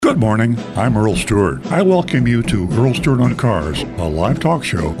Good morning, I'm Earl Stewart. I welcome you to Earl Stewart on Cars, a live talk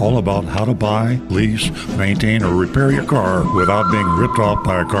show all about how to buy, lease, maintain, or repair your car without being ripped off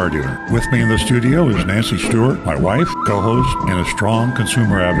by a car dealer. With me in the studio is Nancy Stewart, my wife, co-host, and a strong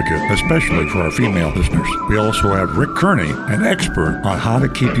consumer advocate, especially for our female listeners. We also have Rick Kearney, an expert on how to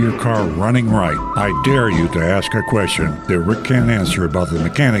keep your car running right. I dare you to ask a question that Rick can't answer about the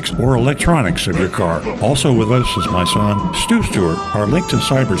mechanics or electronics of your car. Also with us is my son, Stu Stewart, our link to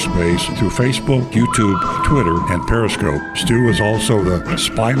cyberspace through Facebook, YouTube, Twitter, and Periscope. Stu is also the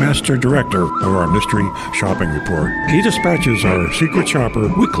Spymaster Director of our Mystery Shopping Report. He dispatches our secret shopper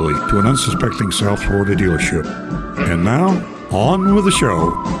weekly to an unsuspecting South Florida dealership. And now, on with the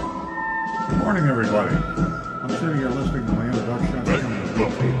show. Good morning, everybody. I'm sitting here listening to my introduction. I'm coming to the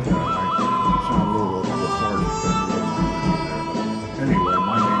tape tonight. I sound a little lethargic. Anyway,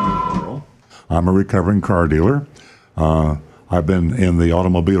 my name is Earl. I'm a recovering car dealer. I've been in the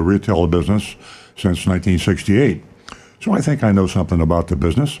automobile retail business since 1968. So I think I know something about the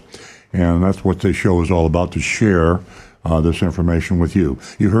business, and that's what this show is all about, to share this information with you.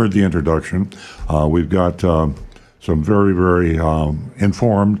 You heard the introduction. We've got some very, very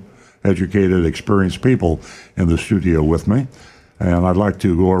informed, educated, experienced people in the studio with me, and I'd like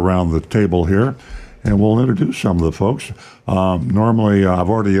to go around the table here, and we'll introduce some of the folks. Normally, I've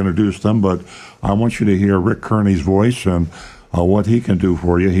already introduced them, but I want you to hear Rick Kearney's voice and what he can do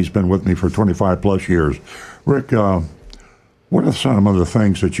for you. He's been with me for 25 plus years. Rick, what are some of the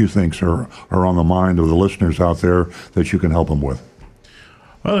things that you think are on the mind of the listeners out there that you can help them with?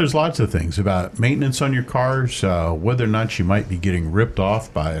 Well, there's lots of things about maintenance on your cars, whether or not you might be getting ripped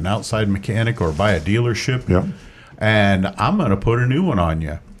off by an outside mechanic or by a dealership. Yeah. And I'm going to put a new one on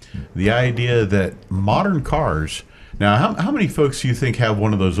you. The idea that modern cars... Now, how many folks do you think have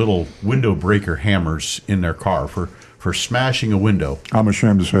one of those little window breaker hammers in their car for smashing a window? I'm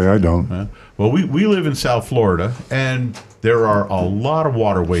ashamed to say I don't. Well, we live in South Florida, and there are a lot of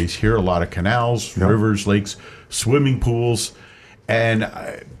waterways here, a lot of canals, rivers, lakes, swimming pools. And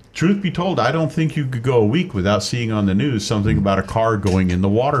truth be told, I don't think you could go a week without seeing on the news something about a car going in the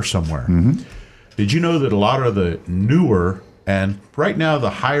water somewhere. Mm-hmm. Did you know that a lot of the newer and right now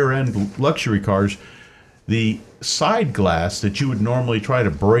the higher-end luxury cars, the side glass that you would normally try to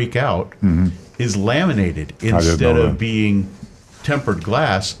break out is laminated instead of being tempered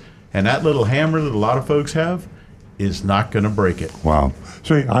glass, and that little hammer that a lot of folks have is not going to break it. Wow.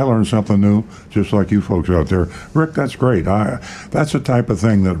 See, I learned something new, just like you folks out there. Rick, that's great. That's the type of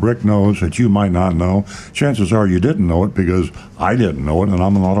thing that Rick knows that you might not know. Chances are you didn't know it because I didn't know it, and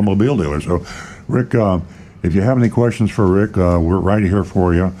I'm an automobile dealer. So, Rick, if you have any questions for Rick, we're right here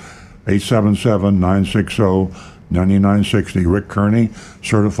for you. 877-960-9960. Rick Kearney,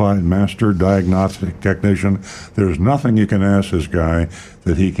 certified master diagnostic technician. There's nothing you can ask this guy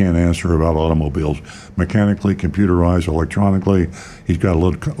that he can't answer about automobiles. Mechanically, computerized, electronically. He's got a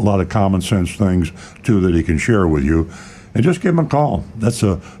lot of common sense things, too, that he can share with you. And just give him a call. That's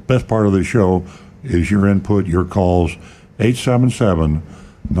the best part of the show, is your input, your calls.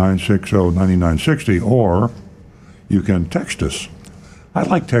 877-960-9960, or you can text us. I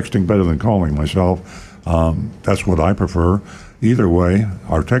like texting better than calling myself. That's what I prefer. Either way,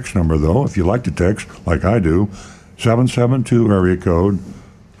 our text number, though, if you like to text, like I do, 772 area code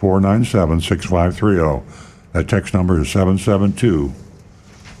 497-6530. That text number is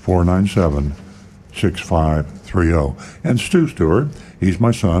 772-497-6530. And Stu Stewart, he's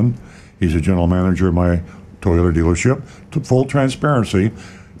my son. He's a general manager of my Toyota dealership. To full transparency,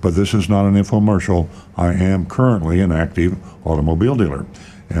 but this is not an infomercial. I am currently an active automobile dealer.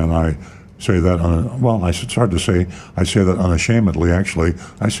 And I say that, it's hard to say. I say that unashamedly, actually.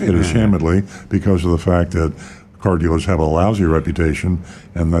 I say it ashamedly because of the fact that car dealers have a lousy reputation,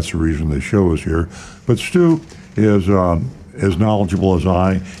 and that's the reason this show is here. But Stu is as knowledgeable as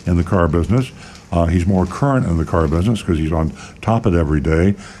I in the car business. He's more current in the car business because he's on top of it every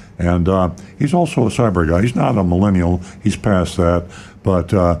day. And he's also a cyber guy. He's not a millennial. He's past that.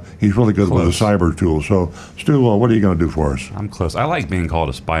 But he's really good with the cyber tools. So, Stu, what are you going to do for us? I'm close. I like being called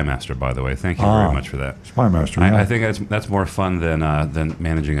a Spymaster, by the way. Thank you very much for that. Spymaster, I think that's more fun than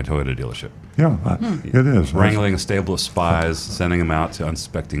managing a Toyota dealership. Yeah, it is. Wrangling a stable of spies, sending them out to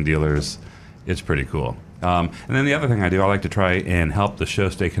unsuspecting dealers. It's pretty cool. And then the other thing I do, I like to try and help the show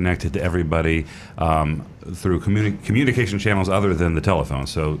stay connected to everybody through communication channels other than the telephone.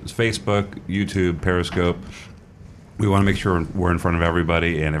 So it's Facebook, YouTube, Periscope. we want to make sure we're in front of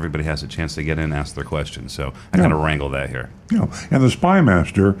everybody and everybody has a chance to get in and ask their questions. So I kind of wrangle that here. And the Spy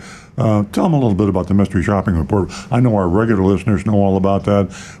Master, tell them a little bit about the Mystery Shopping Report. I know our regular listeners know all about that,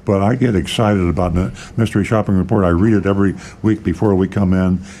 but I get excited about the Mystery Shopping Report. I read it every week before we come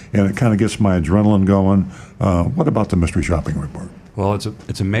in, and it kind of gets my adrenaline going. What about the Mystery Shopping Report? Well,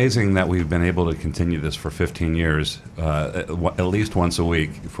 it's amazing that we've been able to continue this for 15 years, at least once a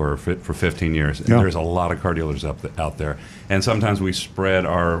week for 15 years. Yeah. There's a lot of car dealers out there, and sometimes we spread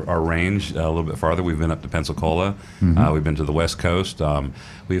our range a little bit farther. We've been up to Pensacola, we've been to the West Coast.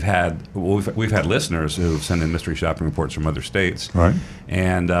 We've had listeners who've sent in mystery shopping reports from other states, Right.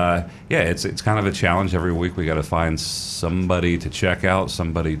 And it's kind of a challenge every week. We got to find somebody to check out,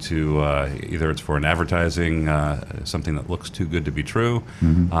 somebody to either it's for an advertising, something that looks too good to be true.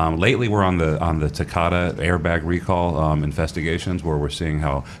 Lately, we're on the Takata airbag recall investigations, where we're seeing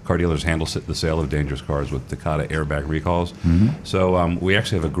how car dealers handle the sale of dangerous cars with Takata airbag recalls. So we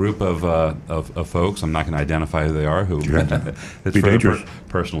actually have a group of folks. I'm not going to identify who they are. Who it's Be for dangerous.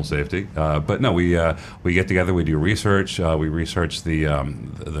 Personal safety. But no, we get together. We do research. We research the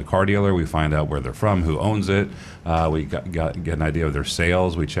car dealer. We find out where they're from, who owns it. We get an idea of their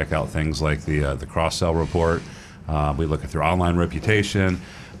sales. We check out things like the cross sell report. We look at their online reputation.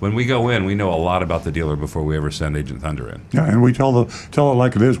 When we go in, we know a lot about the dealer before we ever send Agent Thunder in. Yeah, and we tell it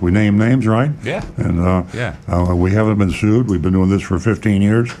like it is. We name names, right? Yeah. And we haven't been sued. We've been doing this for 15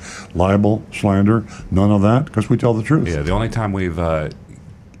 years. Libel, slander, none of that, because we tell the truth. Yeah, the only time we've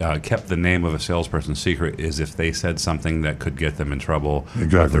kept the name of a salesperson secret is if they said something that could get them in trouble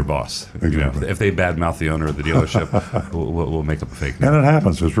with their boss. Exactly. You know, if they badmouth the owner of the dealership, we'll make up a fake name. And it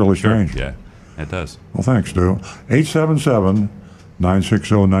happens. It's really strange. Yeah, it does. Well, thanks, Stu.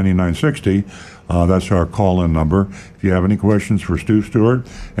 877-960-9960. That's our call-in number. If you have any questions for Stu Stewart,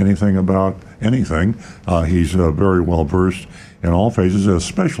 anything about anything, he's very well-versed in all phases,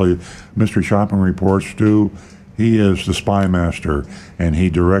 especially mystery shopping reports. Stu, he is the spy master, and he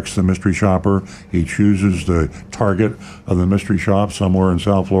directs the mystery shopper. He chooses the target of the mystery shop somewhere in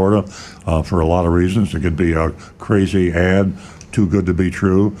South Florida for a lot of reasons. It could be a crazy ad, too good to be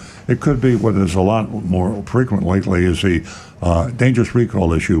true. It could be what is a lot more frequent lately is the dangerous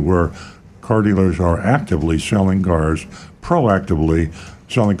recall issue, where car dealers are actively selling cars, proactively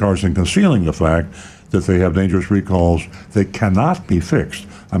selling cars and concealing the fact that they have dangerous recalls that cannot be fixed.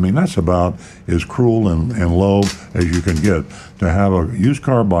 I mean, that's about as cruel and low as you can get, to have a used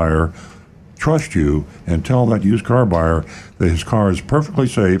car buyer trust you and tell that used car buyer that his car is perfectly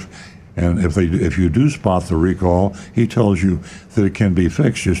safe. And if you do spot the recall, he tells you that it can be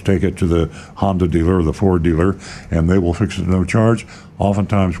fixed. Just take it to the Honda dealer or the Ford dealer, and they will fix it at no charge,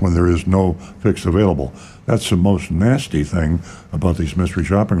 oftentimes when there is no fix available. That's the most nasty thing about these mystery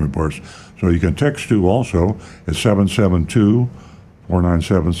shopping reports. So you can text Stu also at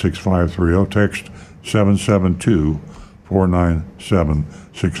 772-497-6530. Text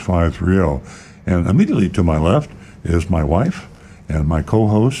 772-497-6530. And immediately to my left is my wife, and my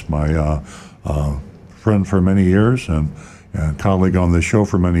co-host, my friend for many years and colleague on this show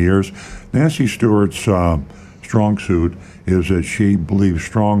for many years. Nancy Stewart's strong suit is that she believes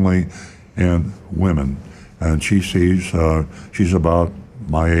strongly in women. And she sees, she's about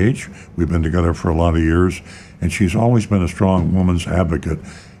my age. We've been together for a lot of years. And she's always been a strong woman's advocate.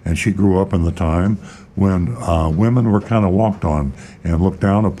 And she grew up in the time when women were kind of walked on and looked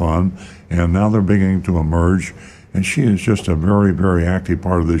down upon. And now they're beginning to emerge. And she is just a very, very active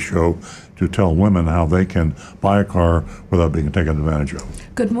part of this show to tell women how they can buy a car without being taken advantage of.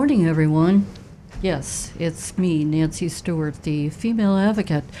 Good morning, everyone. Yes, it's me, Nancy Stewart, the female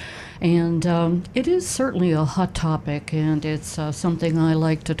advocate. And it is certainly a hot topic, and it's something I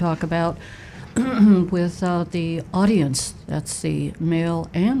like to talk about with the audience. That's the male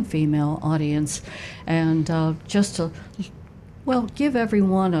and female audience. And just to give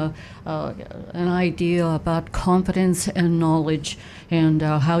everyone an idea about confidence and knowledge, and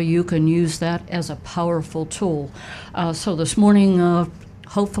how you can use that as a powerful tool. So this morning,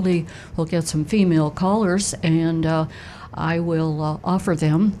 hopefully we'll get some female callers, and I will offer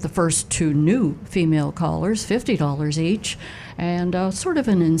them, the first two new female callers, $50 each, and sort of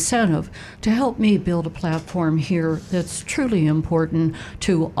an incentive to help me build a platform here that's truly important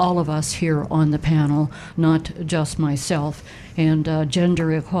to all of us here on the panel, not just myself. And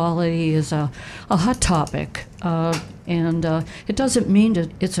gender equality is a hot topic and it doesn't mean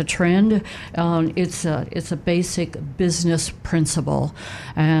that it's a trend. It's a basic business principle,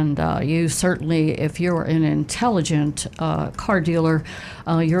 and you certainly, if you're an intelligent car dealer,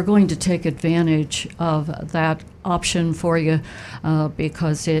 you're going to take advantage of that option for you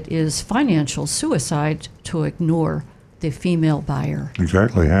because it is financial suicide to ignore the female buyer.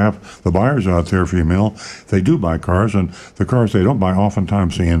 Exactly. Half the buyers out there, female, they do buy cars, and the cars they don't buy,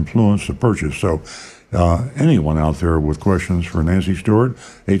 oftentimes they influence the purchase. So anyone out there with questions for Nancy Stewart,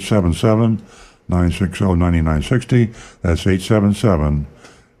 877-960-9960. That's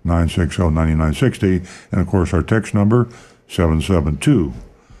 877-960-9960. And, of course, our text number,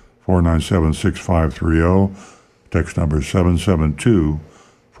 772-497-6530. Text number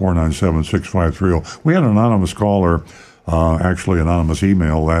 772-497-6530. We had an anonymous caller, actually anonymous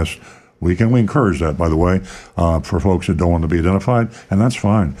email last week, and we encourage that, by the way, for folks that don't want to be identified, and that's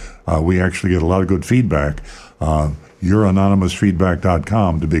fine. We actually get a lot of good feedback.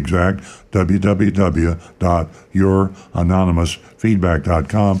 YourAnonymousFeedback.com, to be exact,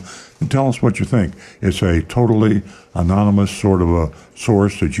 www.YourAnonymousFeedback.com, and tell us what you think. It's a totally anonymous sort of a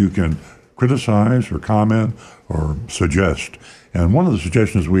source that you can criticize or comment or suggest. And one of the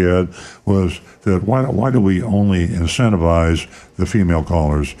suggestions we had was that why do we only incentivize the female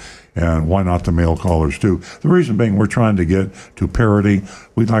callers, and why not the male callers too? The reason being, we're trying to get to parity.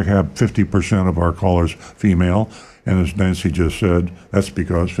 We'd like to have 50% of our callers female, and as Nancy just said, that's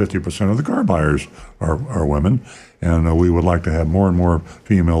because 50% of the car buyers are women, and we would like to have more and more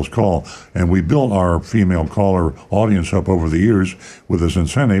females call. And we built our female caller audience up over the years with this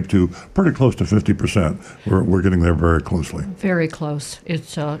incentive to pretty close to 50%. We're getting there very closely. Very close.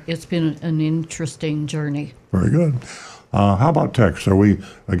 It's been an interesting journey. Very good. How about text? Are we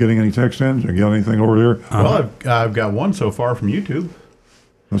getting any text in? You got anything over there? Well, I've got one so far from YouTube.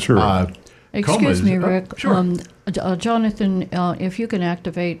 Let's hear it. Excuse me, Rick. Sure. Jonathan, if you can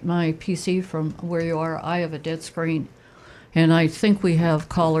activate my PC from where you are, I have a dead screen, and I think we have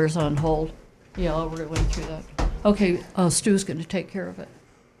callers on hold. Yeah, I already went through that. Okay, Stu's going to take care of it.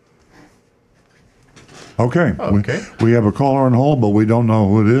 Okay. Okay. We have a caller on hold, but we don't know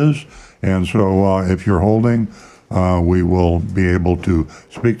who it is, and so if you're holding, we will be able to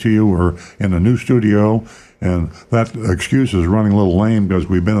speak to you. We're in a new studio, and that excuse is running a little lame because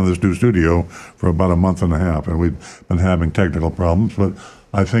we've been in this new studio for about a month and a half, and we've been having technical problems. But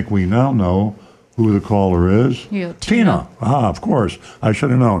I think we now know who the caller is. Yeah, Tina. Of course. I should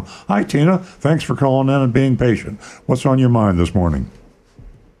have known. Hi, Tina. Thanks for calling in and being patient. What's on your mind this morning?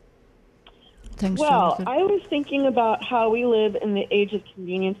 Thanks, Well, Jonathan. I was thinking about how we live in the age of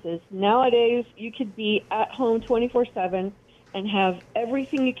conveniences. Nowadays, you could be at home 24/7 and have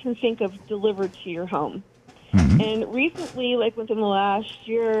everything you can think of delivered to your home. Mm-hmm. And recently, like within the last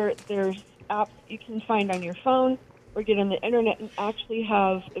year, there's apps you can find on your phone or get on the internet and actually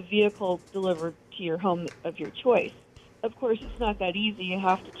have a vehicle delivered to your home of your choice. Of course, it's not that easy. You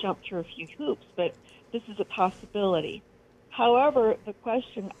have to jump through a few hoops, but this is a possibility. However, the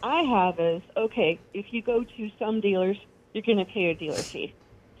question I have is, okay, if you go to some dealers, you're going to pay a dealer fee.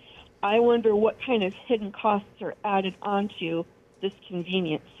 I wonder what kind of hidden costs are added onto this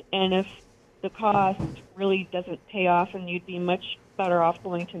convenience, and if the cost really doesn't pay off and you'd be much better off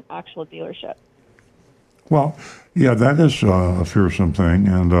going to an actual dealership. Well, yeah, that is a fearsome thing,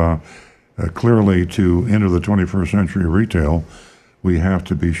 and clearly to enter the 21st century retail, we have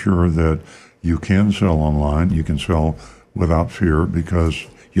to be sure that you can sell online, you can sell without fear because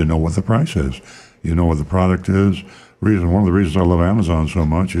you know what the price is. You know what the product is. One of the reasons I love Amazon so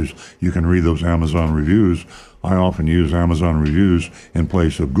much is you can read those Amazon reviews. I often use Amazon reviews in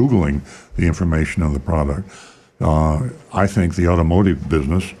place of Googling the information on the product. I think the automotive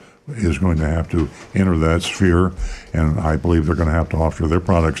business is going to have to enter that sphere, and I believe they're going to have to offer their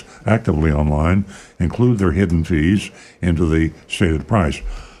products actively online, include their hidden fees into the stated price.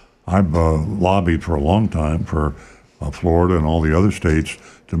 I've lobbied for a long time for Florida and all the other states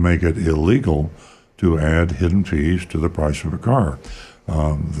to make it illegal to add hidden fees to the price of a car.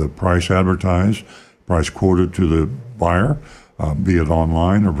 The price advertised, price quoted to the buyer, be it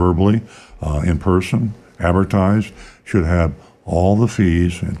online or verbally, in person, advertised, should have all the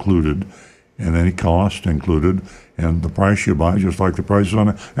fees included and any cost included, and the price you buy, just like the prices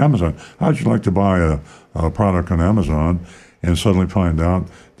on Amazon. How'd you like to buy a product on Amazon and suddenly find out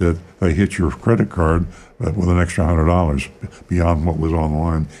that they hit your credit card with an extra $100 beyond what was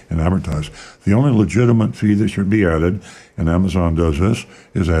online and advertised? The only legitimate fee that should be added, and Amazon does this,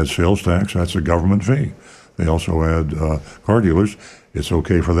 is add sales tax. That's a government fee. They also add car dealers. It's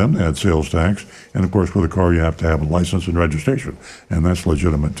okay for them to add sales tax. And, of course, with a car, you have to have a license and registration, and that's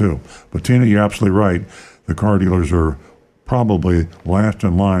legitimate, too. But, Tina, you're absolutely right. the car dealers are probably last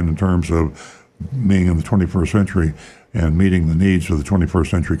in line in terms of being in the 21st century and meeting the needs of the 21st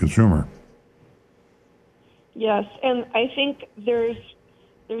century consumer. Yes, and I think there's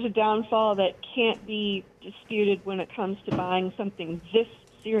a downfall that can't be disputed when it comes to buying something this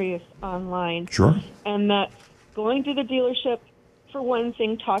serious online. Sure. And that's going to the dealership, for one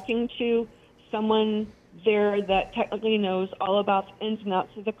thing, talking to someone there that technically knows all about the ins and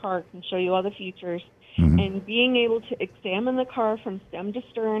outs of the car, can show you all the features, and being able to examine the car from stem to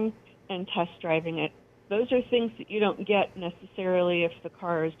stern and test driving it. Those are things that you don't get necessarily if the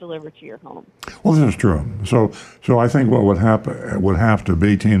car is delivered to your home. Well, this is true. So I think what would have to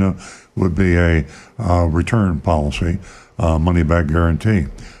be, Tina, would be a return policy, money back guarantee,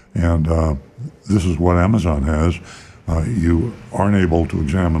 and this is what Amazon has. You aren't able to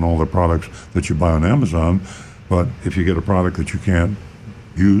examine all the products that you buy on Amazon, but if you get a product that you can't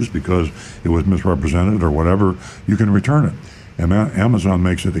use because it was misrepresented or whatever, you can return it. And Amazon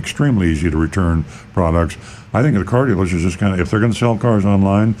makes it extremely easy to return products. I think the car dealers are just kind of, if they're going to sell cars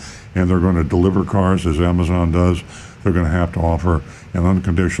online and they're going to deliver cars as Amazon does, they're going to have to offer an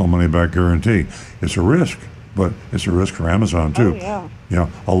unconditional money-back guarantee. It's a risk, but it's a risk for Amazon too. Oh, yeah. Yeah,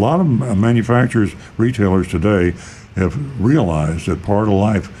 a lot of manufacturers, retailers today have realized that part of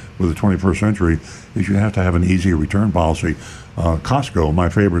life with the 21st century is you have to have an easy return policy. Costco, my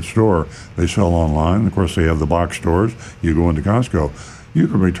favorite store, they sell online. Of course, they have the box stores. You go into Costco. You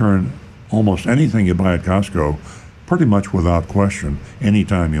can return almost anything you buy at Costco pretty much without question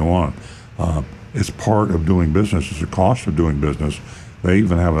anytime you want. It's part of doing business. It's a cost of doing business. They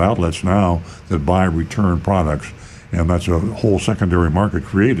even have outlets now that buy return products. And that's a whole secondary market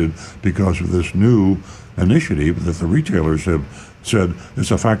created because of this new initiative that the retailers have said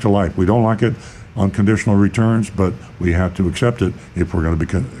it's a fact of life. We don't like it, unconditional returns, but we have to accept it if we're going to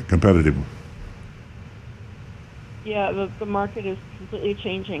be competitive. Yeah, the market is completely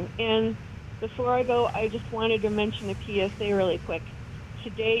changing. And before I go, I just wanted to mention a PSA really quick.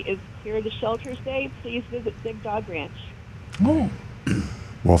 Today is Clear the Shelters Day. Please visit Big Dog Ranch. Oh.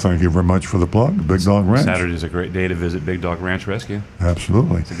 Well, thank you very much for the plug, Big Dog Ranch. Saturday's a great day to visit Big Dog Ranch Rescue.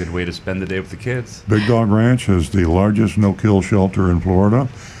 Absolutely. It's a good way to spend the day with the kids. Big Dog Ranch is the largest no-kill shelter in Florida,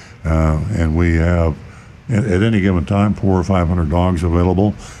 and we have, at any given time, 400 or 500 dogs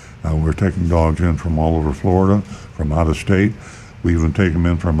available. We're taking dogs in from all over Florida, from out of state. We even take them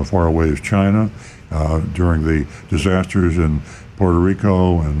in from as far away as China. During the disasters in Puerto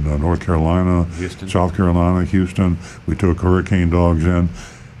Rico and North Carolina, Houston. South Carolina, Houston, we took hurricane dogs in,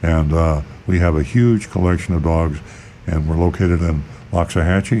 and we have a huge collection of dogs, and we're located in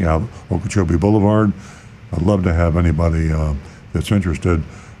Loxahatchee, out Okeechobee Boulevard. I'd love to have anybody that's interested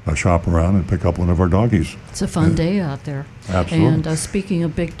shop around and pick up one of our doggies. It's a fun day out there. Absolutely. And speaking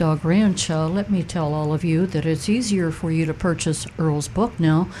of Big Dog Ranch, let me tell all of you that it's easier for you to purchase Earl's book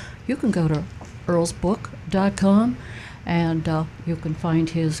now. You can go to earlsbook.com and you can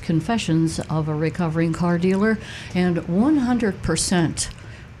find his Confessions of a Recovering Car Dealer, and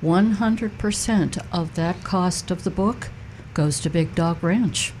 100% of that cost of the book goes to Big Dog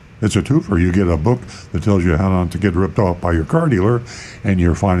Ranch. It's a twofer. You get a book that tells you how not to get ripped off by your car dealer, and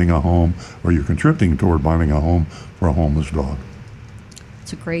you're finding a home, or you're contributing toward finding a home for a homeless dog.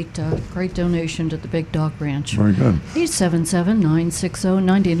 It's a great donation to the Big Dog Ranch. Very good.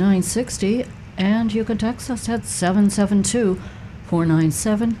 877-960-9960, and you can text us at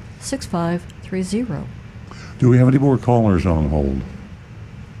 772-497-6530. Do we have any more callers on hold?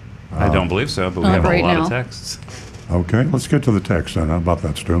 I don't believe so, but we Not have a right lot now. of texts. Okay, let's get to the text then. How about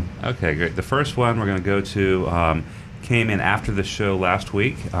that, Stu? Okay, great. The first one we're going to go to came in after the show last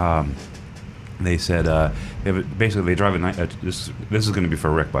week. They said basically they drive this is going to be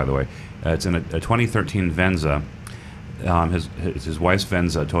for Rick, by the way. It's in a 2013 Venza. His wife's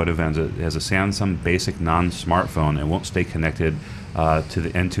Venza, Toyota Venza, has a Samsung Basic non-smartphone and won't stay connected to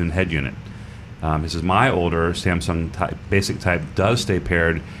the Entune head unit. This is my older Samsung Basic type does stay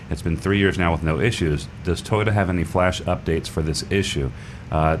paired. It's been 3 years now with no issues. Does Toyota have any flash updates for this issue?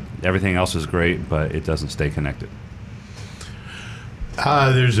 Everything else is great, but it doesn't stay connected.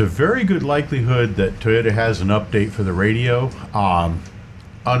 There's a very good likelihood that Toyota has an update for the radio.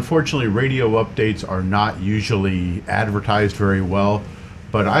 Unfortunately, radio updates are not usually advertised very well,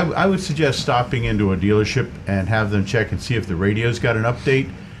 but I would suggest stopping into a dealership and have them check and see if the radio's got an update.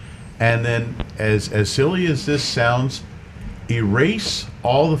 And then, as silly as this sounds, erase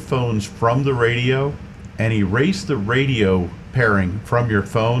all the phones from the radio and erase the radio pairing from your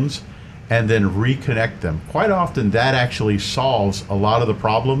phones and then reconnect them. Quite often that actually solves a lot of the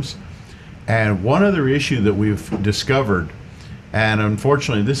problems. And one other issue that we've discovered And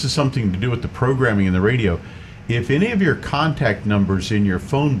unfortunately, this is something to do with the programming in the radio. If any of your contact numbers in your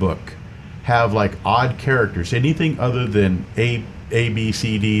phone book have like odd characters, anything other than A, B,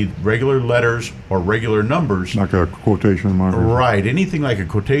 C, D, regular letters or regular numbers. Like a quotation mark. Right. Anything like a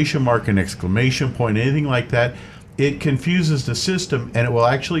quotation mark, an exclamation point, anything like that, it confuses the system and it will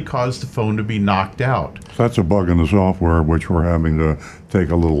actually cause the phone to be knocked out. So that's a bug in the software, which we're having to take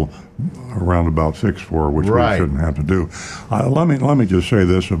a little roundabout fix for, which we shouldn't have to do. Let me just say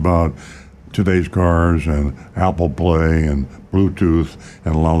this about today's cars and Apple Play and Bluetooth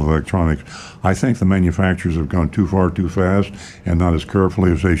and a lot of electronics. I think the manufacturers have gone too far too fast and not as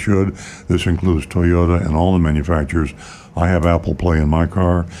carefully as they should. This includes Toyota and all the manufacturers. I have Apple Play in my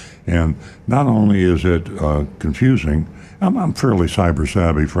car, and not only is it confusing, I'm fairly cyber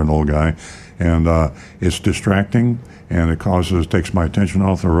savvy for an old guy, and it's distracting, and it takes my attention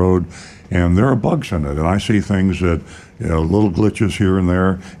off the road, and there are bugs in it, and I see things that, little glitches here and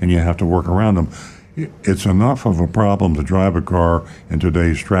there, and you have to work around them. It's enough of a problem to drive a car in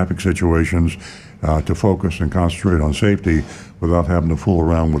today's traffic situations to focus and concentrate on safety without having to fool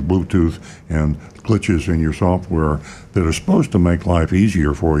around with Bluetooth and glitches in your software that are supposed to make life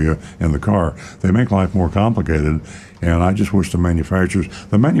easier for you in the car. They make life more complicated, and I just wish the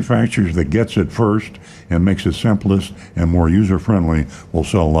manufacturers that gets it first and makes it simplest and more user-friendly will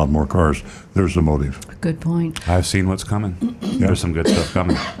sell a lot more cars. There's the motive. Good point. I've seen what's coming. There's some good stuff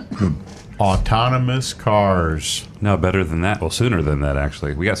coming. Good. Autonomous cars. No, better than that. Well, sooner than that,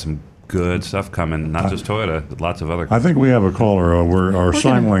 actually. We got some good stuff coming, not just Toyota, but lots of other. I think we have a caller. Our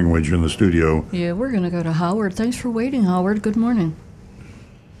sign language in the studio. Yeah, we're going to go to Howard. Thanks for waiting, Howard. Good morning.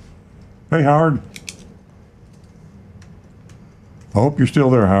 Hey, Howard. I hope you're still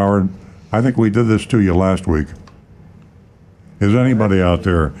there, Howard. I think we did this to you last week. Is anybody out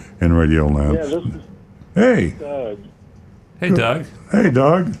there in Radio Land? Yeah, this is Hey. Doug. Hey, Doug. Hey,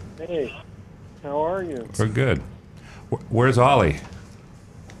 Doug. Hey, how are you? We're good. Where's Ollie?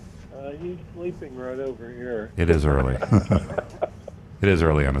 He's sleeping right over here. It is early. It is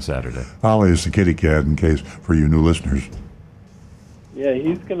early on a Saturday. Ollie is the kitty cat, in case for you new listeners. Yeah,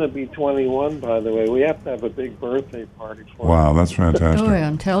 he's going to be 21, by the way. We have to have a big birthday party for him. Wow, that's fantastic. Oh, yeah,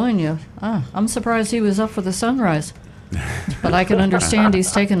 I'm telling you. I'm surprised he was up for the sunrise. But I can understand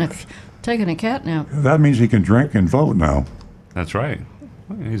he's taking a cat nap. That means he can drink and vote now. That's right.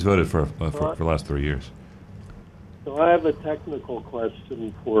 He's voted for the last 3 years. So I have a technical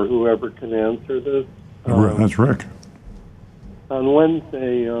question for whoever can answer this. That's Rick. On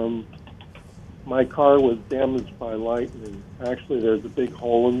Wednesday, my car was damaged by lightning. Actually, there's a big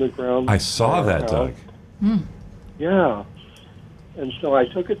hole in the ground. I saw that, Doug. Yeah. And so I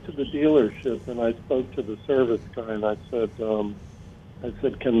took it to the dealership, and I spoke to the service guy, and I said,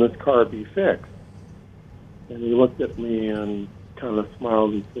 can this car be fixed? And he looked at me and kind of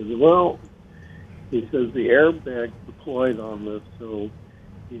smiled and said, well, he says the airbag deployed on this, so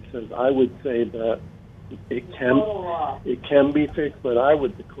he says I would say that it can be fixed, but I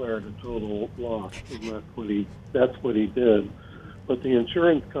would declare it a total loss, and that's what he did. But the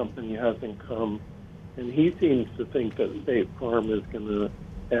insurance company hasn't come, and he seems to think that State Farm is going to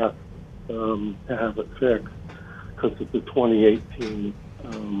ask to have it fixed because it's a 2018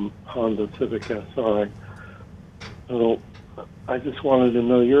 Honda Civic Si. So I just wanted to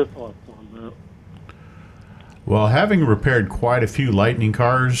know your thoughts on that. Well, having repaired quite a few Lightning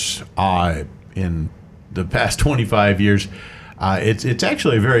cars in the past 25 years, it's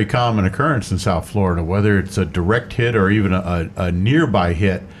actually a very common occurrence in South Florida, whether it's a direct hit or even a nearby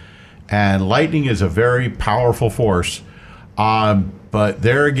hit. And lightning is a very powerful force. But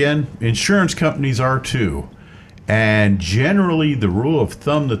there again, insurance companies are too. And generally, the rule of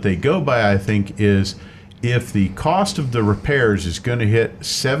thumb that they go by, I think, is if the cost of the repairs is going to hit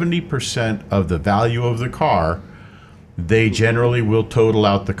 70% of the value of the car, they generally will total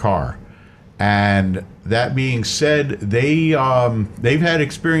out the car. And that being said, they've had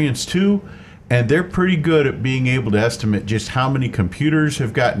experience too, and they're pretty good at being able to estimate just how many computers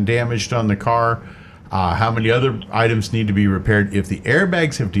have gotten damaged on the car, how many other items need to be repaired. If the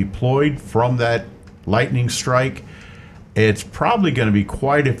airbags have deployed from that lightning strike, it's probably going to be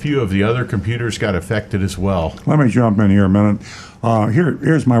quite a few of the other computers got affected as well. Let me jump in here a minute.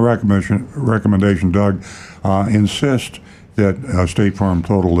 Here's my recommendation, Doug. Insist that State Farm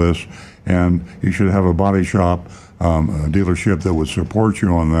total this, and you should have a body shop, a dealership that would support you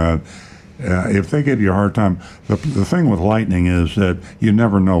on that. If they give you a hard time, the thing with lightning is that you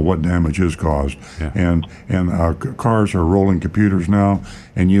never know what damage is caused. Yeah. And cars are rolling computers now,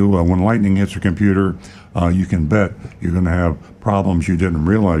 and when lightning hits a computer, you can bet you're going to have problems you didn't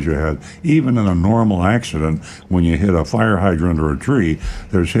realize you had. Even in a normal accident, when you hit a fire hydrant or a tree,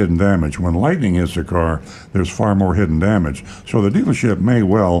 there's hidden damage. When lightning hits the car, there's far more hidden damage. So the dealership may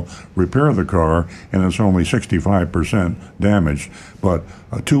well repair the car, and it's only 65% damaged. But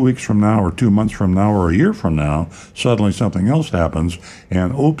 2 weeks from now, or 2 months from now, or a year from now, suddenly something else happens,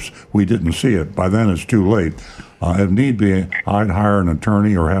 and oops, we didn't see it. By then, it's too late. If need be, I'd hire an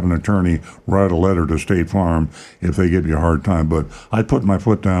attorney or have an attorney write a letter to State Farm if they give you a hard time. But I'd put my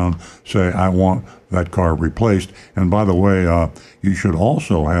foot down, say, I want that car replaced. And by the way, you should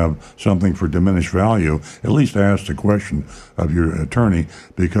also have something for diminished value. At least ask the question of your attorney,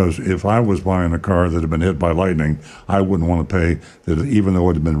 because if I was buying a car that had been hit by lightning, I wouldn't want to pay that. Even though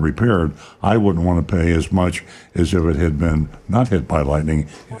it had been repaired, I wouldn't want to pay as much as if it had been not hit by lightning.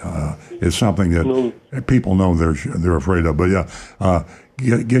 It's something that people know they're afraid of. But yeah,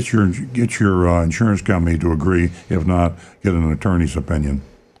 get your insurance company to agree. If not, get an attorney's opinion.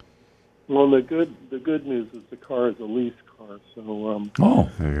 Well, the good news is the car is a lease car, so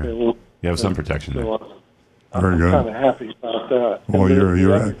there you go. You have some protection there. Very good. I'm kind of happy about that. Well,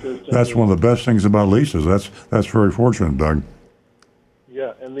 that's one of the best things about leases. That's very fortunate, Doug.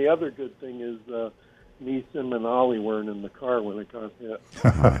 Yeah, and the other good thing is Neeson and Ollie weren't in the car when it got hit.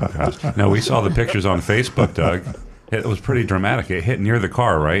 No, we saw the pictures on Facebook, Doug. It was pretty dramatic. It hit near the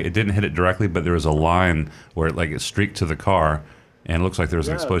car, right? It didn't hit it directly, but there was a line where it streaked to the car, and it looks like there was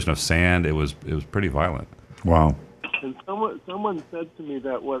an explosion of sand. It was pretty violent. Wow. And someone said to me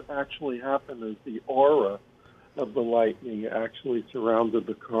that what actually happened is the aura of the lightning actually surrounded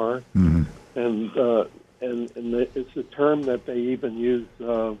the car, and it's a term that they even use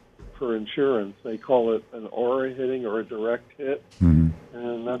for insurance. They call it an aura hitting or a direct hit, and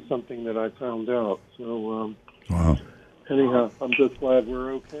that's something that I found out. So, wow. Anyhow, I'm just glad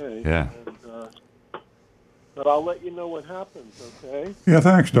we're okay. Yeah. And, but I'll let you know what happens, okay? Yeah,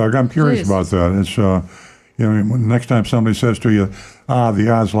 thanks, Doug. I'm curious about that. It's, when next time somebody says to you, the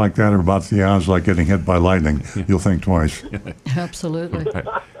odds like that are about the odds like getting hit by lightning, you'll think twice. Absolutely.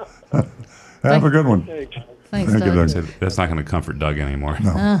 Have a good one. Thanks, Thank Doug. you, Doug. That's not going to comfort Doug anymore.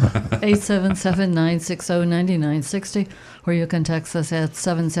 No. 877-960-9960, or you can text us at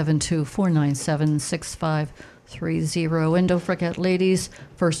 772-497-6530. And don't forget, ladies,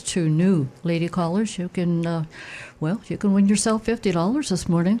 first two new lady callers, you can win yourself $50 this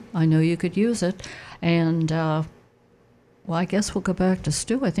morning. I know you could use it. And, I guess we'll go back to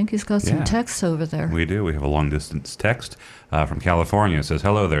Stu. I think he's got some texts over there. We do. We have a long-distance text from California. It says,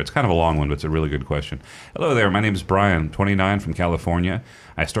 hello there. It's kind of a long one, but it's a really good question. Hello there. My name is Brian, 29, from California.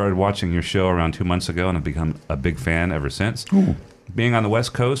 I started watching your show around 2 months ago and have become a big fan ever since. Ooh. Being on the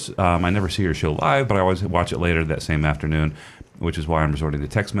West Coast, I never see your show live, but I always watch it later that same afternoon, which is why I'm resorting to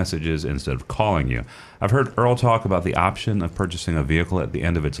text messages instead of calling you. I've heard Earl talk about the option of purchasing a vehicle at the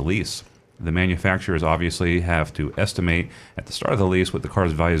end of its lease. The manufacturers obviously have to estimate at the start of the lease what the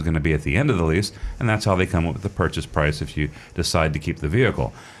car's value is going to be at the end of the lease, and that's how they come up with the purchase price if you decide to keep the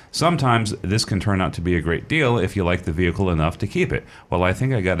vehicle. Sometimes this can turn out to be a great deal if you like the vehicle enough to keep it. Well, I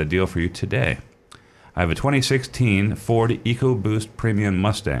think I got a deal for you today. I have a 2016 Ford EcoBoost Premium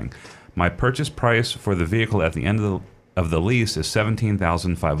Mustang. My purchase price for the vehicle at the end of the lease is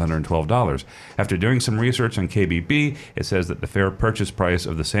 $17,512. After doing some research on KBB, it says that the fair purchase price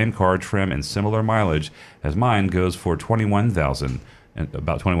of the same car, trim, and similar mileage as mine goes for about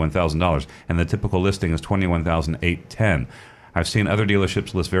 $21,000, and the typical listing is $21,810. I've seen other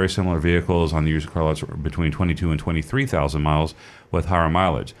dealerships list very similar vehicles on the used car lots between 22 and 23,000 miles with higher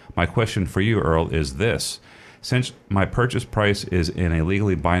mileage. My question for you, Earl, is this. Since my purchase price is in a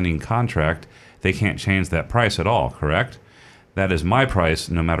legally binding contract, they can't change that price at all, correct? That is my price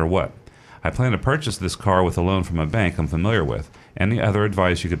no matter what. I plan to purchase this car with a loan from a bank I'm familiar with. Any other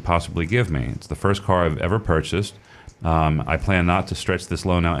advice you could possibly give me? It's the first car I've ever purchased. I plan not to stretch this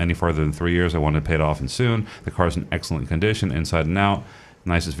loan out any further than 3 years. I want to pay it off soon. The car's in excellent condition, inside and out.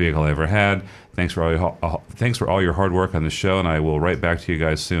 Nicest vehicle I ever had. Thanks for all your hard work on the show, and I will write back to you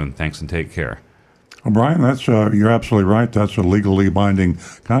guys soon. Thanks and take care. Well, Brian, that's you're absolutely right. That's a legally binding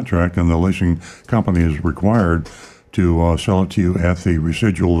contract, and the leasing company is required to sell it to you at the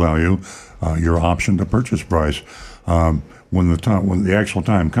residual value, your option to purchase price. When the actual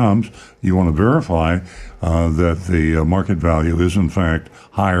time comes, you want to verify that the market value is in fact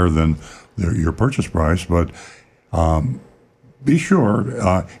higher than your purchase price. But be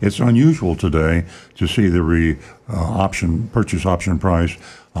sure it's unusual today to see the purchase option price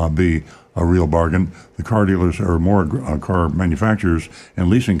be a real bargain. The car dealers are more, car manufacturers and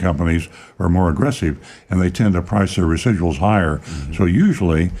leasing companies are more aggressive, and they tend to price their residuals higher. Mm-hmm. So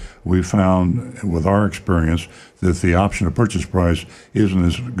usually we found, with our experience, that the option to purchase price isn't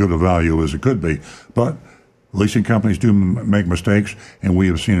as good a value as it could be. But leasing companies do make mistakes, and we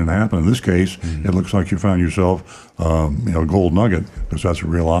have seen it happen. In this case, it looks like you found yourself, a gold nugget, because that's a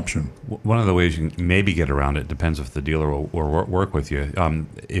real option. One of the ways you can maybe get around it, depends if the dealer will work with you.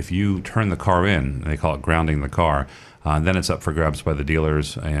 If you turn the car in, they call it grounding the car, then it's up for grabs by the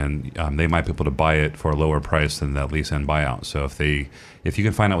dealers, and they might be able to buy it for a lower price than that lease-end buyout. So if you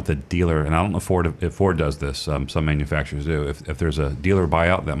can find out what the dealer, and I don't know if Ford does this, some manufacturers do, if there's a dealer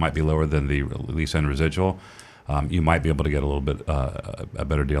buyout that might be lower than the lease-end residual, you might be able to get a little bit a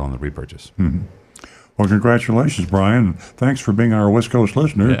better deal on the repurchase. Mm-hmm. Well, congratulations, Brian. Thanks for being our West Coast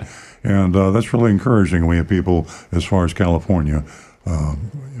listener. Yeah. And that's really encouraging. We have people as far as California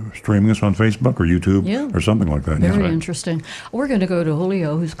streaming us on Facebook or YouTube or something like that. Very interesting. We're going to go to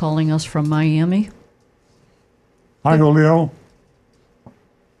Julio, who's calling us from Miami. Hi, Julio.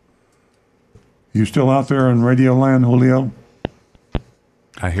 You still out there in Radio Land, Julio?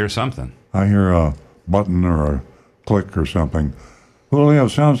 I hear something. I hear a button or a click or something. Julio,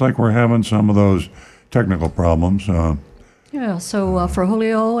 sounds like we're having some of those technical problems. Yeah, so for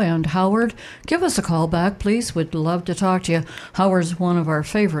Julio and Howard, give us a call back, please. We'd love to talk to you. Howard's one of our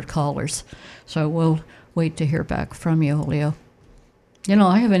favorite callers, so we'll wait to hear back from you, Julio. You know,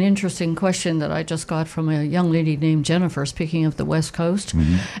 I have an interesting question that I just got from a young lady named Jennifer, speaking of the West Coast,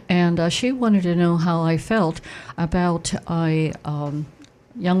 and she wanted to know how I felt about a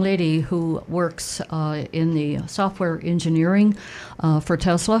young lady who works in the software engineering for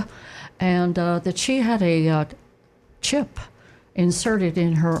Tesla, and that she had a chip inserted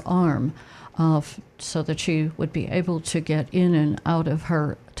in her arm so that she would be able to get in and out of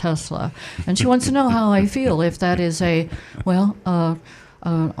her Tesla. And she wants to know how I feel, if that is an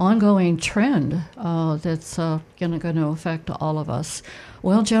ongoing trend that's going to affect all of us.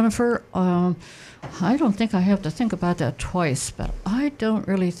 Well, Jennifer, I don't think I have to think about that twice, but I don't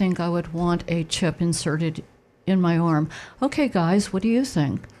really think I would want a chip inserted in my arm. Okay, guys, what do you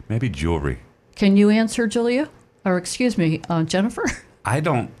think? Maybe jewelry. Can you answer, Julia? Or excuse me, Jennifer?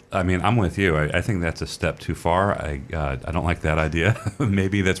 I'm with you. I think that's a step too far. I don't like that idea.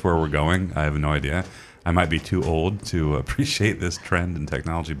 Maybe that's where we're going. I have no idea. I might be too old to appreciate this trend in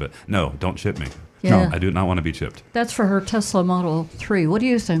technology, but no, don't chip me. Yeah. No, I do not want to be chipped. That's for her Tesla Model 3. What do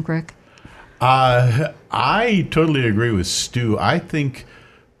you think, Rick? I totally agree with Stu. I think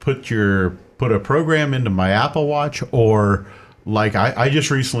put a program into my Apple Watch, or like I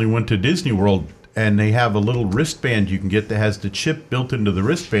just recently went to Disney World, and they have a little wristband you can get that has the chip built into the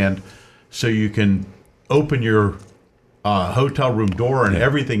wristband, so you can open your hotel room door and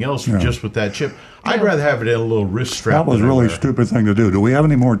everything else just with that chip. I'd rather have it in a little wrist strap. That was a really stupid thing to do. Do we have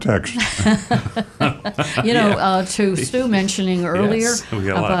any more text? To Stu mentioning earlier we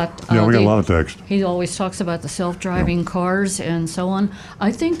got about we got a lot of text. He always talks about the self-driving cars and so on.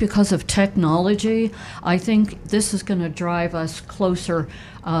 I think because of technology, I think this is going to drive us closer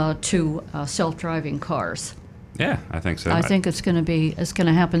to self-driving cars. Yeah, I think so. I think it's going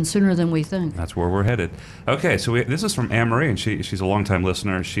to happen sooner than we think. That's where we're headed. Okay, so this is from Anne Marie, and she's a longtime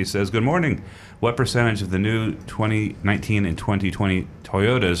listener. She says, "Good morning. What percentage of the new 2019 and 2020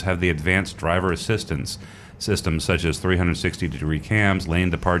 Toyotas have the advanced driver assistance systems such as 360-degree cams, lane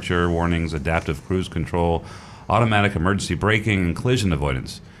departure warnings, adaptive cruise control, automatic emergency braking, and collision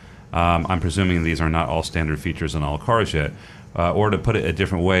avoidance? I'm presuming these are not all standard features in all cars yet. Or to put it a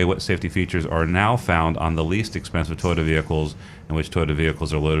different way, what safety features are now found on the least expensive Toyota vehicles, and which Toyota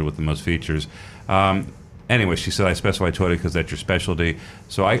vehicles are loaded with the most features?" Anyway, she said, I specify Toyota because that's your specialty.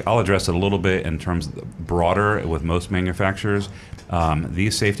 So I'll address it a little bit in terms of broader with most manufacturers.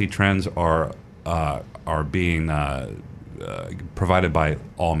 These safety trends are being provided by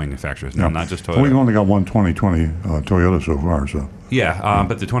all manufacturers, not just Toyota. We've only got one 2020 Toyota so far, so. Yeah,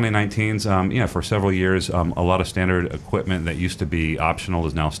 but the 2019s, for several years, a lot of standard equipment that used to be optional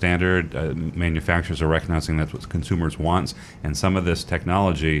is now standard. Manufacturers are recognizing that's what consumers want, and some of this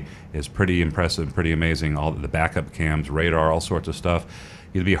technology is pretty impressive, pretty amazing. All the backup cams, radar, all sorts of stuff.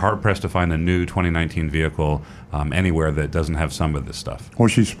 You'd be hard-pressed to find a new 2019 vehicle anywhere that doesn't have some of this stuff. Well,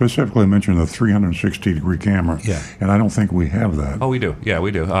 she specifically mentioned the 360-degree camera, and I don't think we have that. Oh, we do. Yeah,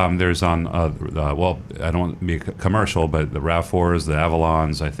 we do. There's on, I don't want to be commercial, but the RAV4s Pajos, the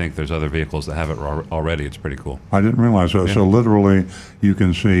Avalons. I think there's other vehicles that have it already. It's pretty cool. I didn't realize that. Yeah. So literally, you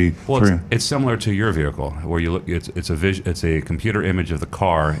can see. Well, it's similar to your vehicle, where you look. It's a computer image of the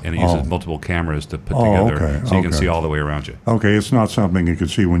car, and it uses multiple cameras to put together, okay, so you can see all the way around you. Okay, it's not something you can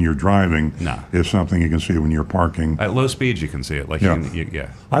see when you're driving. No. It's something you can see when you're parking. At low speeds, you can see it. Like Yeah. yeah.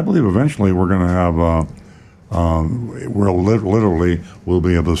 I believe eventually we're going to have. Literally, we'll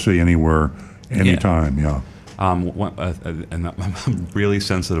be able to see anywhere, anytime. Yeah. And I'm really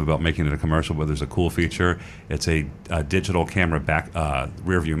sensitive about making it a commercial, but there's a cool feature. It's a digital camera back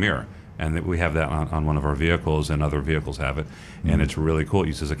rear view mirror, and we have that on one of our vehicles, and other vehicles have it, and it's really cool. It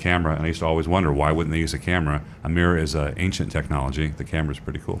uses a camera, and I used to always wonder, why wouldn't they use a camera? A mirror is ancient technology. The camera is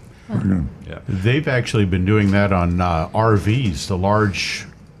pretty cool. Yeah. They've actually been doing that on RVs, the large,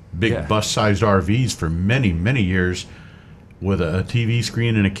 big Yeah. bus-sized RVs, for many, many years, with a TV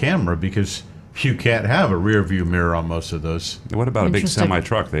screen and a camera, because you can't have a rear view mirror on most of those. What about a big Interesting.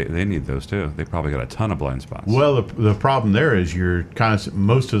 semi-truck? They need those too. They probably got a ton of blind spots. Well, the problem there is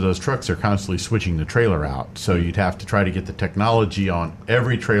most of those trucks are constantly switching the trailer out, so you'd have to try to get the technology on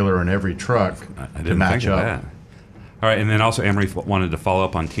every trailer and every truck I to didn't match think of up. that. All right, and then also Emery wanted to follow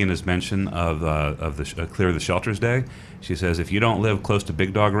up on Tina's mention of the Clear the Shelters Day. She says, if you don't live close to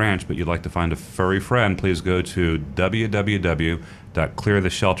Big Dog Ranch but you'd like to find a furry friend, please go to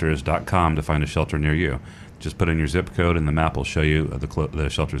www.cleartheshelters.com to find a shelter near you. Just put in your zip code, and the map will show you the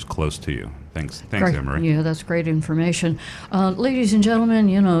shelters close to you. Thanks, Great. Emery. Yeah, that's great information. Ladies and gentlemen,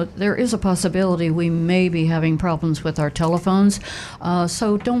 there is a possibility we may be having problems with our telephones,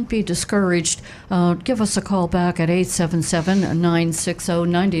 so don't be discouraged. Give us a call back at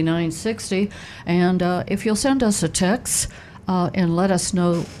 877-960-9960, and if you'll send us a text and let us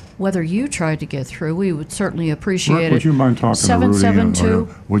know whether you tried to get through, we would certainly appreciate Rick, it. would you mind talking to Rudy? 772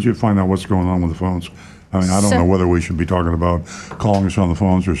 Would you find out what's going on with the phones? I mean, I don't know whether we should be talking about calling us on the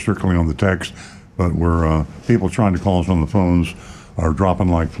phones or strictly on the text, but we're people trying to call us on the phones are dropping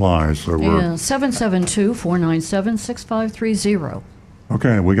like flies. So we're 772-497-6530.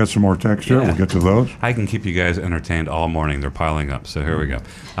 okay. We got some more text here. Yeah. We'll get to those. I can keep you guys entertained all morning. They're piling up. So here we go.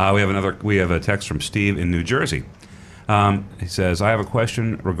 We have a text from Steve in New Jersey. He says, I have a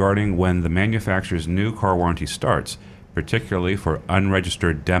question regarding when the manufacturer's new car warranty starts, particularly for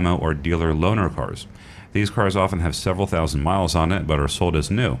unregistered demo or dealer loaner cars. These cars often have several thousand miles on it but are sold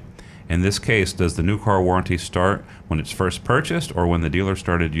as new. In this case, does the new car warranty start when it's first purchased or when the dealer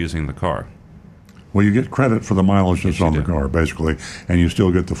started using the car? Well, you get credit for the mileage that's Yes, you on the do. car, basically, and you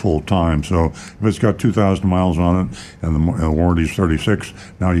still get the full time. So if it's got 2,000 miles on it and the warranty's 36,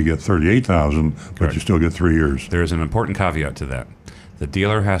 now you get 38,000, but Correct. you still get 3 years. There is an important caveat to that. The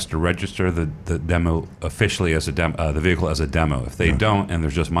dealer has to register the demo officially as the vehicle as a demo. If they don't and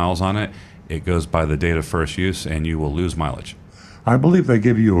there's just miles on it, it goes by the date of first use and you will lose mileage. I believe they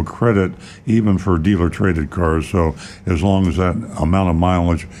give you a credit even for dealer-traded cars, so as long as that amount of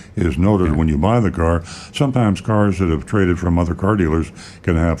mileage is noted when you buy the car. Sometimes cars that have traded from other car dealers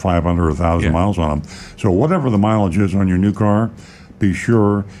can have 500 or 1,000 miles on them. So whatever the mileage is on your new car, be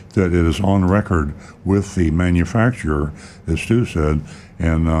sure that it is on record with the manufacturer, as Stu said,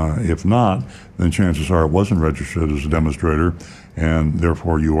 and if not, then chances are it wasn't registered as a demonstrator, and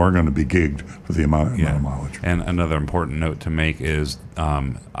therefore you are going to be gigged for the amount of mileage. And another important note to make is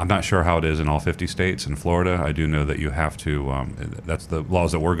I'm not sure how it is in all 50 states. In Florida, I do know that you have to, that's the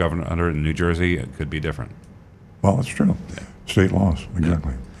laws that we're governed under. In New Jersey, it could be different. Well, that's true. State laws,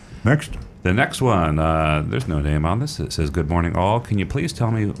 exactly. Next. The next one, there's no name on this. It says, good morning all. Can you please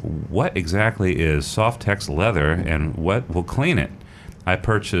tell me what exactly is Softex leather and what will clean it? I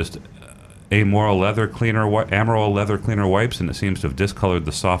purchased Amoral leather cleaner wipes, and it seems to have discolored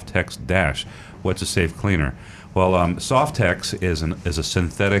the Softex dash. What's a safe cleaner? Well, Softex is a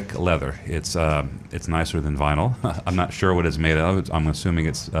synthetic leather. It's nicer than vinyl. I'm not sure what it's made of. I'm assuming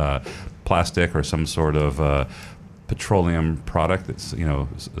it's plastic or some sort of petroleum product. It's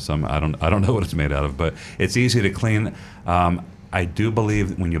some I don't know what it's made out of, but it's easy to clean. I do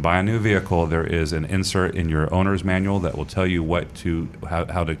believe when you buy a new vehicle, there is an insert in your owner's manual that will tell you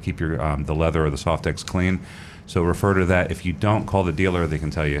how to keep your the leather or the Softex clean. So refer to that. If you don't, call the dealer. They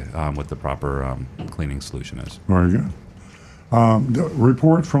can tell you what the proper cleaning solution is. Very good. The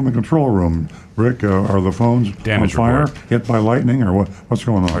report from the control room. Rick, are the phones Damage on fire, report. hit by lightning, or what's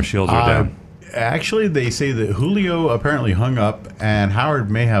going on? Our shields are down. Actually, they say that Julio apparently hung up, and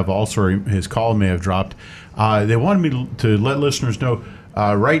Howard may have also, his call may have dropped. They wanted me to let listeners know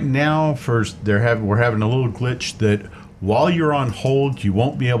right now. We're having a little glitch that while you're on hold, you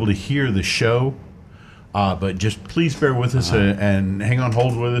won't be able to hear the show. But just please bear with us and hang on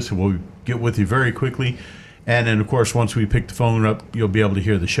hold with us, and we'll get with you very quickly. And then, of course, once we pick the phone up, you'll be able to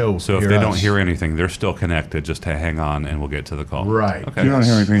hear the show. So if they don't hear anything, they're still connected. Just to hang on, and we'll get to the call. Right. Okay. If you don't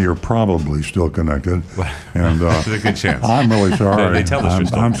hear anything, you're probably still connected. And There's a good chance. I'm really sorry. They tell us you're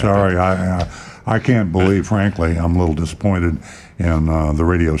still I'm connected. sorry. I can't believe, frankly, I'm a little disappointed in the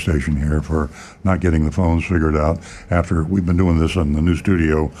radio station here for not getting the phones figured out after we've been doing this in the new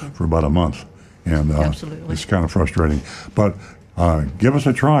studio for about a month. And Absolutely. it's kind of frustrating. But give us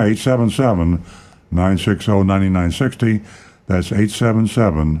a try, 877-960-9960. That's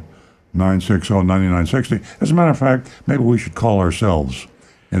 877-960-9960. As a matter of fact, maybe we should call ourselves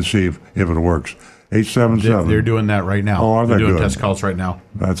and see if it works. 877. They're doing that right now. Oh, are they They're doing good? test calls right now.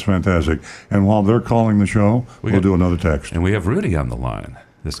 That's fantastic. And while they're calling the show, we'll do another text. And we have Rudy on the line.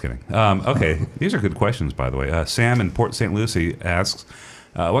 Just kidding. Okay, these are good questions, by the way. Sam in Port St. Lucie asks,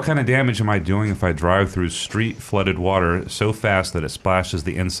 what kind of damage am I doing if I drive through street flooded water so fast that it splashes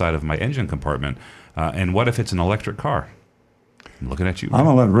the inside of my engine compartment? And what if it's an electric car? I'm looking at you. I'm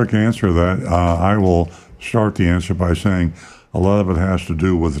going to let Rick answer that. I will start the answer by saying a lot of it has to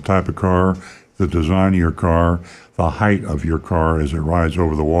do with the type of car, the design of your car, the height of your car as it rides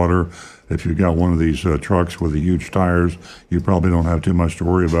over the water. If you've got one of these trucks with the huge tires, you probably don't have too much to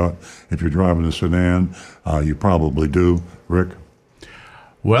worry about. If you're driving a sedan, you probably do. Rick?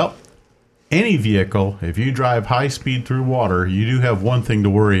 Well, any vehicle, if you drive high speed through water, you do have one thing to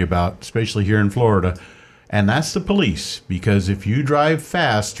worry about, especially here in Florida, and that's the police. Because if you drive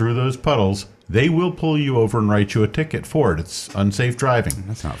fast through those puddles, they will pull you over and write you a ticket for it. It's unsafe driving.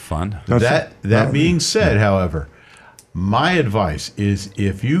 That's not fun. That being said, however, my advice is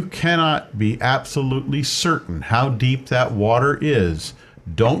if you cannot be absolutely certain how deep that water is,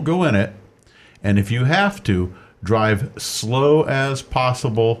 don't go in it. And if you have to, drive slow as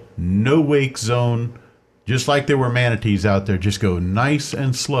possible, no wake zone, just like there were manatees out there. Just go nice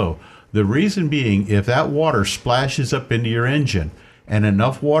and slow. The reason being, if that water splashes up into your engine and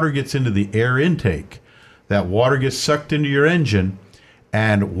enough water gets into the air intake, that water gets sucked into your engine,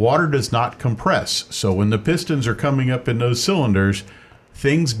 and water does not compress. So when the pistons are coming up in those cylinders,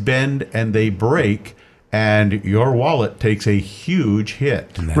 things bend and they break, and your wallet takes a huge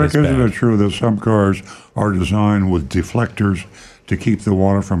hit. Rick, isn't it true that some cars are designed with deflectors to keep the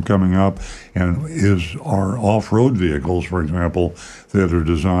water from coming up? And are off-road vehicles, for example, that are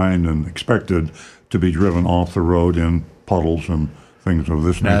designed and expected to be driven off the road in puddles and things of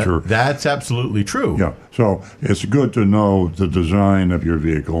this nature? That's absolutely true. Yeah, so it's good to know the design of your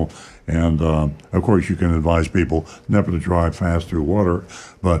vehicle. And, of course, you can advise people never to drive fast through water,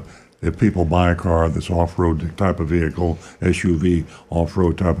 but if people buy a car that's off-road type of vehicle, SUV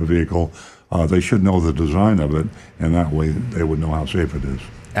off-road type of vehicle, they should know the design of it, and that way they would know how safe it is.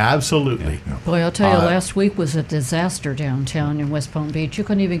 Absolutely. Yeah. Boy, I'll tell you, last week was a disaster downtown in West Palm Beach. You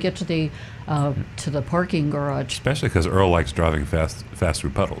couldn't even get to the parking garage. Especially because Earl likes driving fast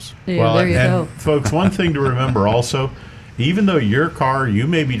through puddles. Yeah, there you go. Folks, one thing to remember also, even though your car, you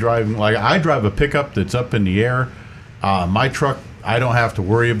may be driving, like I drive a pickup that's up in the air. My truck, I don't have to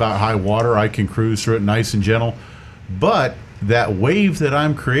worry about high water. I can cruise through it nice and gentle. But that wave that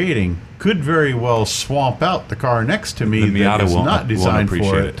I'm creating could very well swamp out the car next to me that is not designed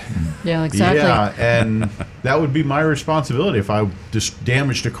for it. Yeah, exactly. Yeah, and that would be my responsibility if I just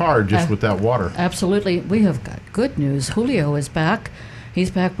damaged a car just with that water. Absolutely. We have got good news. Julio is back.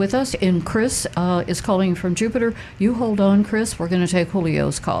 He's back with us, and Chris is calling from Jupiter. You hold on, Chris. We're going to take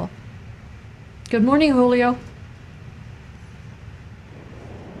Julio's call. Good morning, Julio.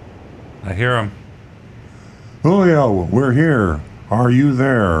 I hear him. Julio, we're here. Are you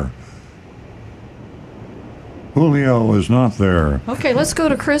there? Julio is not there. Okay, let's go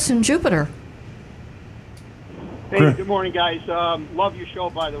to Chris in Jupiter. Hey, good morning, guys. Love your show,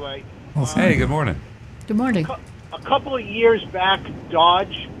 by the way. Hey, good morning. Good morning. A couple of years back,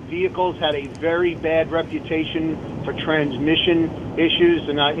 Dodge vehicles had a very bad reputation for transmission issues,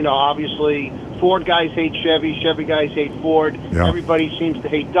 and obviously Ford guys hate Chevy, Chevy guys hate Ford. Yeah. Everybody seems to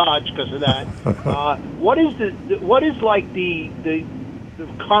hate Dodge because of that. What is the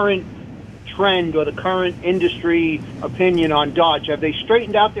current trend or the current industry opinion on Dodge? Have they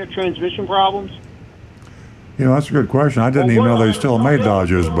straightened out their transmission problems? That's a good question. I didn't even know they still made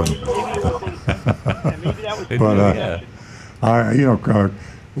Dodges, but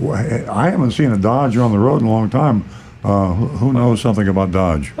I haven't seen a Dodge on the road in a long time. Who knows something about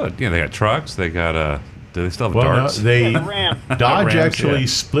Dodge? Oh, yeah, they got trucks. They got do they still have Well, darts? no, they Ram. Dodge Rams, actually yeah.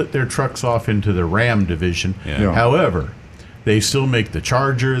 split their trucks off into the Ram division. Yeah. However, they still make the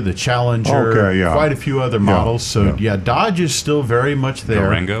Charger, the Challenger, Okay, yeah. quite a few other models. So Dodge is still very much there.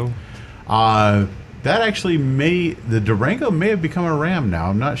 Durango. That actually the Durango may have become a Ram now.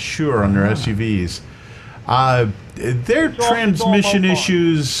 I'm not sure on their SUVs. Their It's all transmission Mopar.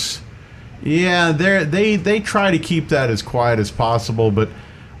 issues, yeah, they try to keep that as quiet as possible, but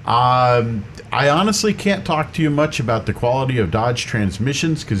I honestly can't talk to you much about the quality of Dodge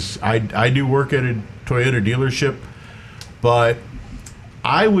transmissions because I do work at a Toyota dealership, but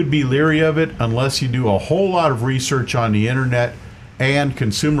I would be leery of it unless you do a whole lot of research on the internet and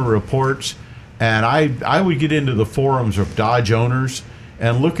Consumer Reports, and I would get into the forums of Dodge owners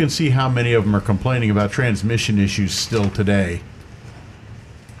and look and see how many of them are complaining about transmission issues still today.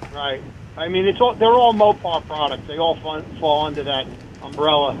 Right. I mean, they're all Mopar products. They all fall under that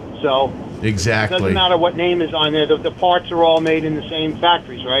umbrella. So it Exactly. doesn't matter what name is on there. The parts are all made in the same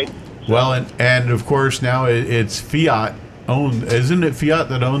factories, right? Well, and of course now it's Fiat owned. Isn't it Fiat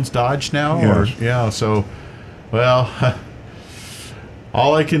that owns Dodge now? Yes. Yeah. So, well,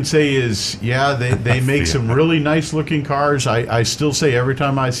 all I can say is, yeah, they make some really nice looking cars. I still say every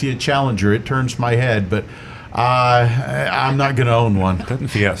time I see a Challenger, it turns my head, but I'm not going to own one. Doesn't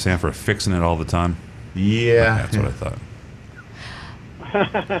Fiat stand for fixing it all the time? Yeah. That's what I thought.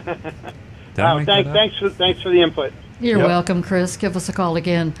 Did I Wow, make that up? thanks for the input. You're Yep. welcome, Chris. Give us a call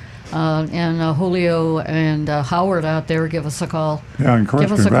again. And Julio and Howard out there, give us a call. Yeah, and Chris,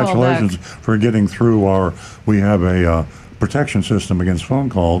 Give us a call congratulations back. for getting through we have a protection system against phone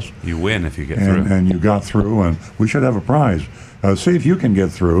calls, You win if you get through. and you got through, and we should have a prize. See if you can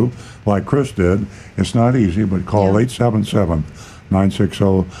get through like Chris did. It's not easy, but call Yeah.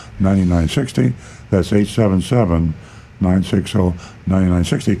 877-960-9960. That's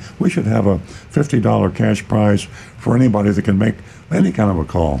 877-960-9960. We should have a $50 cash prize for anybody that can make any kind of a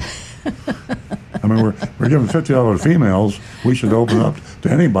call. I mean, we're giving $50 to females. We should open up to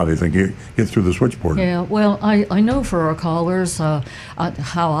anybody that can get through the switchboard. Yeah, well, I know for our callers how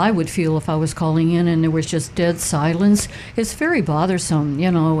I would feel if I was calling in and there was just dead silence. It's very bothersome,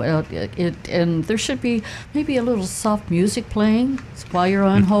 you know. And there should be maybe a little soft music playing while you're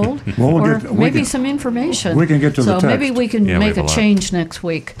on hold, Well, or we maybe can- some information. we can get to the So maybe text. we can Yeah, we make have a a lot. change next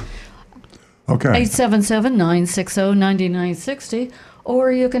week. Okay. 877-960-9960,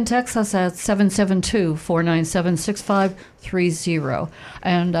 or you can text us at 772-497-6530.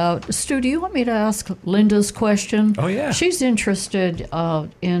 And Stu, do you want me to ask Linda's question? Oh, yeah. She's interested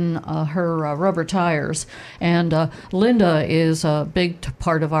in her rubber tires, and Linda is a big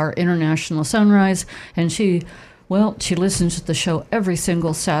part of our International Sunrise, and she listens to the show every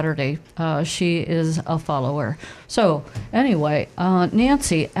single Saturday. She is a follower. So, anyway,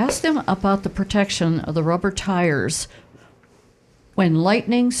 Nancy, ask them about the protection of the rubber tires when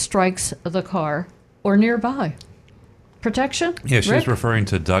lightning strikes the car or nearby. Protection? Yeah, she was Rick? referring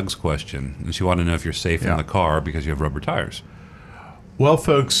to Doug's question, and she wanted to know if you're safe in the car because you have rubber tires. Well,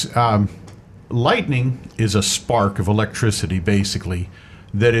 folks, lightning is a spark of electricity, basically,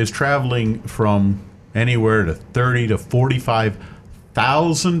 that is traveling from anywhere to 30 to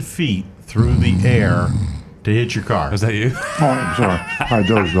 45,000 feet through the air to hit your car. Is that you? Oh, I'm sorry. I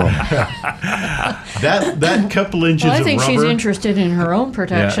dozed off. That couple inches Well, I of think rubber. she's interested in her own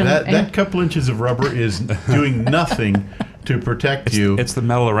protection. that and- couple inches of rubber is doing nothing to protect you. It's the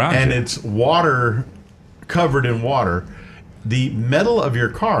metal around and you. it's water covered in water. The metal of your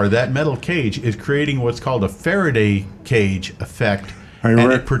car, that metal cage, is creating what's called a Faraday cage effect, Hey, and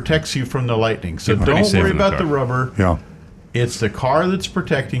Rick. it protects you from the lightning. So You're pretty don't safe worry in the about the car. rubber. Yeah. It's the car that's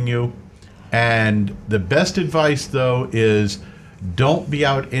protecting you. And the best advice, though, is don't be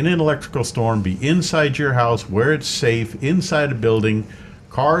out in an electrical storm. Be inside your house where it's safe, inside a building.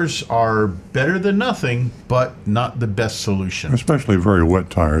 Cars are better than nothing, but not the best solution. Especially very wet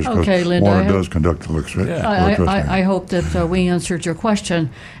tires, because Okay, Linda, water I- does conduct electricity. I hope that we answered your question.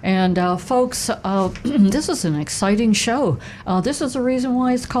 And folks, this is an exciting show. This is the reason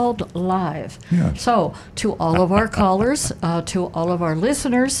why it's called Live. Yes. So, to all of our callers, to all of our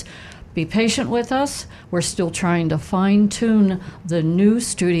listeners, be patient with us. We're still trying to fine tune the new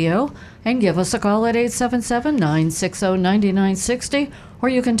studio. And give us a call at 877-960-9960. Or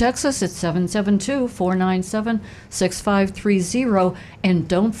you can text us at 772-497-6530. And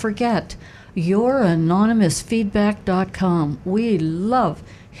don't forget, youranonymousfeedback.com. We love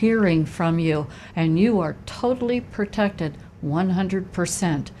hearing from you, and you are totally protected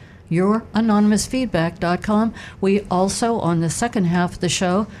 100%. Youranonymousfeedback.com. We also, on the second half of the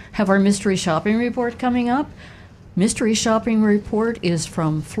show, have our mystery shopping report coming up. Mystery shopping report is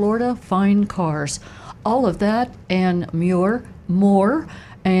from Florida Fine Cars. All of that and more,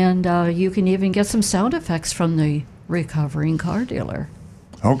 and you can even get some sound effects from the recovering car dealer.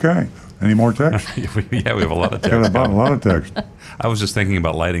 Okay. Any more text? Yeah, we have a lot of Got text. a lot of text. I was just thinking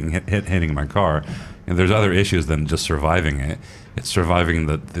about hitting my car. And there's other issues than just surviving it. It's surviving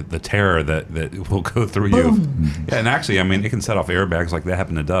the terror that will go through you. Yeah, and actually, I mean, it can set off airbags like that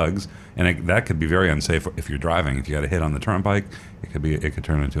happened to Doug's, and that could be very unsafe if you're driving. If you got a hit on the turnpike, it could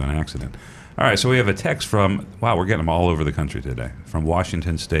turn into an accident. All right, so we have a text from, wow, we're getting them all over the country today, from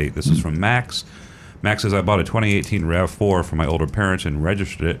Washington State. This is from Max. Max says, I bought a 2018 RAV4 for my older parents and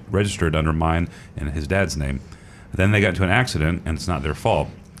registered under mine and his dad's name. Then they got into an accident, and it's not their fault.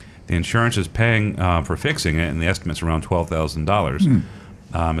 The insurance is paying for fixing it, and the estimate's around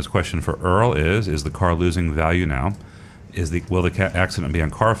 $12,000. His question for Earl is the car losing value now? Will the accident be on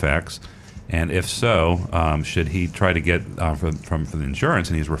Carfax? And if so, should he try to get from the insurance?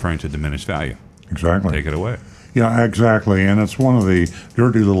 And he's referring to diminished value. Exactly. Take it away. Yeah, exactly. And it's one of the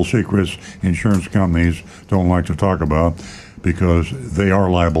dirty little secrets insurance companies don't like to talk about because they are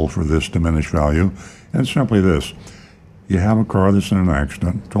liable for this diminished value. And it's simply this. You have a car that's in an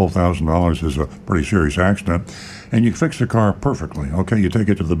accident. $12,000 is a pretty serious accident. And you fix the car perfectly. Okay, you take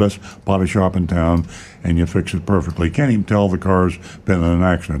it to the best body shop in town and you fix it perfectly. You can't even tell the car's been in an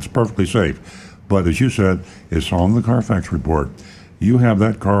accident. It's perfectly safe. But as you said, it's on the Carfax report. You have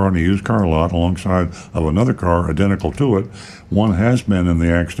that car on a used car lot alongside of another car identical to it. One has been in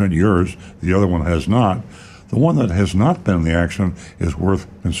the accident, yours. The other one has not. The one that has not been in the accident is worth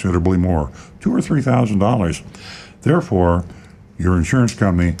considerably more, $2,000 or $3,000. Therefore, your insurance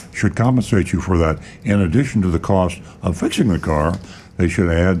company should compensate you for that. In addition to the cost of fixing the car, they should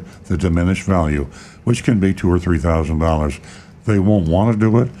add the diminished value, which can be $2,000 or $3,000. They won't want to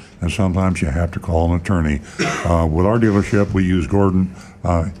do it, and sometimes you have to call an attorney. With our dealership, we use Gordon.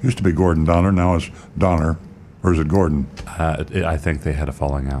 Used to be Gordon Donner, now it's Donner. Or is it Gordon? I think they had a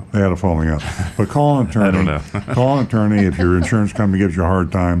falling out. They had a falling out. But call an attorney. I don't know. Call an attorney if your insurance company gives you a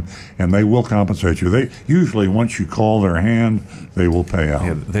hard time, and they will compensate you. They usually, once you call their hand, they will pay out.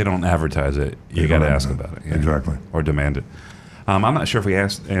 Yeah, they don't advertise it. You got to ask about it. Yeah. Exactly. Or demand it. I'm not sure if we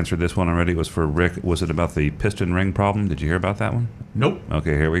answered this one already. It was for Rick. Was it about the piston ring problem? Did you hear about that one? Nope.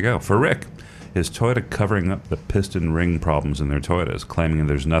 Okay, here we go. For Rick, is Toyota covering up the piston ring problems in their Toyotas, claiming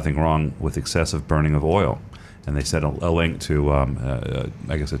there's nothing wrong with excessive burning of oil? And they sent a link to,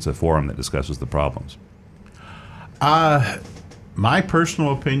 I guess it's a forum that discusses the problems. My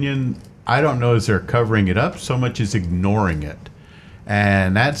personal opinion, I don't know as they're covering it up so much as ignoring it.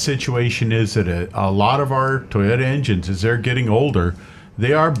 And that situation is that a lot of our Toyota engines, as they're getting older,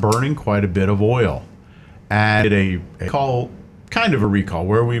 they are burning quite a bit of oil. And did kind of a recall,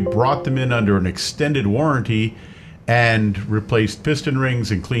 where we brought them in under an extended warranty and replaced piston rings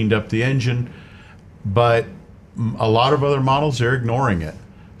and cleaned up the engine. But a lot of other models, they're ignoring it.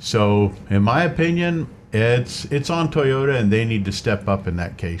 So, in my opinion, it's on Toyota, and they need to step up in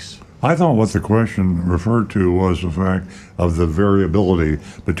that case. I thought what the question referred to was the fact of the variability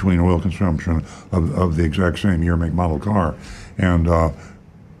between oil consumption of the exact same year, make, model car. And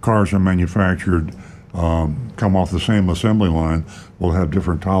cars are manufactured, come off the same assembly line, will have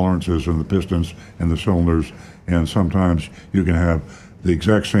different tolerances in the pistons and the cylinders. And sometimes you can have the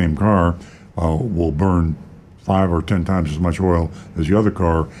exact same car will burn 5 or 10 times as much oil as the other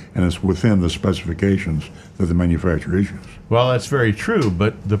car, and it's within the specifications that the manufacturer issues. Well, that's very true,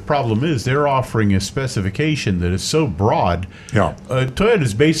 but the problem is they're offering a specification that is so broad. Yeah. Toyota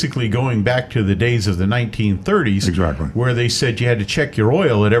is basically going back to the days of the 1930s, Exactly. where they said you had to check your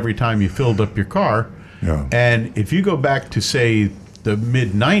oil at every time you filled up your car. Yeah. And if you go back to, say, the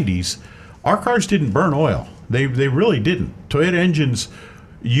mid-90s, our cars didn't burn oil. They really didn't. Toyota engines,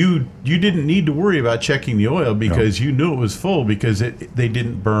 you didn't need to worry about checking the oil because you knew it was full because they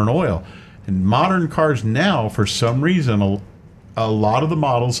didn't burn oil. And modern cars now, for some reason, a lot of the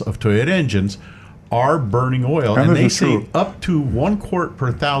models of Toyota engines are burning oil, and they say up to 1 quart per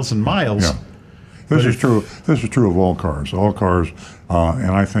 1,000 miles. Yeah. This is true. This is true of all cars. All cars,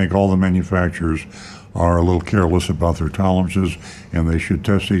 and I think all the manufacturers are a little careless about their tolerances, and they should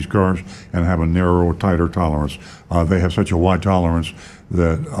test these cars and have a narrow, tighter tolerance. They have such a wide tolerance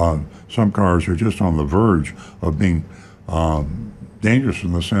that some cars are just on the verge of being dangerous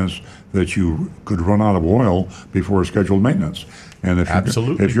in the sense that you could run out of oil before scheduled maintenance. And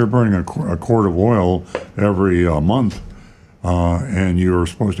if you're burning a quart of oil every month, and you're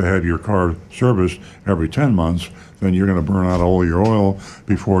supposed to have your car serviced every 10 months, then you're going to burn out all your oil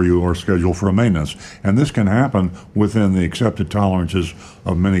before you are scheduled for a maintenance. And this can happen within the accepted tolerances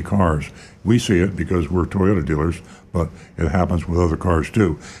of many cars. We see it because we're Toyota dealers, but it happens with other cars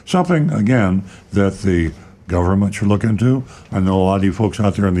too. Something, again, that the government should look into. I know a lot of you folks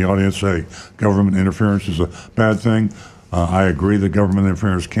out there in the audience say government interference is a bad thing. I agree that government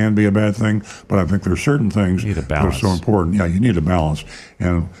interference can be a bad thing, but I think there's certain things You need a that are balance. so important. Yeah, you need a balance.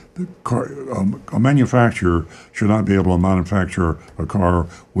 And a manufacturer should not be able to manufacture a car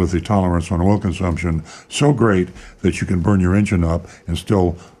with the tolerance on oil consumption so great that you can burn your engine up and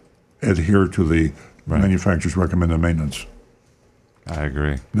still adhere to the manufacturer's recommended maintenance. I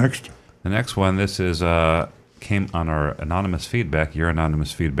agree. Next. The next one, this is came on our anonymous feedback,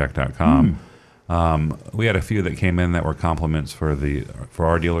 youranonymousfeedback.com. We had a few that came in that were compliments for our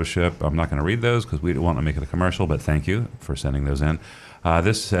dealership. I'm not going to read those because we don't want to make it a commercial, but thank you for sending those in.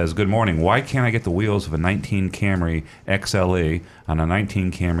 This says, good morning. Why can't I get the wheels of a 19 Camry XLE on a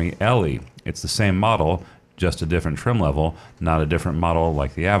 19 Camry LE? It's the same model, just a different trim level, not a different model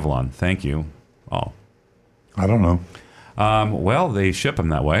like the Avalon. Thank you. Oh. I don't know. Well, they ship them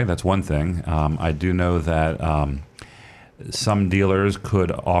that way. That's one thing. I do know that some dealers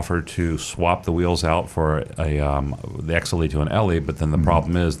could offer to swap the wheels out for the XLE to an LE, but then the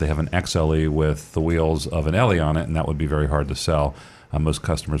problem is they have an XLE with the wheels of an LE on it, and that would be very hard to sell. Most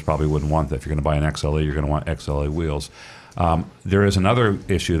customers probably wouldn't want that. If you're going to buy an XLE, you're going to want XLE wheels. There is another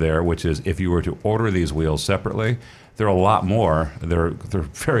issue there, which is if you were to order these wheels separately, they're a lot more. They're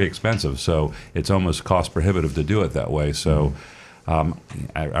very expensive, so it's almost cost prohibitive to do it that way. So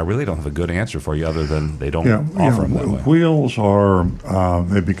I really don't have a good answer for you other than they don't offer them that way. Wheels are,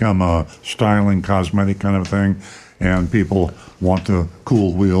 they become a styling, cosmetic kind of thing, and people want the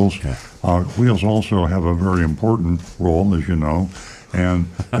cool wheels. Yeah. Wheels also have a very important role, as you know, and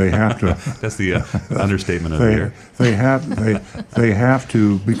they have to. That's the understatement of the year. They have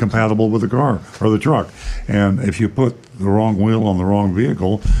to be compatible with the car or the truck, and if you put the wrong wheel on the wrong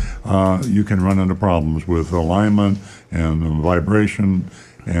vehicle, you can run into problems with alignment and vibration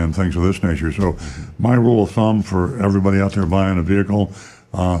and things of this nature. So, my rule of thumb for everybody out there buying a vehicle: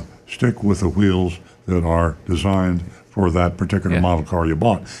 stick with the wheels that are designed for that particular model car you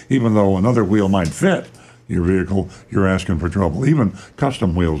bought. Even though another wheel might fit your vehicle, you're asking for trouble. Even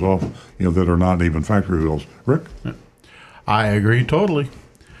custom wheels that are not even factory wheels. Rick? I agree totally.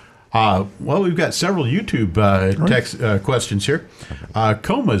 Well, we've got several YouTube text questions here.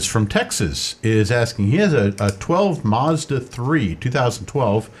 Comas from Texas is asking, he has a 12 Mazda 3,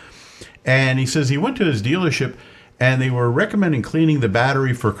 2012, and he says he went to his dealership and they were recommending cleaning the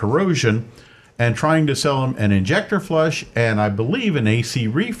battery for corrosion and trying to sell him an injector flush and I believe an AC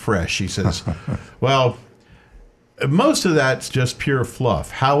refresh, he says. Well, most of that's just pure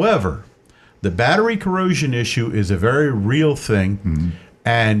fluff. However, the battery corrosion issue is a very real thing.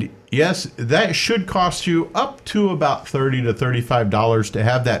 And yes, that should cost you up to about $30 to $35 to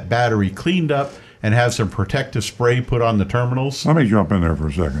have that battery cleaned up and have some protective spray put on the terminals. Let me jump in there for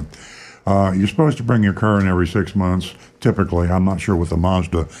a second. You're supposed to bring your car in every 6 months, typically. I'm not sure what the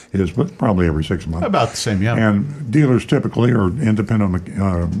Mazda is, but probably every 6 months. About the same, yeah. And dealers typically, or independent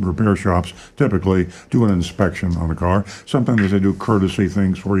repair shops, typically do an inspection on the car. Sometimes they do courtesy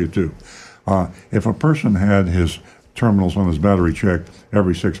things for you, too. If a person had his terminals on his battery checked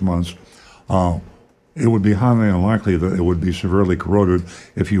every 6 months, it would be highly unlikely that it would be severely corroded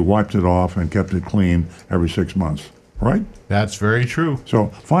if you wiped it off and kept it clean every 6 months. Right? That's very true. So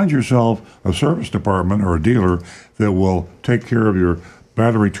find yourself a service department or a dealer that will take care of your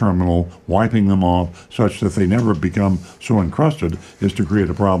battery terminal, wiping them off such that they never become so encrusted as to create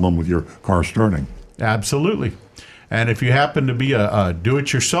a problem with your car starting. Absolutely. And if you happen to be a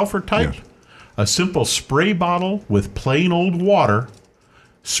do-it-yourselfer type, a simple spray bottle with plain old water,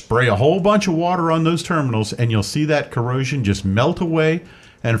 spray a whole bunch of water on those terminals and you'll see that corrosion just melt away.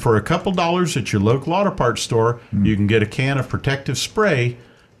 And for a couple dollars at your local auto parts store, you can get a can of protective spray,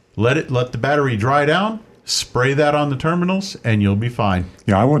 let the battery dry down, spray that on the terminals, and you'll be fine.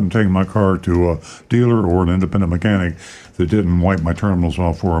 Yeah, I wouldn't take my car to a dealer or an independent mechanic that didn't wipe my terminals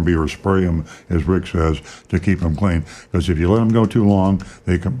off for me or spray them, as Rick says, to keep them clean. Because if you let them go too long,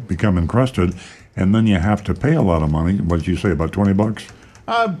 they become encrusted, and then you have to pay a lot of money. What did you say, about $20?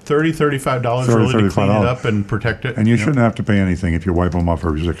 $30, $35 really to clean it up and protect it. And you shouldn't have to pay anything if you wipe them off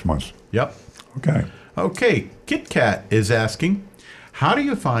every 6 months. Yep. Okay. Kit Kat is asking, how do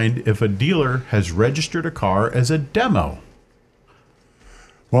you find if a dealer has registered a car as a demo?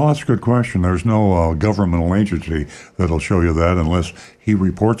 Well, that's a good question. There's no governmental agency that'll show you that unless he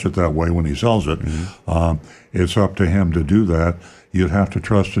reports it that way when he sells it. It's up to him to do that. You'd have to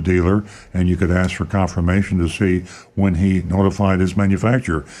trust the dealer, and you could ask for confirmation to see when he notified his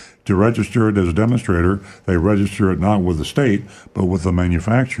manufacturer. To register it as a demonstrator, they register it not with the state, but with the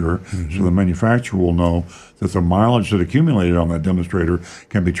manufacturer. So the manufacturer will know that the mileage that accumulated on that demonstrator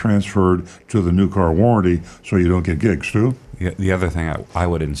can be transferred to the new car warranty so you don't get gigs, too. The other thing I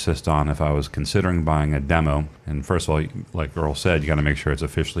would insist on if I was considering buying a demo, and first of all, like Earl said, you got to make sure it's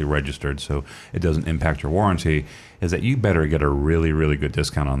officially registered so it doesn't impact your warranty, is that you better get a really, really good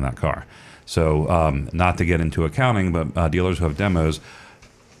discount on that car. So not to get into accounting, but dealers who have demos,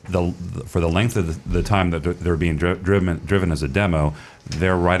 for the length of the time that they're being driven as a demo,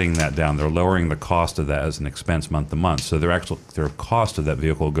 they're writing that down. They're lowering the cost of that as an expense month to month. So their cost of that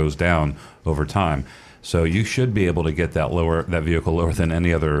vehicle goes down over time. So you should be able to get that vehicle lower than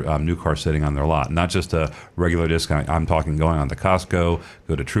any other new car sitting on their lot. Not just a regular discount. I'm talking going on to Costco,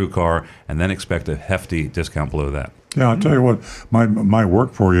 go to TrueCar, and then expect a hefty discount below that. Yeah, I'll tell you what, might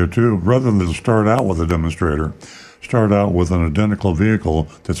work for you too. Rather than to start out with a demonstrator, start out with an identical vehicle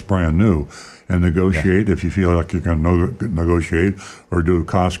that's brand new and negotiate if you feel like you can negotiate, or do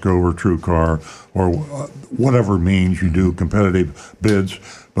Costco or TrueCar or whatever means you do competitive bids.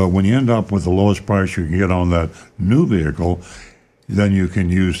 But when you end up with the lowest price you can get on that new vehicle, then you can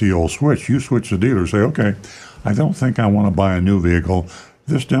use the old switch. You switch the dealer, say, okay, I don't think I want to buy a new vehicle.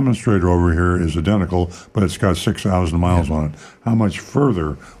 This demonstrator over here is identical, but it's got 6,000 miles on it. How much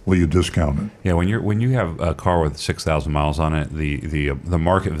further will you discount it? Yeah, when you have a car with 6,000 miles on it, the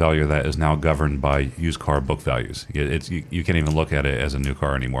market value of that is now governed by used car book values. You can't even look at it as a new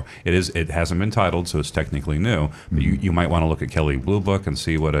car anymore. It hasn't been titled, so it's technically new. But you might want to look at Kelley Blue Book and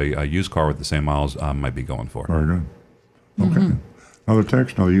see what a used car with the same miles might be going for. Very good. Okay. Another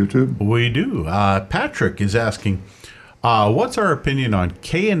text, another YouTube. We do. Patrick is asking, what's our opinion on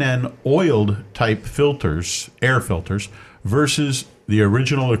K&N oiled type filters, air filters, versus the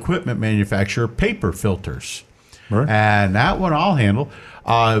original equipment manufacturer paper filters? Right. And that one I'll handle.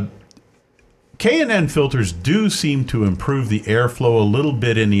 K&N filters do seem to improve the airflow a little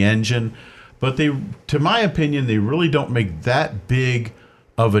bit in the engine, but to my opinion, they really don't make that big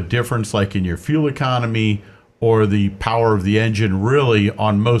of a difference like in your fuel economy or the power of the engine really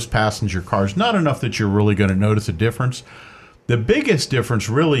on most passenger cars. Not enough that you're really going to notice a difference. The biggest difference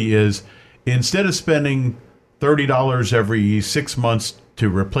really is instead of spending $30 every 6 months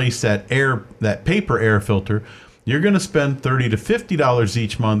to replace that paper air filter, you're going to spend $30 to $50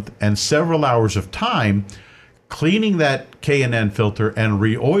 each month and several hours of time cleaning that K&N filter and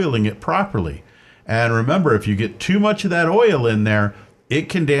re-oiling it properly. And remember, if you get too much of that oil in there, it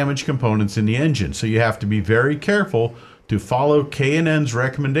can damage components in the engine. So you have to be very careful to follow K&N's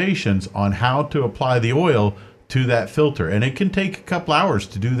recommendations on how to apply the oil to that filter. And it can take a couple hours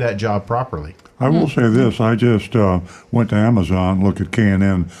to do that job properly. I will say this. I just went to Amazon, looked at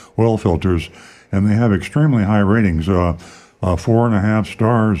K&N oil filters, and they have extremely high ratings, 4.5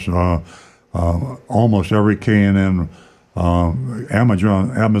 stars. Almost every K&N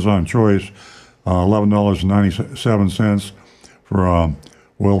Amazon choice, $11.97 for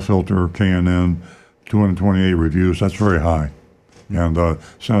oil filter K&N, 228 reviews. That's very high. And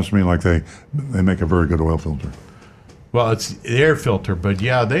sounds to me like they make a very good oil filter. Well, it's air filter, but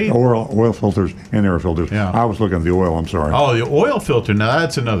yeah, oil filters and air filters. Yeah. I was looking at the oil. I'm sorry. Oh, the oil filter. Now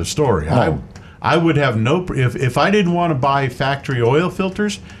that's another story. Oh. I would have if I didn't want to buy factory oil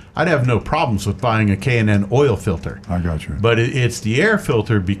filters, I'd have no problems with buying a K&N oil filter. I got you. But it's the air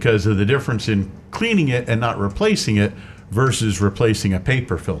filter because of the difference in cleaning it and not replacing it versus replacing a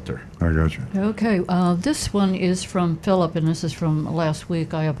paper filter. I got you. Okay, this one is from Philip, and this is from last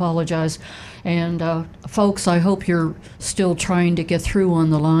week. I apologize. And folks, I hope you're still trying to get through on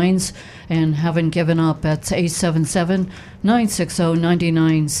the lines and haven't given up. That's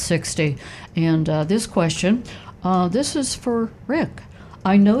 877-960-9960. And this question, this is for Rick.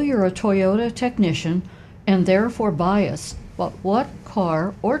 I know you're a Toyota technician and therefore biased, but what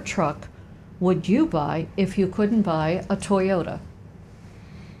car or truck would you buy if you couldn't buy a Toyota?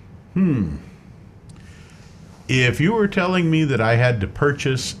 If you were telling me that I had to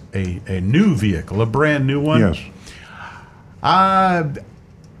purchase a new vehicle, a brand new one, Yes. I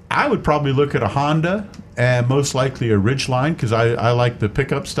would probably look at a Honda and most likely a Ridgeline because I like the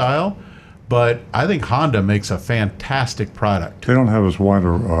pickup style. But I think Honda makes a fantastic product. They don't have as wide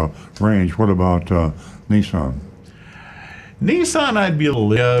a range. What about Nissan? Nissan, I'd be a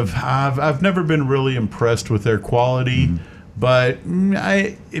little. I've never been really impressed with their quality, but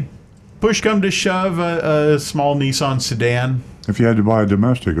push come to shove, a small Nissan sedan. If you had to buy a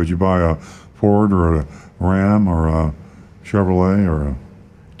domestic, would you buy a Ford or a Ram or a Chevrolet or a...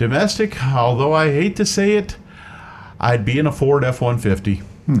 Domestic, although I hate to say it, I'd be in a Ford F-150.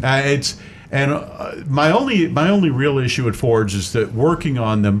 And my only real issue with Fords is that working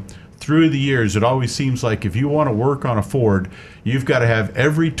on them through the years, it always seems like if you want to work on a Ford, you've got to have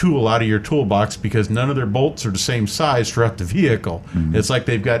every tool out of your toolbox because none of their bolts are the same size throughout the vehicle. It's like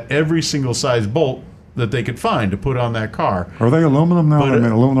they've got every single size bolt that they could find to put on that car. Are they aluminum now? But, I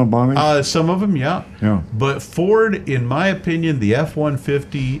mean, aluminum bodies? Some of them, yeah. Yeah. But Ford, in my opinion, the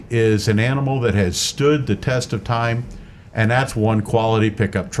F-150 is an animal that has stood the test of time, and that's one quality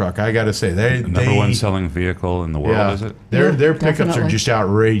pickup truck. I got to say, The number one selling vehicle in the world, yeah, is it? their pickups are definitely. just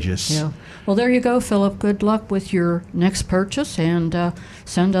outrageous. Yeah. Well, there you go, Philip. Good luck with your next purchase, and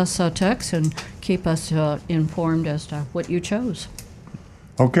send us a text and keep us informed as to what you chose.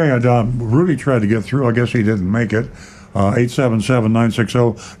 Okay, Rudy tried to get through. I guess he didn't make it.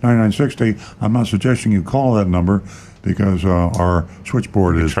 877-960-9960. I'm not suggesting you call that number because our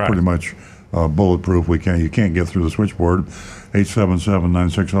switchboard is try. pretty much bulletproof. You can't get through the switchboard.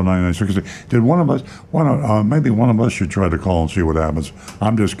 877-960-9960. Did one of us, maybe one of us should try to call and see what happens.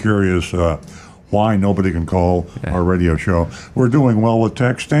 I'm just curious why nobody can call our radio show. We're doing well with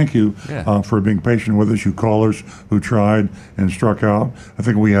text. Thank you for being patient with us, you callers who tried and struck out. I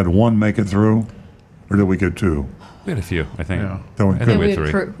think we had one make it through, or did we get two? We had a few, I think. Yeah. Then I think we we had had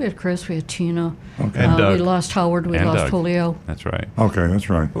three. we had Chris, we had Tina. Okay. And Doug. We lost Howard, we And lost Doug. Julio. That's right. Okay, that's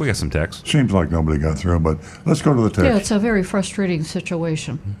right. But we got some text. Seems like nobody got through, but let's go to the text. Yeah, it's a very frustrating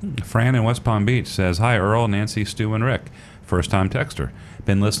situation. Fran in West Palm Beach says, "Hi, Earl, Nancy, Stu, and Rick. First-time texter.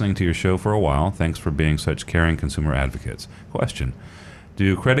 Been listening to your show for a while. Thanks for being such caring consumer advocates. Question.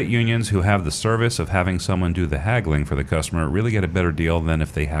 Do credit unions who have the service of having someone do the haggling for the customer really get a better deal than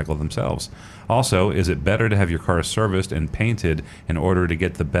if they haggle themselves? Also, is it better to have your car serviced and painted in order to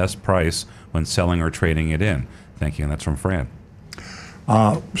get the best price when selling or trading it in? Thank you." And that's from Fran.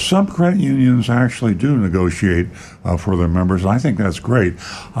 Some credit unions actually do negotiate for their members. I think that's great.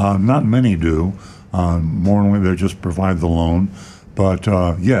 Not many do. Normally, they just provide the loan. But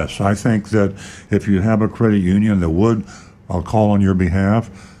yes, I think that if you have a credit union that would call on your behalf,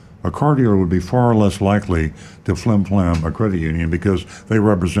 a car dealer would be far less likely to flim-flam a credit union because they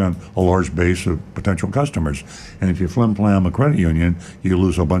represent a large base of potential customers. And if you flim-flam a credit union, you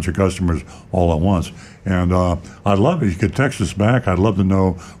lose a bunch of customers all at once. And I'd love if you could text us back. I'd love to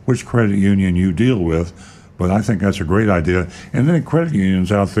know which credit union you deal with. But I think that's a great idea. And then credit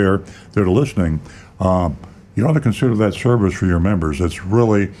unions out there that are listening, you ought to consider that service for your members. It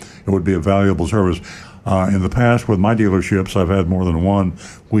would be a valuable service. In the past, with my dealerships, I've had more than one.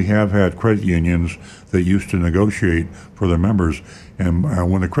 We have had credit unions that used to negotiate for their members. And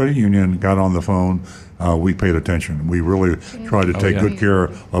when the credit union got on the phone, we paid attention. We really tried to take good care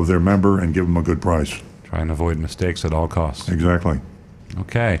of their member and give them a good price. Try and avoid mistakes at all costs. Exactly.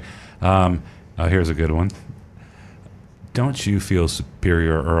 Okay. Here's a good one. Don't you feel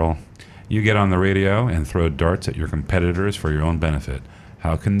superior, Earl? You get on the radio and throw darts at your competitors for your own benefit.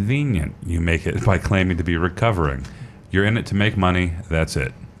 How convenient you make it by claiming to be recovering. You're in it to make money. That's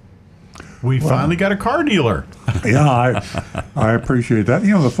it. We finally got a car dealer. Yeah, I appreciate that.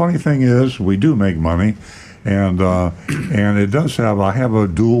 You know, the funny thing is, we do make money, and it does have. I have a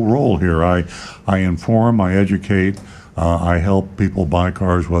dual role here. I inform, I educate, I help people buy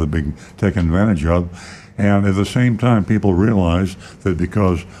cars without being taken advantage of, and at the same time, people realize that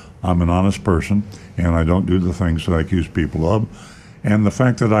because I'm an honest person and I don't do the things that I accuse people of, and the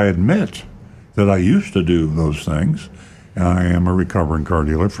fact that I admit that I used to do those things, and I am a recovering car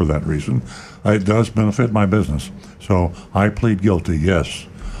dealer for that reason, it does benefit my business. So I plead guilty. Yes,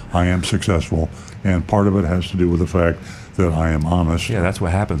 I am successful, and part of it has to do with the fact that I am honest. Yeah, that's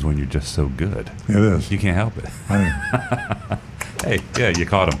what happens when you're just so good. It is. You can't help it. I- Hey, yeah, you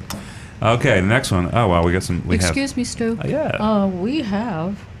caught him. Okay, the next one. Oh, wow, we got some. Excuse me, Stu. Yeah. We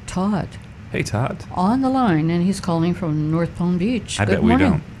have Todd Hey, Todd. on the line, and he's calling from North Palm Beach. I Good bet we morning.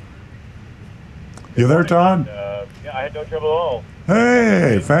 don't. You there, Todd? Yeah, I had no trouble at all.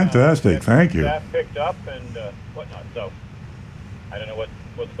 Hey, fantastic. Thank you. Staff picked up and whatnot. So I don't know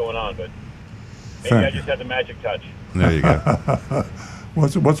what's going on, but maybe Thank I you. just had the magic touch. There you go.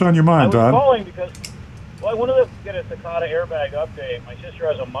 What's on your I mind, was Todd? calling because I wanted to get a Takata airbag update. My sister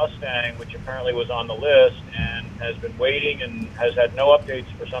has a Mustang, which apparently was on the list and has been waiting and has had no updates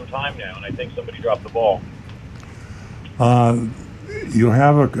for some time now. And I think somebody dropped the ball. You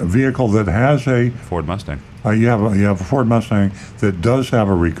have a vehicle that has a Ford Mustang. you have a Ford Mustang that does have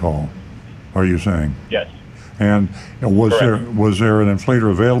a recall. Are you saying? Yes. And was Correct. there an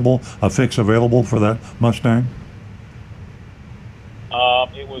inflator available, a fix available for that Mustang?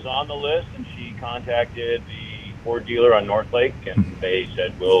 It was on the list, and she contacted the Ford dealer on North Lake, and they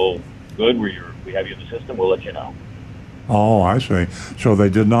said, "Well, good. We have you in the system. We'll let you know." Oh, I see. So they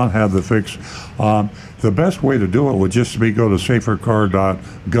did not have the fix. The best way to do it would just be go to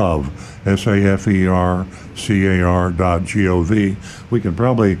safercar.gov, safercar.gov. We can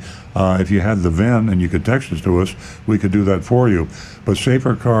probably, if you had the VIN and you could text it to us, we could do that for you. But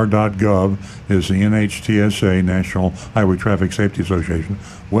safercar.gov is the NHTSA, National Highway Traffic Safety Association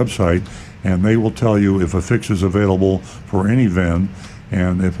website, and they will tell you if a fix is available for any VIN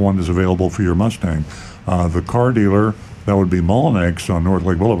and if one is available for your Mustang. The car dealer, that would be Mullinex on North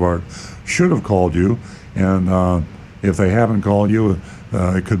Lake Boulevard, should have called you, and if they haven't called you,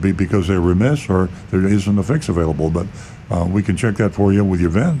 it could be because they're remiss or there isn't a fix available, but we can check that for you with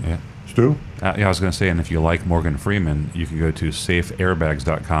your VIN. Yeah. Stu? Yeah, I was going to say, and if you like Morgan Freeman, you can go to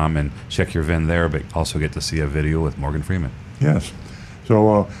safeairbags.com and check your VIN there, but also get to see a video with Morgan Freeman. Yes. So,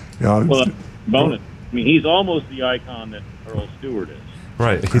 well, bonus. I mean, he's almost the icon that Earl Stewart is.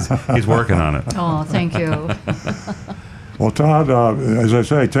 Right. He's working on it. Oh, thank you. Well, Todd, as I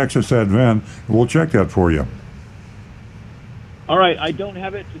say, text us that VIN. We'll check that for you. All right. I don't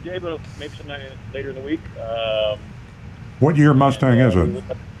have it today, but maybe sometime later in the week. What year Mustang is it?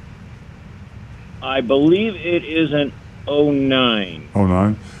 I believe it is an 09.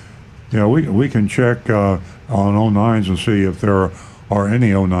 09? Yeah, we can check on 09s and see if there are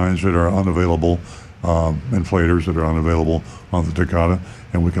any 09s that are unavailable, inflators that are unavailable on the Takata,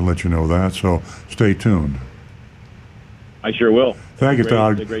 and we can let you know that. So stay tuned. I sure will. Thank you,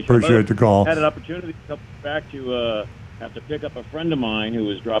 Todd. Appreciate the call. I had an opportunity to come back to have to pick up a friend of mine who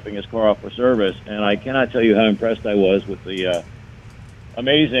was dropping his car off for service, and I cannot tell you how impressed I was with the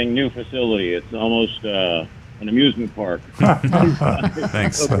amazing new facility. It's almost an amusement park.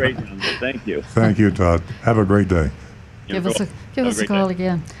 Thanks. So great down there. Thank you. Thank you, Todd. Have a great day. Give us a call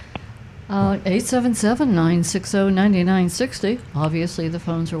again. 877-960-9960. Obviously, the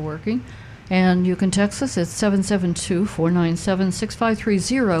phones are working. And you can text us at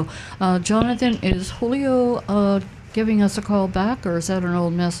 772-497-6530. Jonathan, is Julio giving us a call back, or is that an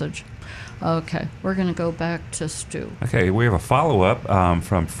old message? Okay, we're going to go back to Stu. Okay, we have a follow-up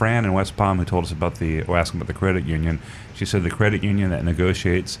from Fran in West Palm who told us about asking about the credit union. She said the credit union that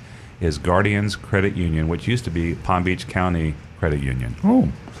negotiates is Guardians Credit Union, which used to be Palm Beach County Credit Union. Oh.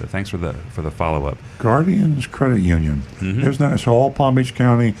 So thanks for the follow-up. Guardians Credit Union. Mm-hmm. Isn't that so? All Palm Beach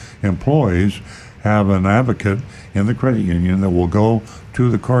County employees have an advocate in the credit union that will go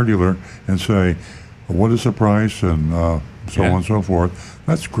to the car dealer and say, what is the price, and so on and so forth.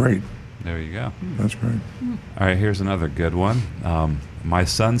 That's great. There you go. That's great. All right, here's another good one. My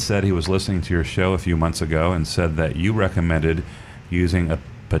son said he was listening to your show a few months ago and said that you recommended using a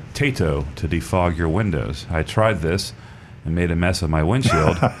potato to defog your windows. I tried this and made a mess of my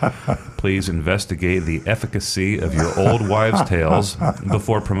windshield. Please investigate the efficacy of your old wives' tales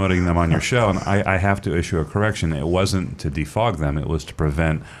before promoting them on your show. And I have to issue a correction. It wasn't to defog them. It was to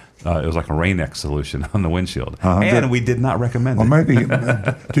prevent. It was like a Rain-X solution on the windshield. And we did not recommend it. Well, maybe,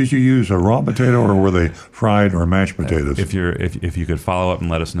 did you use a raw potato, or were they fried or mashed potatoes? If you could follow up and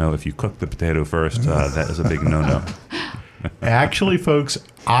let us know if you cooked the potato first, that is a big no-no. Actually, folks,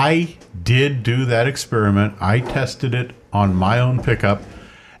 I did do that experiment. I tested it on my own pickup,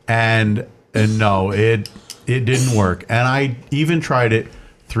 and no, it didn't work. And I even tried it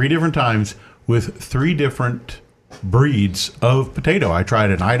 3 different times with 3 different breeds of potato. I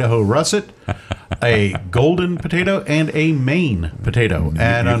tried an Idaho russet, a golden potato, and a Maine potato.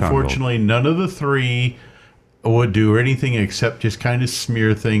 And unfortunately, none of the 3 would do anything except just kind of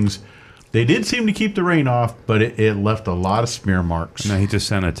smear things. They did seem to keep the rain off, but it left a lot of smear marks. No, he just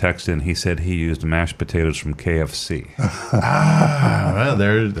sent a text in. He said he used mashed potatoes from KFC. Well,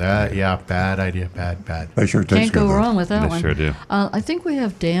 there's that. Yeah, bad idea. Bad. They sure taste Can't go good, wrong with that They one. sure do. I think we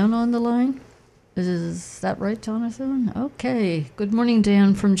have Dan on the line. Is that right, Jonathan? Okay. Good morning,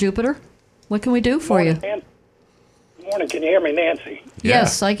 Dan from Jupiter. What can we do for you? Good morning. Can you hear me, Nancy?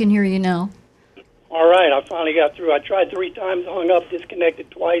 Yes, I can hear you now. All right. I finally got through. I tried 3 times, hung up,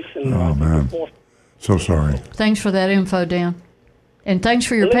 disconnected twice, and Oh, man. So sorry. Thanks for that info, Dan. And thanks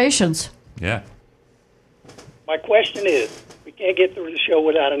for your patience. Yeah. My question is, we can't get through the show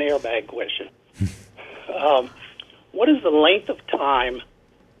without an airbag question. What is the length of time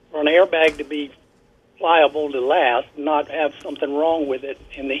for an airbag to be pliable to last, not have something wrong with it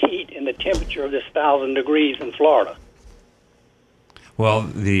in the heat and the temperature of this 1,000 degrees in Florida? Well,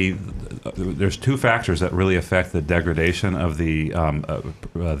 there's 2 factors that really affect the degradation of the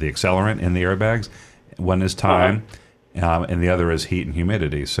accelerant in the airbags. One is time, and the other is heat and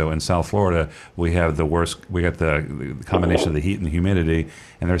humidity. So in South Florida, we have the worst. We got the combination of the heat and the humidity,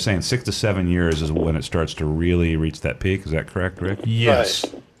 and they're saying 6 to 7 years is when it starts to really reach that peak. Is that correct, Rick? Yes.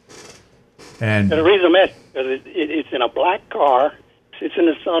 And the reason I'm asking, because it's in a black car. It's in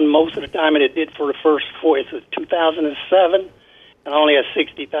the sun most of the time, and it did for the first four. It's a 2007, and I only had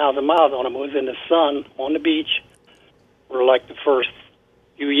 60,000 miles on it. It was in the sun on the beach for like the first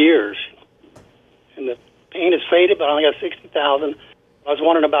few years. And the paint is faded, but I only got 60,000. I was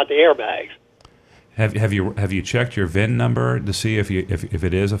wondering about the airbags. Have you checked your VIN number to see if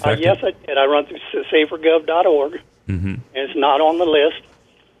it is affected? Yes, I did. I run through safergov.org, and it's not on the list.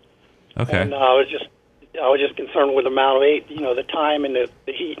 Okay. And I was just concerned with the amount of the time and the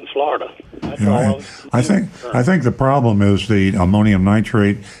heat in Florida. That's all I think the problem is the ammonium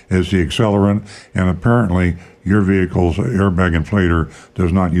nitrate is the accelerant, and apparently your vehicle's airbag inflator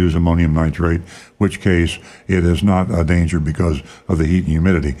does not use ammonium nitrate, which case it is not a danger because of the heat and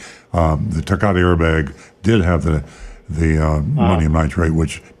humidity. The Takata airbag did have the ammonium nitrate,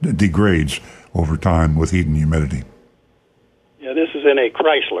 which degrades over time with heat and humidity. Yeah, this is in a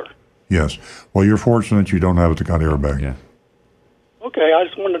Chrysler. Yes. Well, you're fortunate you don't have a Takata airbag. Yeah. Okay, I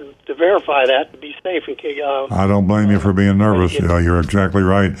just wanted to verify that to be safe in case. I don't blame you for being nervous. You're exactly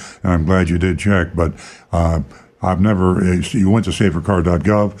right, and I'm glad you did check. But I've never. You went to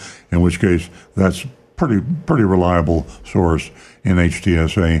safercar.gov, in which case that's pretty reliable source in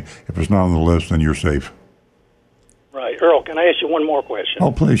HTSA. If it's not on the list, then you're safe. Right, Earl. Can I ask you one more question?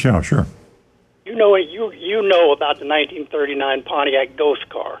 Oh, please, yeah, sure. You know about the 1939 Pontiac Ghost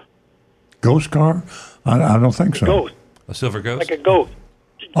car. Ghost car? I don't think so. Ghost. A silver ghost? Like a ghost.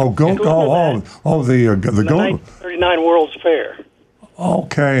 Oh, ghost. The ghost. 1939 World's Fair.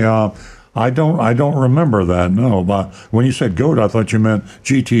 Okay. I don't remember that. No, but when you said goat, I thought you meant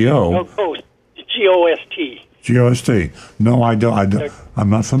GTO. No, Ghost. G-O-S-T. G-O-S-T. No, I don't. I'm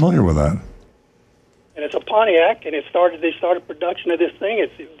not familiar with that. And it's a Pontiac, and they started production of this thing.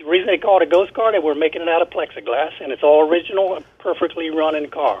 It's the reason they call it a ghost car. They were making it out of plexiglass, and it's all original, and perfectly running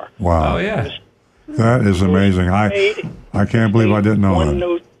car. Wow. Oh yeah. That is amazing. I can't believe I didn't know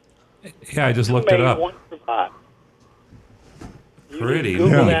that. Yeah, I just looked it up. Pretty.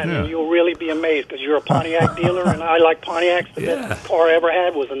 Google that, and you'll really be amazed because you're a Pontiac dealer, and I like Pontiacs. The best car I ever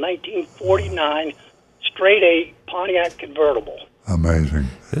had was a 1949 straight A Pontiac convertible. Amazing.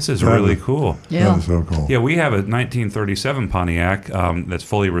 This is really cool. Yeah. That is so cool. Yeah, we have a 1937 Pontiac that's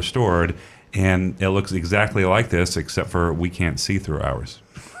fully restored, and it looks exactly like this, except for we can't see through ours.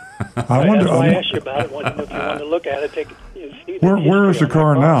 I wonder. That's why I asked you about it. If you wanted to look at it, see where is the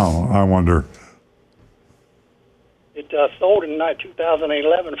car now? I wonder. It sold in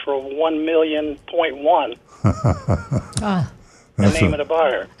 2011 for $1.1 million. The name of the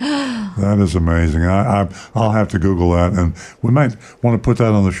buyer. That is amazing. I'll have to Google that, and we might want to put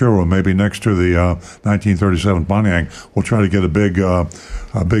that on the showroom. Maybe next to the 1937 Pontiac, we'll try to get a big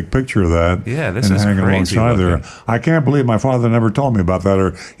picture of that. Yeah, this and is hang it crazy alongside looking. there. I can't believe my father never told me about that,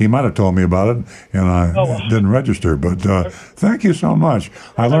 or he might have told me about it, and I didn't register. But thank you so much.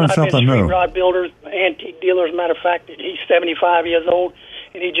 I learned something new. Rod builders, antique dealers. Matter of fact, he's 75 years old.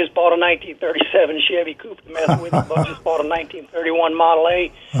 And he just bought a 1937 Chevy Coupe to mess with. He just bought a 1931 Model A.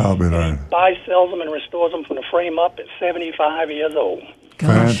 I'll be there. Buys, sells them, and restores them from the frame up at 75 years old.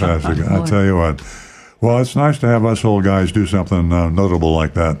 Gosh. Fantastic. I tell you what. Well, it's nice to have us old guys do something notable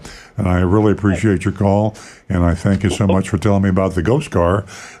like that. And I really appreciate your call. And I thank you so much for telling me about the ghost car.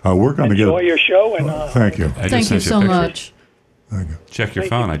 We're going to get. Enjoy your show. And thank you. Thank you so much. Thank you. Check your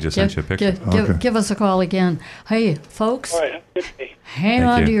phone. I just sent you a picture. Give us a call again. Hey, folks, all right. Good day. hang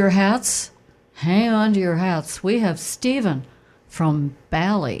on to your hats. Hang on to your hats. We have Stephen from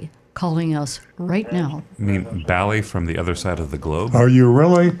Bali calling us right now. I mean, Bali from the other side of the globe? Are you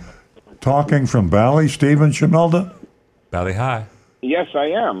really talking from Bali, Stephen Shimelda? Bali High. Yes, I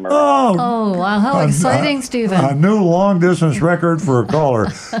am. Oh, wow, how exciting, Stephen. A new long-distance record for a caller.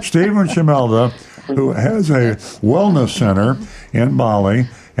 Stephen Shimelda, who has a wellness center in Bali,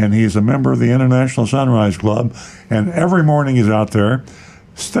 and he's a member of the International Sunrise Club, and every morning he's out there.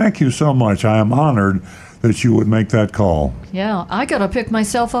 Thank you so much. I am honored that you would make that call. Yeah, I got to pick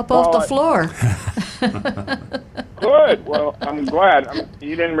myself up off the floor. Good. Well, I'm glad.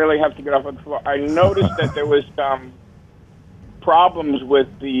 You didn't really have to get off the floor. I noticed that there was problems with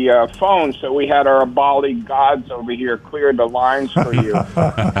the phone, so we had our Bali gods over here clear the lines for you.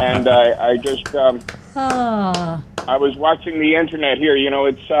 And I just, I was watching the internet here. You know,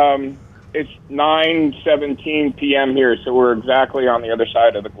 it's 9:17 p.m. here, so we're exactly on the other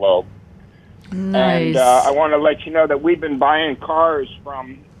side of the globe. Nice. And I want to let you know that we've been buying cars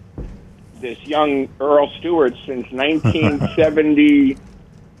from this young Earl Stewart since 1970.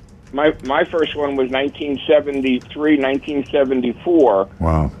 My first one was 1973, 1974.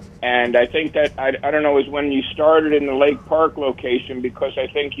 Wow. And I think that, I don't know, is when you started in the Lake Park location, because I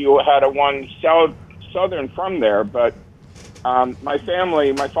think you had a one southern from there, but my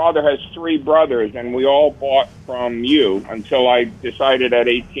family, my father has 3 brothers, and we all bought from you until I decided at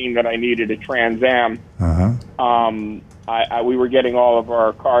 18 that I needed a Trans Am. We were getting all of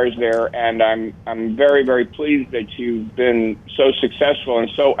our cars there, and I'm very, very pleased that you've been so successful and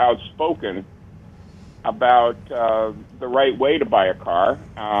so outspoken about the right way to buy a car.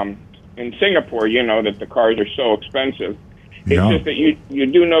 In Singapore, you know that the cars are so expensive. It's just that you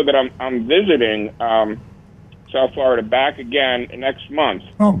do know that I'm visiting South Florida back again next month.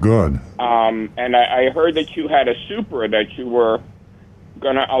 Oh, good. And I heard that you had a Supra that you were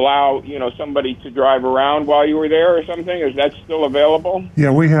going to allow, somebody to drive around while you were there or something. Is that still available?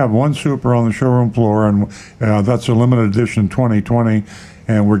 Yeah, we have one Supra on the showroom floor, and that's a limited edition 2020,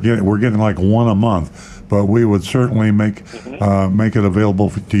 and we're getting like one a month. But we would certainly make it available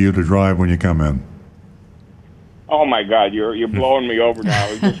to you to drive when you come in. Oh my God, you're blowing me over now.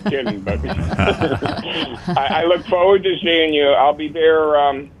 I was just kidding, but I look forward to seeing you. I'll be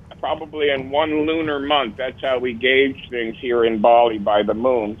there probably in one lunar month. That's how we gauge things here in Bali, by the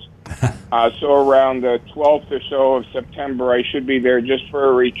moons. So around the 12th or so of September, I should be there just for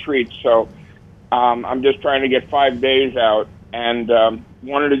a retreat. So I'm just trying to get 5 days out, and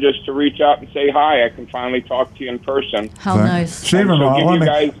wanted to reach out and say hi. I can finally talk to you in person. How nice. Stephen,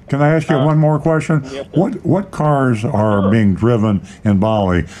 so can I ask you one more question? Yes, what cars are being driven in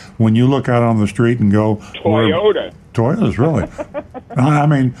Bali when you look out on the street and go? Toyota. Toyotas, really? I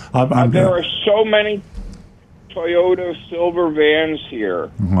mean, there are so many Toyota silver vans here.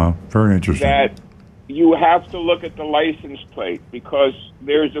 Well, very interesting. That you have to look at the license plate, because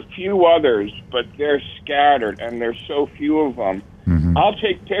there's a few others, but they're scattered and there's so few of them. I'll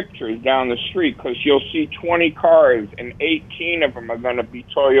take pictures down the street, because you'll see 20 cars and 18 of them are going to be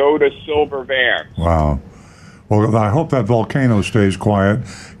Toyota silver vans. Wow. Well, I hope that volcano stays quiet,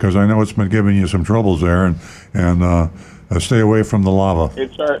 because I know it's been giving you some troubles there, and stay away from the lava.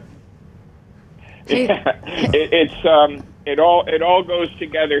 It's it all goes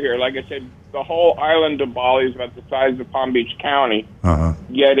together here. Like I said, the whole island of Bali is about the size of Palm Beach County.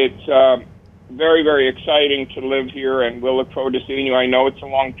 Yet it's very, very exciting to live here, and we'll look forward to seeing you. I know it's a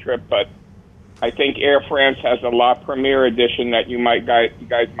long trip, but I think Air France has a La Premiere edition that you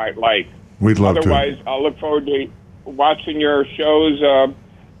guys might like. We'd love Otherwise, I'll look forward to watching your shows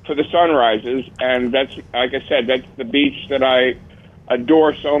for the sunrises, and that's, like I said, that's the beach that I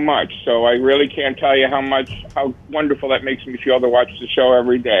adore so much. So I really can't tell you how wonderful that makes me feel to watch the show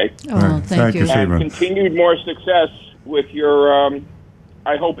every day. Oh, thank you. And continued more success with your,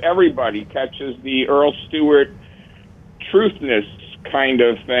 I hope everybody catches the Earl Stewart truthness kind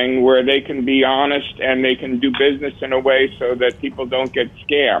of thing, where they can be honest and they can do business in a way so that people don't get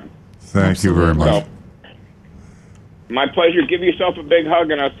scammed. Thank you very much. So, my pleasure. Give yourself a big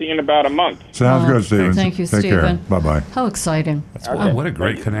hug, and I'll see you in about a month. Sounds good, Stephen. Thank you, Take Stephen. care. Bye-bye. How exciting. Wow, what a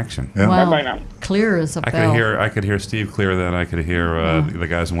great connection. Yeah. Wow. Bye-bye now. Clear as a bell. I could hear Steve clearer than I could hear the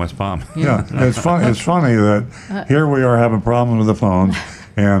guys in West Palm. Yeah, it's funny. It's funny that here we are having problems with the phones,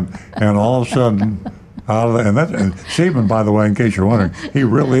 and all of a sudden, and Stephen, by the way, in case you're wondering, he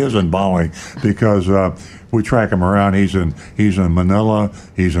really is in Bali, because we track him around. He's in Manila,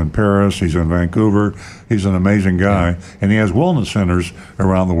 he's in Paris, he's in Vancouver. He's an amazing guy, and he has wellness centers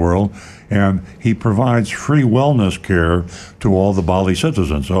around the world, and he provides free wellness care to all the Bali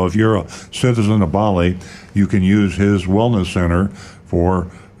citizens. So if you're a citizen of Bali, you can use his wellness center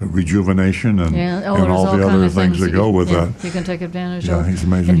for rejuvenation and all the other things that go with that. You can take advantage Yeah, of. he's an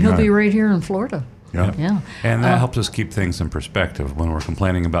amazing And he'll guy. be right here in Florida. Yeah. And that helps us keep things in perspective. When we're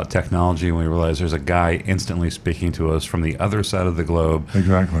complaining about technology, and we realize there's a guy instantly speaking to us from the other side of the globe.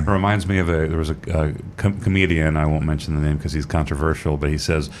 Exactly. It reminds me of there was a comedian, I won't mention the name because he's controversial, but he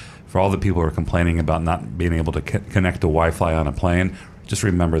says, for all the people who are complaining about not being able to connect to Wi-Fi on a plane, just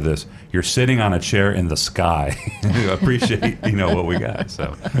remember this: you're sitting on a chair in the sky. Appreciate what we got.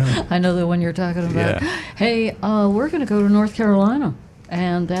 So I know the one you're talking about. Yeah. Hey, we're going to go to North Carolina,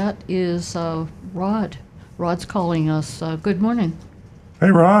 and that is Rod. Rod's calling us. Good morning. Hey,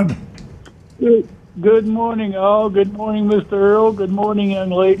 Rod. Good morning, all. Good morning, Mr. Earl. Good morning, young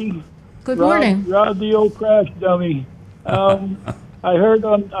lady. Good morning. Rod, the old crash dummy. I heard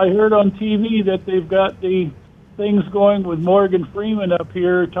on TV that they've got the things going with Morgan Freeman up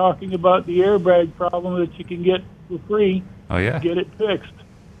here talking about the airbag problem that you can get for free. Oh yeah. Get it fixed.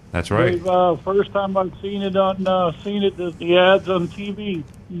 That's right. First time I've seen it the ads on TV.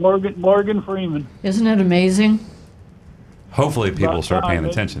 Morgan Freeman. Isn't it amazing? Hopefully, people About start paying time.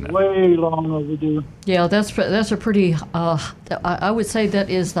 It's attention now. Way long overdue. Yeah, that's a pretty. I would say that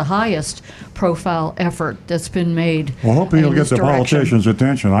is the highest profile effort that's been made. Well, hopefully in he'll get this the direction. politicians'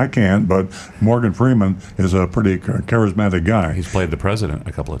 attention. I can't, but Morgan Freeman is a pretty charismatic guy. He's played the president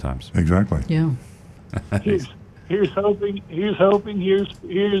a couple of times. Exactly. Yeah. Here's hoping. Here's hoping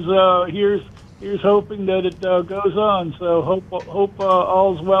that it goes on. So hope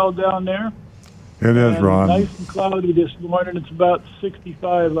all's well down there. It is, And Ron. nice and cloudy this morning. It's about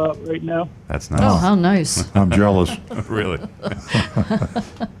 65 out right now. That's Oh, nice. how nice. I'm jealous. Really?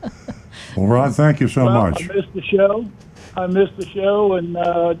 Well, Ron, thank you so Well, much. I missed the show, and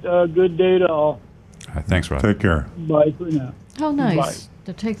good day to all. All right, thanks, Rod. Take care. Bye for now. How nice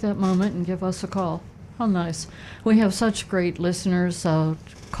to take that moment and give us a call. How nice. We have such great listeners,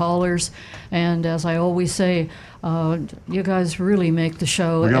 callers, and as I always say, you guys really make the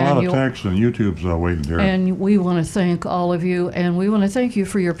show. We got a lot and of texts and YouTube's waiting there. And we want to thank all of you, and we want to thank you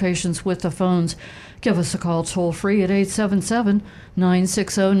for your patience with the phones. Give us a call toll free at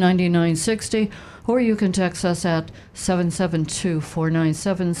 877-960-9960, or you can text us at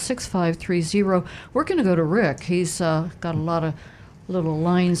 772-497-6530. We're going to go to Rick. He's got a lot of little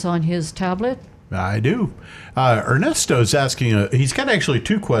lines on his tablet. I do. Ernesto's asking, he's got actually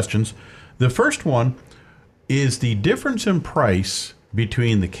two questions. The first one is the difference in price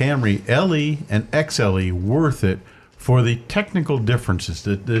between the Camry LE and XLE worth it for the technical differences,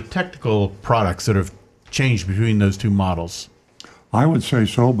 the technical products that have changed between those two models? I would say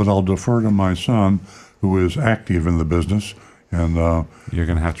so, but I'll defer to my son, who is active in the business. And you're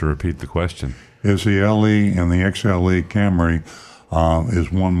going to have to repeat the question. Is the LE and the XLE Camry,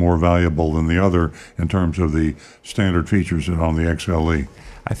 is one more valuable than the other in terms of the standard features on the XLE?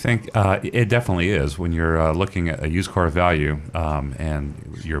 I think it definitely is. When you're looking at a used car value and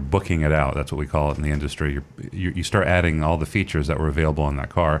you're booking it out, that's what we call it in the industry, you start adding all the features that were available in that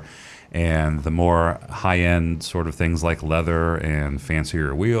car. And the more high-end sort of things like leather and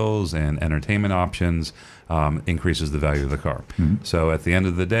fancier wheels and entertainment options increases the value of the car. Mm-hmm. So at the end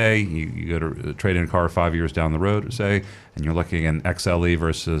of the day, you go to trade in a car 5 years down the road, say, and you're looking at an XLE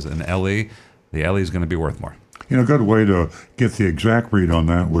versus an LE, the LE is going to be worth more. You know, a good way to get the exact read on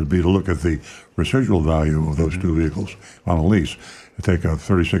that would be to look at the residual value of those two vehicles on a lease. Take a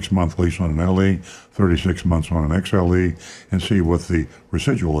 36-month lease on an LE, 36 months on an XLE, and see what the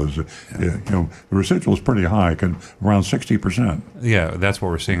residual is. You know, the residual is pretty high, around 60%. Yeah, that's what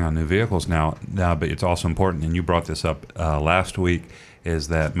we're seeing on new vehicles now. But it's also important, and you brought this up last week, is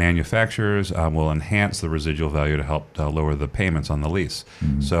that manufacturers will enhance the residual value to help lower the payments on the lease.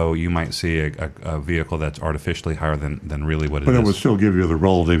 Mm-hmm. So you might see a vehicle that's artificially higher than really what it is. But it would still give you the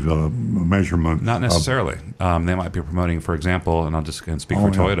relative measurement. Not necessarily. They might be promoting, for example, and I'll just speak for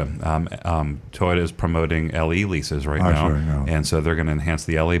Toyota. Toyota is promoting LE leases right now. And so they're going to enhance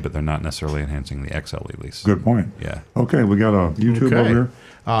the LE, but they're not necessarily enhancing the XLE lease. Good point. Yeah. Okay, we got a YouTube over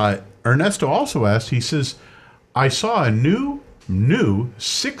here. Ernesto also asked, he says, I saw a new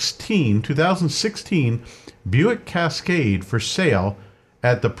 2016 Buick Cascade for sale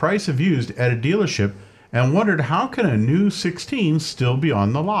at the price of used at a dealership and wondered how can a new 16 still be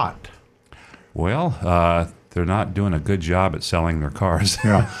on the lot? Well, they're not doing a good job at selling their cars.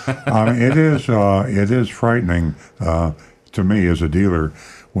 Yeah, it is frightening to me as a dealer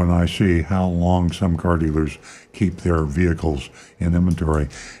when I see how long some car dealers keep their vehicles in inventory.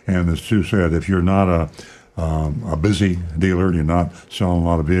 And as Sue said, if you're not a busy dealer, you're not selling a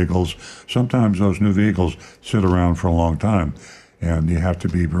lot of vehicles, sometimes those new vehicles sit around for a long time, and you have to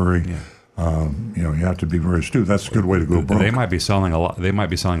be very you have to be very astute. That's a good way to go broke. They might be selling a lot. They might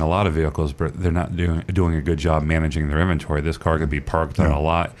be selling a lot of vehicles, but they're not doing a good job managing their inventory. This car could be parked on a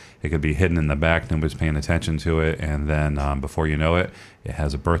lot. It could be hidden in the back. Nobody's paying attention to it, and then before you know it, it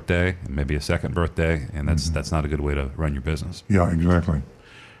has a birthday, maybe a second birthday, and that's not a good way to run your business. Yeah, exactly.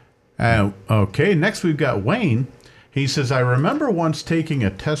 Okay, next we've got Wayne. He says, I remember once taking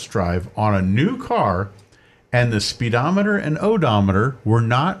a test drive on a new car and the speedometer and odometer were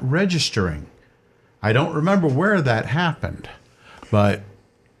not registering. I don't remember where that happened, but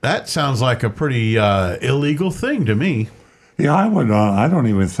that sounds like a pretty illegal thing to me. Yeah, I would. I don't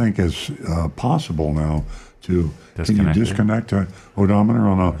even think it's possible now to disconnect an odometer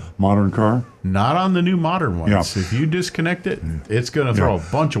on a modern car. Not on the new modern ones. Yeah. If you disconnect it, it's going to throw a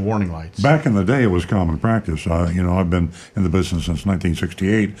bunch of warning lights. Back in the day, it was common practice. I've been in the business since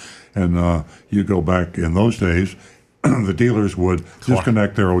 1968, and you go back in those days, the dealers would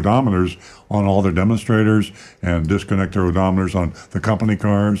disconnect their odometers on all their demonstrators and disconnect their odometers on the company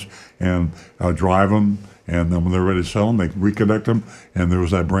cars and drive them And then when they're ready to sell them, they reconnect them, and there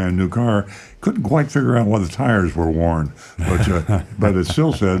was that brand new car. Couldn't quite figure out why the tires were worn, but it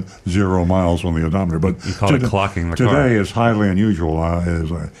still said 0 miles on the odometer. But you call it clocking the car. Today is highly unusual.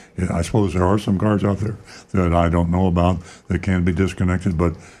 I suppose there are some cars out there that I don't know about that can be disconnected,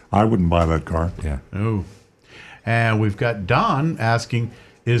 but I wouldn't buy that car. Yeah. Oh. And we've got Don asking,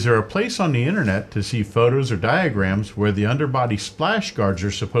 is there a place on the internet to see photos or diagrams where the underbody splash guards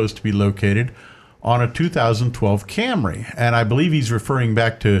are supposed to be located on a 2012 Camry? And I believe he's referring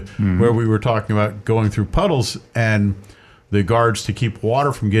back to where we were talking about going through puddles and the guards to keep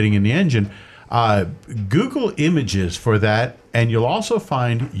water from getting in the engine. Google images for that, and you'll also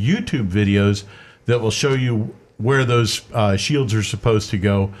find YouTube videos that will show you where those shields are supposed to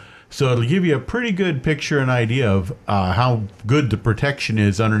go. So it'll give you a pretty good picture and idea of how good the protection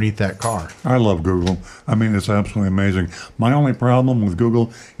is underneath that car. I love Google. I mean, it's absolutely amazing. My only problem with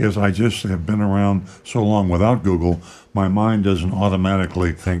Google is I just have been around so long without Google, my mind doesn't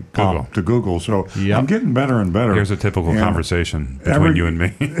automatically pop to Google. So I'm getting better and better. Here's a typical conversation between you and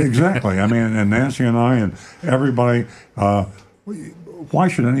me. Exactly. I mean, and Nancy and I and everybody... why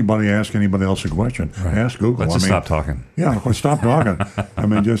should anybody ask anybody else a question? Right. Ask Google. Let's just stop talking. Yeah, stop talking. I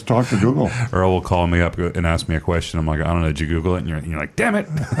mean, just talk to Google. Earl will call me up and ask me a question. I'm like, I don't know, did you Google it? And you're like, damn it.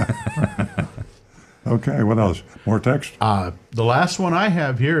 Okay, what else? More text? The last one I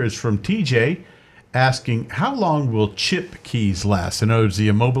have here is from TJ asking, how long will chip keys last? In other words, the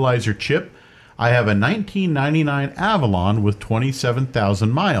immobilizer chip. I have a 1999 Avalon with 27,000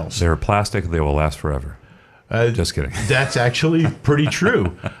 miles. They're plastic. They will last forever. Just kidding. That's actually pretty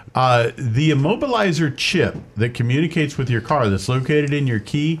true. The immobilizer chip that communicates with your car that's located in your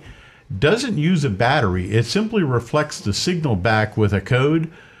key doesn't use a battery. It simply reflects the signal back with a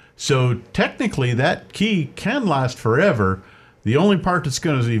code. So technically that key can last forever. The only part that's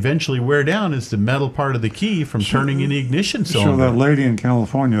going to eventually wear down is the metal part of the key from turning in the ignition cylinder. So that lady in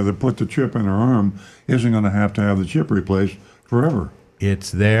California that put the chip in her arm isn't going to have the chip replaced forever. It's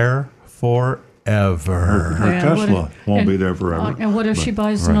there forever. Her Tesla won't be there forever. And what if she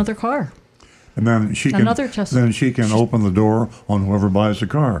buys another car? And then she can open the door on whoever buys the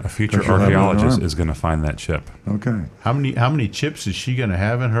car. A future archaeologist is going to find that chip. Okay. How many chips is she going to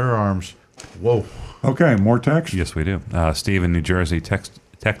have in her arms? Whoa. Okay, more text? Yes, we do. Steve in New Jersey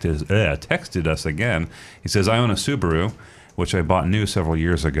texted us again. He says, I own a Subaru, which I bought new several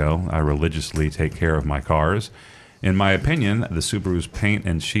years ago. I religiously take care of my cars. In my opinion, the Subaru's paint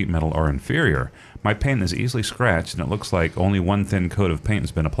and sheet metal are inferior. My paint is easily scratched, and it looks like only one thin coat of paint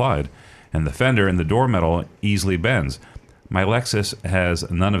has been applied, and the fender and the door metal easily bends. My Lexus has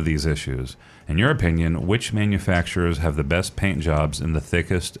none of these issues. In your opinion, which manufacturers have the best paint jobs in the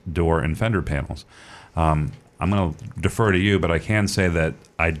thickest door and fender panels? I'm going to defer to you, but I can say that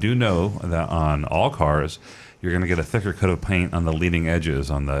I do know that on all cars, you're going to get a thicker coat of paint on the leading edges,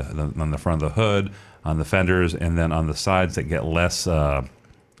 on the front of the hood, on the fenders, and then on the sides that get less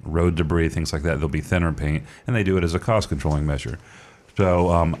road debris, things like that, there'll be thinner paint, and they do it as a cost-controlling measure. So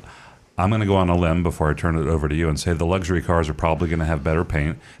I'm going to go on a limb before I turn it over to you and say the luxury cars are probably going to have better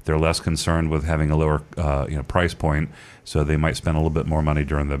paint. They're less concerned with having a lower price point, so they might spend a little bit more money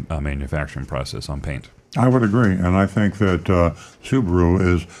during the manufacturing process on paint. I would agree, and I think that Subaru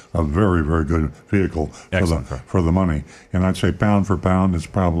is a very, very good vehicle for the money. And I'd say pound for pound, it's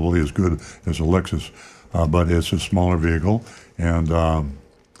probably as good as a Lexus, but it's a smaller vehicle, and the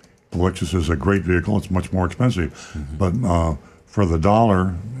Lexus is a great vehicle. It's much more expensive, but for the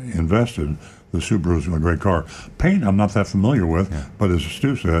dollar invested, the Subaru is a great car. Paint, I'm not that familiar with, but as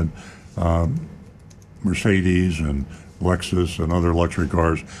Stu said, Mercedes and Lexus and other luxury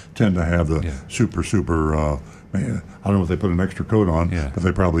cars tend to have the super, I don't know if they put an extra coat on, but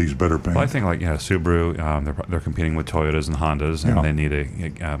they probably use better paint. Well, I think Subaru, they're competing with Toyotas and Hondas, and they need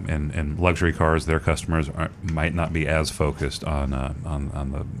and luxury cars, their customers might not be as focused on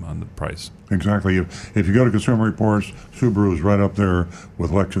the price. Exactly. If you go to Consumer Reports, Subaru is right up there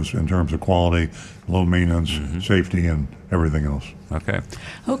with Lexus in terms of quality, low maintenance, safety, and everything else.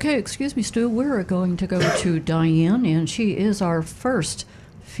 Okay, excuse me, Stu. We're going to go to Diane, and she is our first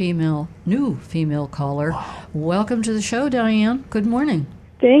new female caller. Wow. Welcome to the show, Diane. Good morning.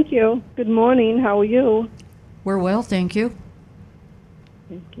 Thank you. Good morning. How are you? We're well, thank you.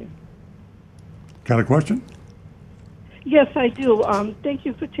 Thank you. Got a question? Yes, I do. Thank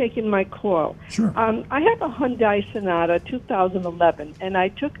you for taking my call. Sure. I have a Hyundai Sonata 2011, and I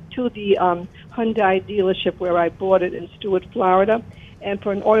took to the Hyundai dealership where I bought it in Stuart, Florida, and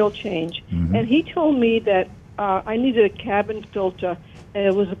for an oil change. And he told me that I needed a cabin filter, and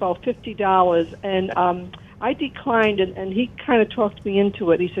it was about $50, and I declined, and he kind of talked me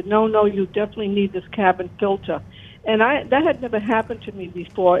into it. He said, no, you definitely need this cabin filter. And that had never happened to me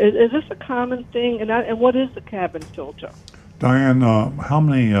before. Is this a common thing? And what is the cabin filter? Diane, how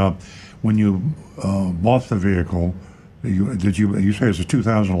many, when you bought the vehicle, you say it's a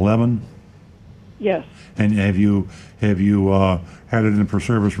 2011? Yes. And have you had it in for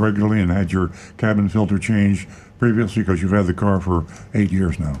service regularly and had your cabin filter changed previously? Because you've had the car for 8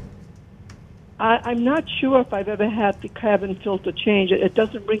 years now. I'm not sure if I've ever had the cabin filter changed. It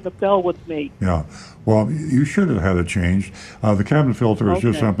doesn't ring the bell with me. Yeah. Well, you should have had it changed. The cabin filter is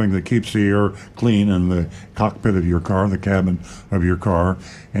just something that keeps the air clean in the cockpit of your car, the cabin of your car,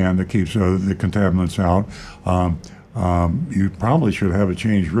 and it keeps the contaminants out. You probably should have it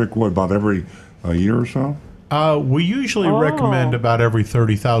changed, Rick, what, about every year or so? We usually recommend about every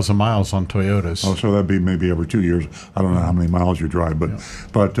 30,000 miles on Toyotas. Oh, so that'd be maybe every 2 years. I don't know how many miles you drive, but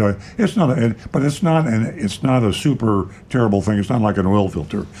it's not a super terrible thing. It's not like an oil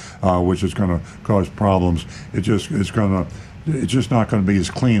filter, which is going to cause problems. It's just not going to be as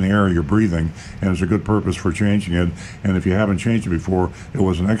clean air you're breathing, and there's a good purpose for changing it. And if you haven't changed it before, it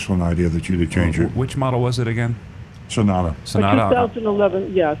was an excellent idea that you did change it. Which model was it again? Sonata.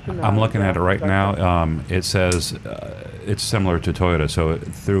 2011, yes. Sonata. I'm looking at it right now. It says it's similar to Toyota. So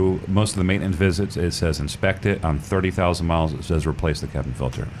through most of the maintenance visits, it says inspect it. On 30,000 miles, it says replace the cabin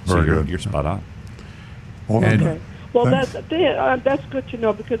filter. So you're spot on. Okay. Well, that's good to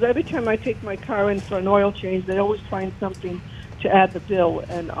know, because every time I take my car in for an oil change, they always find something to add the bill.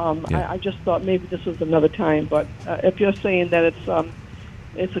 And I just thought maybe this was another time. But if you're saying that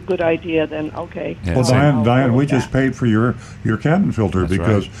it's a good idea, then okay. Yeah. Well, Diane, we just paid for your cabin filter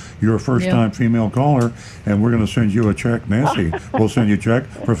because you're a first-time female caller, and we're going to send you a check. Nancy will send you a check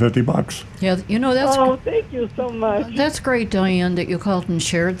for $50. Yeah, that's. Oh, thank you so much. That's great, Diane, that you called and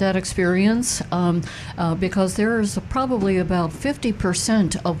shared that experience, because there's probably about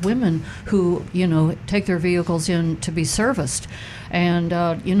 50% of women who take their vehicles in to be serviced. And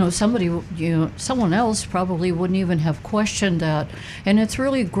someone else probably wouldn't even have questioned that. And it's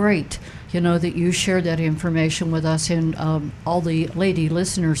really great, that you shared that information with us and all the lady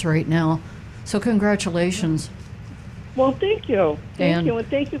listeners right now. So congratulations. Well, thank you. Thank you, and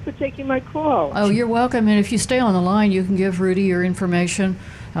thank you for taking my call. Oh, you're welcome. And if you stay on the line, you can give Rudy your information,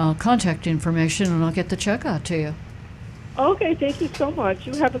 contact information, and I'll get the check out to you. Okay, thank you so much.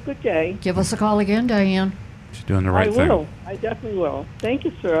 You have a good day. Give us a call again, Diane. She's doing the right thing. I will. I definitely will. Thank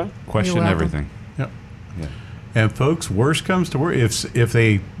you, sir. Question everything. Yep. Yeah. And folks, worst comes to worst, if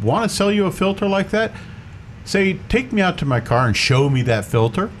they want to sell you a filter like that, say, take me out to my car and show me that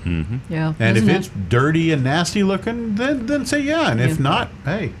filter. Mm-hmm. Yeah. And if it's dirty and nasty looking, then say yeah. And if not,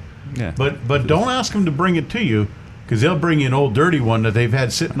 hey. Yeah. But don't ask them to bring it to you, because they'll bring you an old dirty one that they've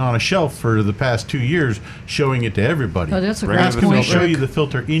had sitting on a shelf for the past 2 years, showing it to everybody. Oh, that's a great point. Ask them to show you the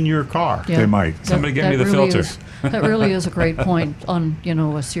filter in your car. Yeah. They might. Somebody give me the filter. That really is a great point on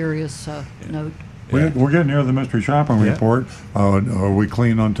a serious note. We're getting near the mystery shopping report. Are we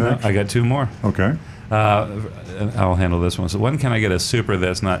clean on text? No, I got two more. Okay. I'll handle this one. So when can I get a Supra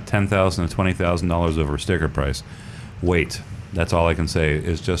that's not $10,000 to $20,000 over sticker price? Wait. That's all I can say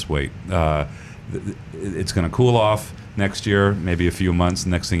is just wait. It's going to cool off next year, maybe a few months.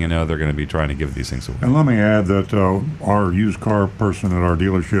 Next thing you know, they're going to be trying to give these things away. And let me add that our used car person at our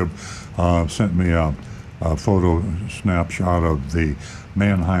dealership sent me a photo snapshot of the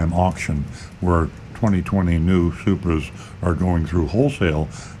Manheim auction, where 2020 new Supras are going through wholesale,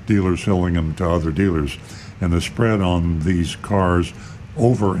 dealers selling them to other dealers. And the spread on these cars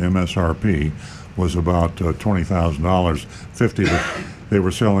over MSRP was about $20,000. They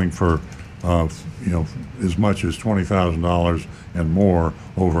were selling for as much as $20,000 and more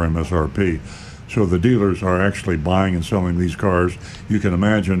over MSRP. So the dealers are actually buying and selling these cars. You can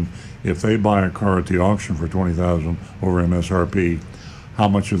imagine if they buy a car at the auction for $20,000 over MSRP, how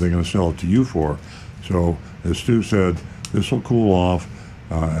much are they going to sell it to you for? So as Stu said, this will cool off.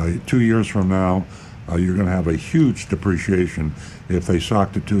 2 years from now, you're going to have a huge depreciation if they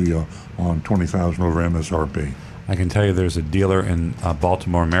socked it to you on $20,000 over MSRP. I can tell you there's a dealer in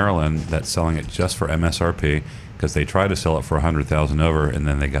Baltimore, Maryland that's selling it just for MSRP, because they tried to sell it for $100,000 over, and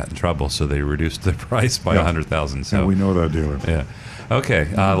then they got in trouble, so they reduced the price by $100,000. So we know that dealer. Yeah. Okay.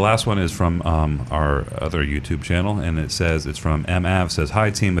 The last one is from our other YouTube channel, and it says it's from MAV. Says, "Hi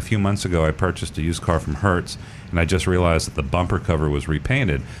team. A few months ago, I purchased a used car from Hertz, and I just realized that the bumper cover was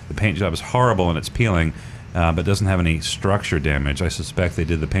repainted. The paint job is horrible and it's peeling, but doesn't have any structure damage. I suspect they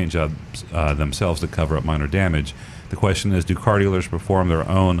did the paint job themselves to cover up minor damage. The question is, do car dealers perform their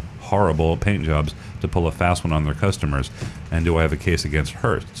own horrible paint jobs to pull a fast one on their customers? And do I have a case against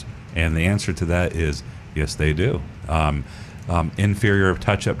Hertz?" And the answer to that is Yes, they do. Inferior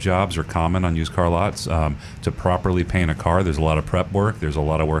touch-up jobs are common on used car lots. To properly paint a car, there's a lot of prep work. There's a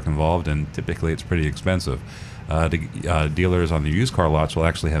lot of work involved, and typically it's pretty expensive. Dealers on the used car lots will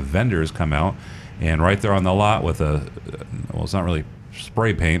actually have vendors come out, and right there on the lot with it's not really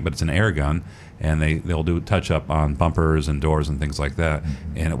spray paint, but it's an air gun, and they'll do touch-up on bumpers and doors and things like that,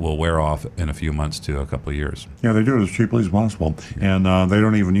 and it will wear off in a few months to a couple of years. Yeah, they do it as cheaply as possible, and they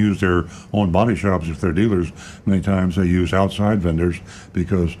don't even use their own body shops if they're dealers. Many times they use outside vendors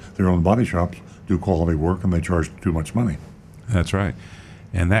because their own body shops do quality work and they charge too much money. That's right.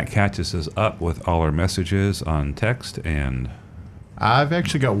 And that catches us up with all our messages on text, and I've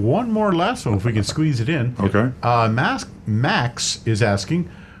actually got one more last one if we can squeeze it in. Okay. Max is asking,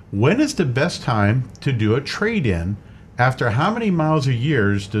 when is the best time to do a trade-in? After how many miles or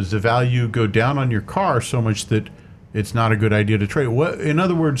years does the value go down on your car so much that it's not a good idea to trade? In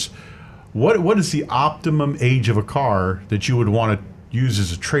other words, what is the optimum age of a car that you would want to use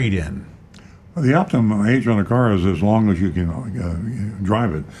as a trade-in? The optimum age on a car is as long as you can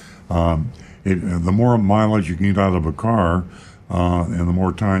drive it. The more mileage you can get out of a car, and the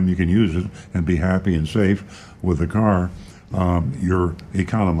more time you can use it and be happy and safe with the car, you're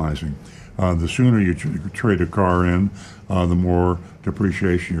economizing. The sooner you trade a car in, the more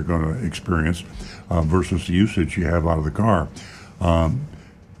depreciation you're going to experience versus the usage you have out of the car.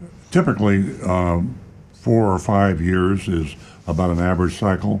 Typically, 4 or 5 years is about an average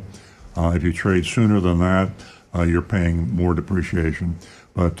cycle. If you trade sooner than that, you're paying more depreciation.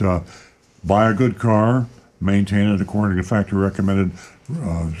 But buy a good car, maintain it according to factory recommended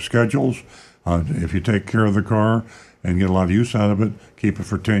schedules. If you take care of the car and get a lot of use out of it, keep it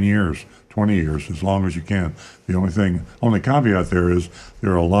for 10 years, 20 years, as long as you can. The only caveat there is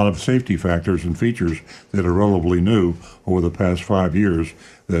there are a lot of safety factors and features that are relatively new over the past 5 years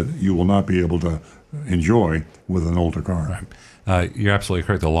that you will not be able to enjoy with an older car. Right. You're absolutely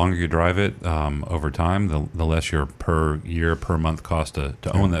correct. The longer you drive it over time, the less your per year, per month cost to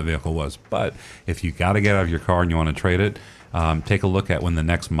own that vehicle was. But if you got to get out of your car and you want to trade it, take a look at when the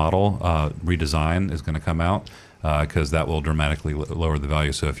next model redesign is going to come out, because that will dramatically lower the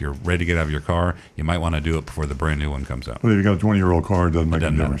value. So if you're ready to get out of your car, you might want to do it before the brand new one comes out. But if you got a 20-year-old car, it doesn't make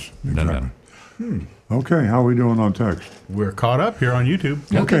a difference. Doesn't matter. Okay, how are we doing on text? We're caught up here on YouTube.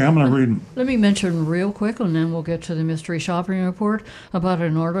 Okay, I'm going to read. Let me mention real quick, and then we'll get to the mystery shopping report, about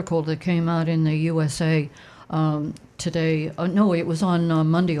an article that came out in the USA today. No, it was on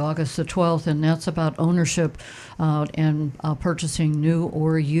Monday, August the 12th, and that's about ownership and purchasing new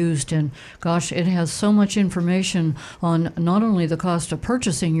or used. And gosh, it has so much information on not only the cost of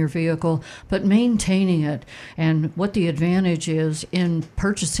purchasing your vehicle, but maintaining it and what the advantage is in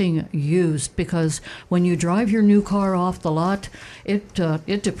purchasing used. Because when you drive your new car off the lot, it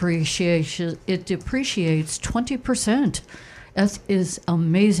depreciates 20%. That is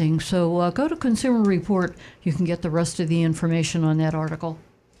amazing. So go to Consumer Report. You can get the rest of the information on that article.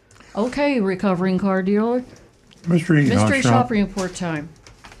 Okay, recovering car dealer. Mystery shopping report time.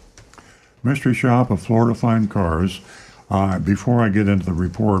 Mystery Shop of Florida Fine Cars. Before I get into the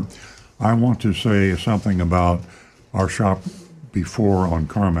report, I want to say something about our shop before on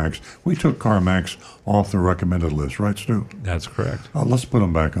CarMax. We took CarMax off the recommended list, right, Stu? That's correct. Let's put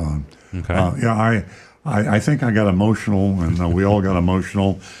them back on. Okay. I think I got emotional, and we all got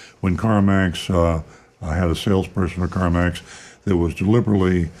emotional when CarMax, I had a salesperson at CarMax that was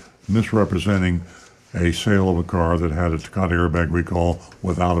deliberately misrepresenting a sale of a car that had a Takata airbag recall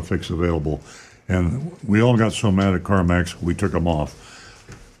without a fix available. And we all got so mad at CarMax, we took them off.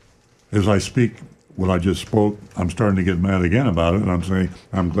 As I speak what I just spoke, I'm starting to get mad again about it, and I'm saying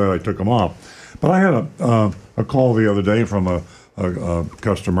I'm glad I took them off. But I had a call the other day from a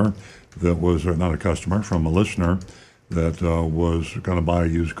customer that was not a customer, from a listener that was going to buy a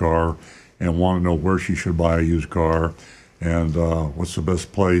used car and wanted to know where she should buy a used car and what's the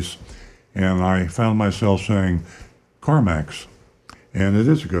best place. And I found myself saying CarMax. And it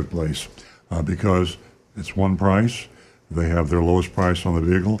is a good place because it's one price. They have their lowest price on the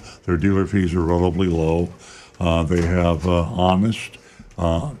vehicle. Their dealer fees are relatively low. They have honest.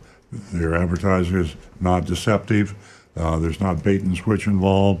 Their advertising is not deceptive. There's not bait and switch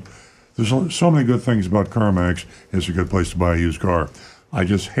involved. There's so many good things about CarMax. It's a good place to buy a used car. I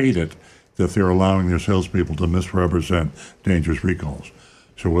just hate it that they're allowing their salespeople to misrepresent dangerous recalls.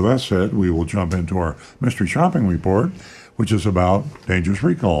 So with that said, we will jump into our mystery shopping report, which is about dangerous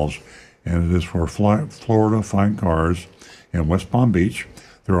recalls. And it is for Florida Fine Cars in West Palm Beach.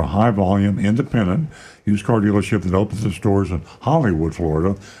 They're a high-volume, independent used car dealership that opened its doors in Hollywood,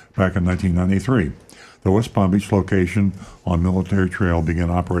 Florida, back in 1993. The West Palm Beach location on Military Trail began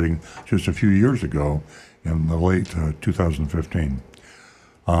operating just a few years ago in the late 2015.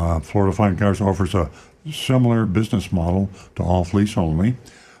 Florida Fine Cars offers a similar business model to off lease only,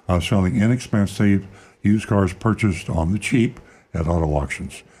 selling inexpensive used cars purchased on the cheap at auto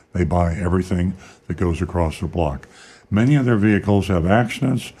auctions. They buy everything that goes across the block. Many of their vehicles have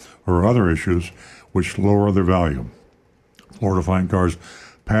accidents or other issues which lower their value. Florida Fine Cars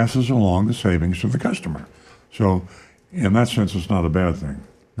passes along the savings to the customer. So, in that sense, it's not a bad thing.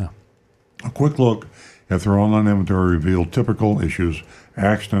 No. A quick look at their online inventory revealed typical issues,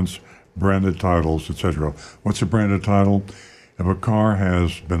 accidents, branded titles, etc. What's a branded title? If a car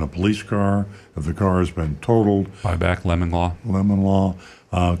has been a police car, if the car has been totaled. Buyback, lemon law. Lemon law.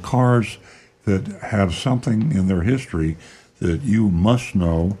 Cars that have something in their history that you must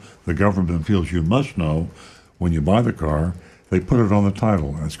know, the government feels you must know when you buy the car, they put it on the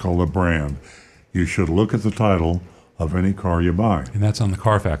title. It's called a brand. You should look at the title of any car you buy. And that's on the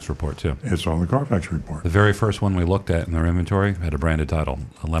Carfax report, too. It's on the Carfax report. The very first one we looked at in their inventory had a branded title,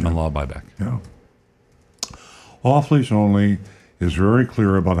 a lemon law buyback. Yeah. Off lease only is very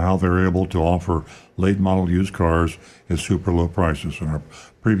clear about how they're able to offer late model used cars at super low prices. In our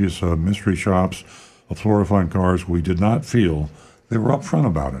previous mystery shops of Florida Fine Cars, we did not feel they were upfront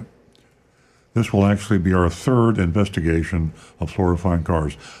about it. This will actually be our third investigation of Florida Fine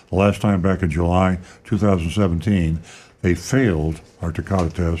Cars. The last time back in July 2017, they failed our Takata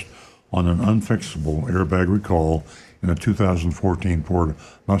test on an unfixable airbag recall in a 2014 Ford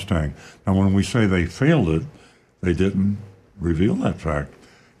Mustang. Now, when we say they failed it, they didn't reveal that fact.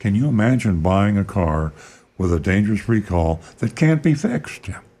 Can you imagine buying a car with a dangerous recall that can't be fixed?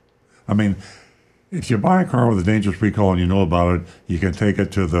 Yeah. I mean, if you buy a car with a dangerous recall and you know about it, you can take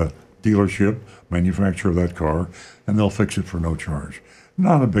it to the dealership, manufacturer of that car, and they'll fix it for no charge.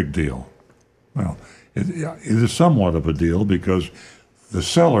 Not a big deal. Well, it is somewhat of a deal because the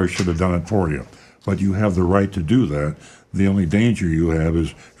seller should have done it for you, but you have the right to do that. The only danger you have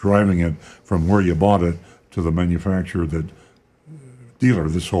is driving it from where you bought it to the manufacturer, that dealer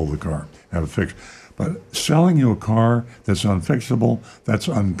that sold the car, have it fixed. But selling you a car that's unfixable, that's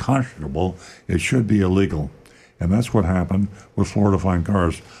unconscionable, it should be illegal. And that's what happened with Florida Fine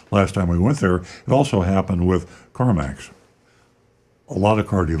Cars last time we went there. It also happened with CarMax. A lot of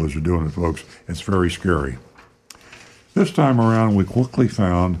car dealers are doing it, folks. It's very scary. This time around, we quickly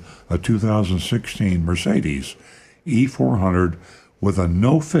found a 2016 Mercedes E400 with a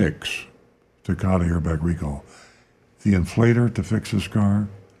no-fix Takata airbag recall. The inflator to fix this car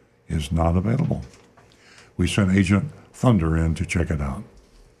is not available. We sent Agent Thunder in to check it out.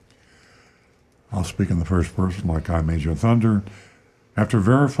 I'll speak in the first person like I'm Agent Thunder. After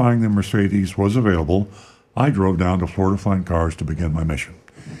verifying the Mercedes was available, I drove down to Florida Fine Cars to begin my mission.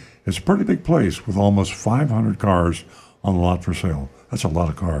 It's a pretty big place with almost 500 cars on the lot for sale. That's a lot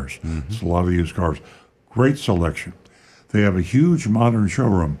of cars. Mm-hmm. It's a lot of used cars. Great selection. They have a huge modern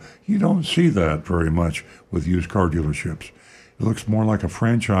showroom. You don't see that very much with used car dealerships. It looks more like a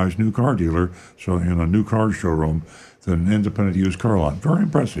franchise new car dealer, so in a new car showroom, than an independent used car lot. Very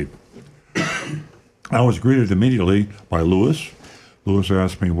impressive. I was greeted immediately by Lewis. Lewis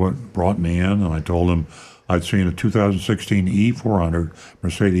asked me what brought me in, and I told him I'd seen a 2016 E400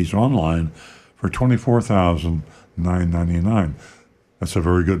 Mercedes online for $24,999. That's a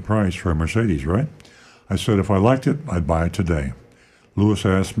very good price for a Mercedes, right? I said if I liked it, I'd buy it today. Lewis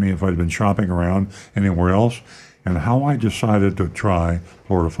asked me if I'd been shopping around anywhere else and how I decided to try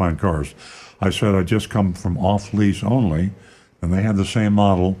Florida Fine Cars. I said I'd just come from off-lease only, and they had the same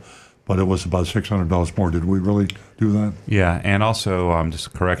model, but it was about $600 more. Did we really do that? Yeah, and also just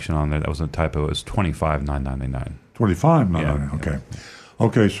a correction on that. That was a typo. It was $25,999. $25,999. Okay.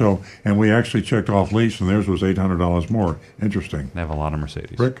 Okay. So, and we actually checked off lease, and theirs was $800 more. Interesting. They have a lot of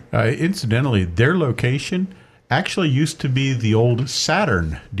Mercedes. Rick? Incidentally, their location actually used to be the old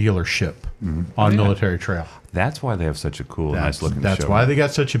Saturn dealership on Military Trail. That's why they have such a cool, nice looking show. That's why they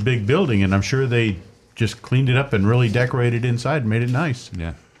got such a big building, and I'm sure they just cleaned it up and really decorated inside and made it nice.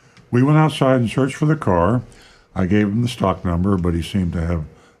 Yeah. We went outside and searched for the car. I gave him the stock number, but he seemed to have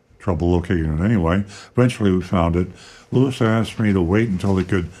trouble locating it anyway. Eventually, we found it. Lewis asked me to wait until he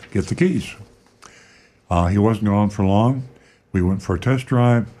could get the keys. He wasn't gone for long. We went for a test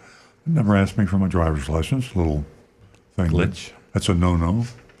drive. Never asked me for my driver's license. Little thing. Glitch. That's a no-no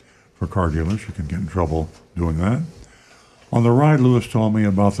for car dealers. You can get in trouble doing that. On the ride, Lewis told me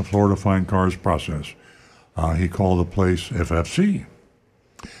about the Florida Fine Cars process. He called the place FFC.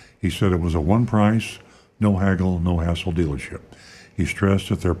 He said it was a one-price, no haggle, no hassle dealership. He stressed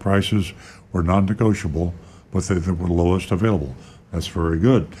that their prices were non-negotiable, but they were the lowest available. That's very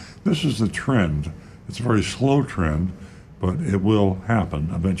good. This is the trend It's a very slow trend, but it will happen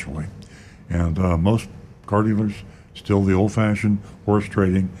eventually. And most car dealers still the old-fashioned horse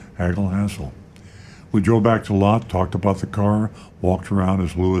trading haggle hassle. We drove back to the lot, talked about the car, walked around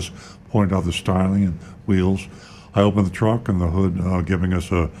as Lewis pointed out the styling and wheels. I opened the truck and the hood, giving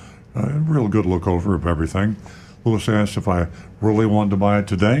us a real good look over of everything. Lewis asked if I really wanted to buy it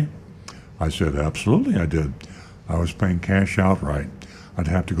today. I said, absolutely I did. I was paying cash outright. I'd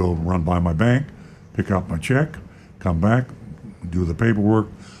have to go run by my bank, pick up my check, come back, do the paperwork.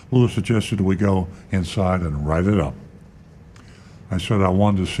 Lewis suggested we go inside and write it up. I said I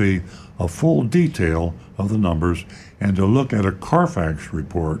wanted to see a full detail of the numbers and to look at a Carfax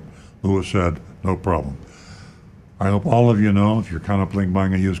report. Lewis said, no problem. I hope all of you know, if you're contemplating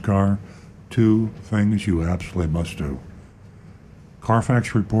buying a used car, 2 things you absolutely must do.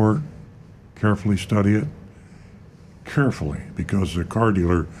 Carfax report, carefully study it, carefully, because the car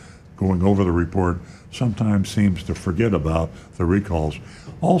dealer going over the report sometimes seems to forget about the recalls.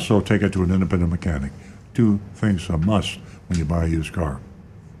 Also, take it to an independent mechanic. 2 things a must when you buy a used car.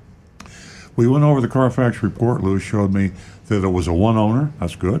 We went over the Carfax report. Lewis showed me that it was a one owner.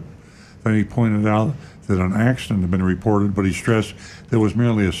 That's good. Then he pointed out that an accident had been reported, but he stressed there was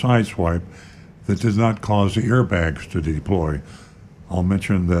merely a side swipe that did not cause the airbags to deploy. I'll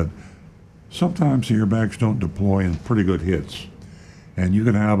mention that sometimes the airbags don't deploy in pretty good hits, and you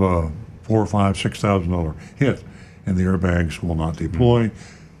can have a $4,000, $5,000, $6,000 hit, and the airbags will not deploy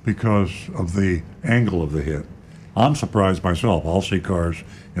because of the angle of the hit. I'm surprised myself. I'll see cars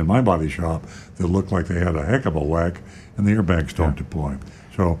in my body shop that look like they had a heck of a whack, and the airbags don't deploy.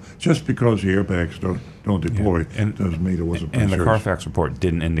 So just because the airbags don't deploy doesn't mean it wasn't. And the Carfax report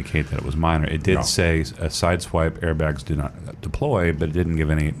didn't indicate that it was minor. It did say a side swipe, airbags do not deploy, but it didn't give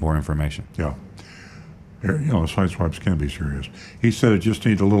any more information. Yeah. Side swipes can be serious. He said it just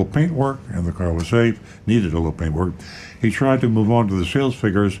needed a little paint work, and the car was safe, needed a little paint work. He tried to move on to the sales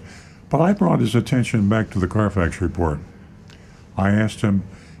figures, but I brought his attention back to the Carfax report. I asked him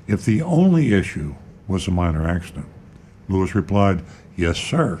if the only issue was a minor accident. Lewis replied, yes,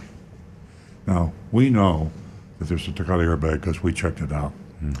 sir. Now, we know that there's a Takata airbag because we checked it out.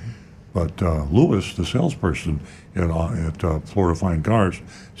 Mm-hmm. But Lewis, the salesperson at Florida Fine Cars,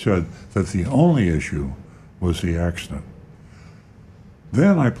 said that the only issue was the accident.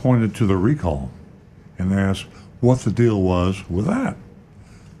 Then I pointed to the recall and asked what the deal was with that.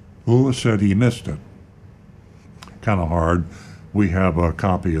 Lewis said he missed it. Kind of hard. We have a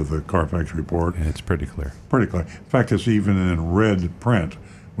copy of the Carfax report. And it's pretty clear. Pretty clear. In fact, it's even in red print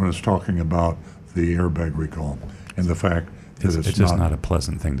when it's talking about the airbag recall and the fact that it's just not a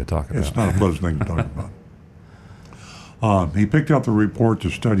pleasant thing to talk about. It's not a pleasant thing to talk about. He picked up the report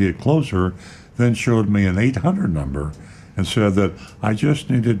to study it closer, then showed me an 800 number and said that I just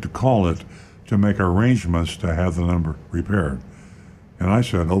needed to call it to make arrangements to have the number repaired. And I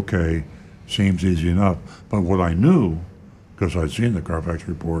said, okay, seems easy enough. But what I knew, because I'd seen the Carfax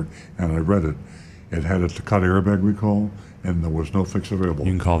report and I read it, it had a Takata airbag recall and there was no fix available.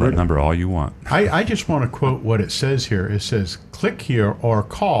 You can call that number all you want. I just want to quote what it says here. It says, click here or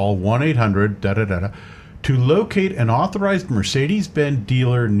call 1-800 to locate an authorized Mercedes-Benz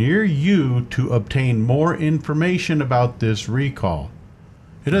dealer near you to obtain more information about this recall.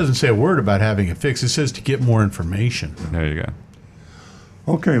 It doesn't say a word about having it fixed. It says to get more information. There you go.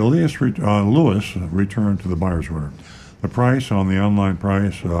 Okay, Lewis returned to the buyer's order. The price on the online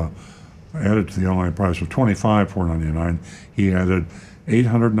price, added to the online price of $25,499, he added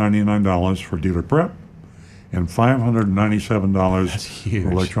 $899 for dealer prep and $597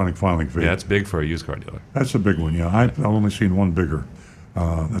 for electronic filing fee. Yeah, that's big for a used car dealer. That's a big one, yeah. I've only seen one bigger.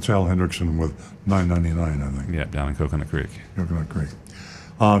 That's Al Hendrickson with $999, I think. Yeah, down in Coconut Creek. Coconut Creek.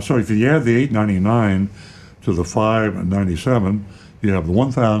 So if you add the $899 to the $597, you have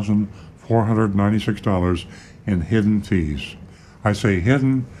 $1,496 in hidden fees. I say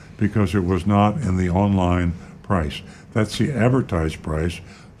hidden because it was not in the online price. That's the advertised price.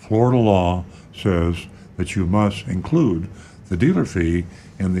 Florida law says that you must include the dealer fee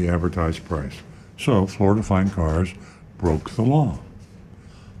in the advertised price. So Florida Fine Cars broke the law.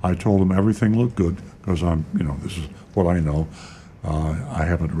 I told them everything looked good because this is what I know. I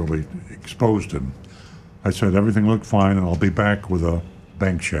haven't really exposed him. I said everything looked fine and I'll be back with a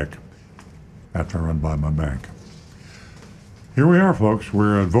bank check after I run by my bank. Here we are, folks.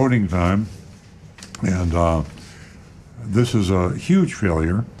 We're at voting time, and this is a huge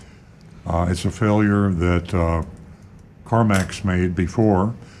failure. It's a failure that CarMax made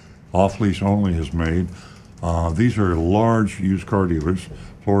before, Off-Lease Only has made. These are large used car dealers.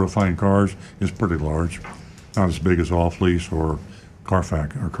 Florida Fine Cars is pretty large, not as big as Off-Lease or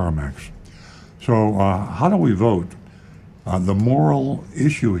Carfax or CarMax. So how do we vote? The moral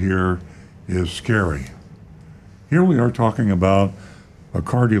issue here is scary. Here we are talking about a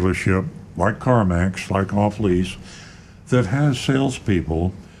car dealership like CarMax, like Off Lease, that has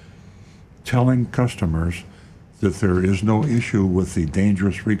salespeople telling customers that there is no issue with the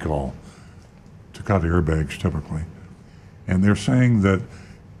dangerous recall to cut airbags typically. And they're saying that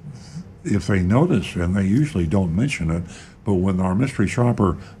if they notice, and they usually don't mention it, but when our mystery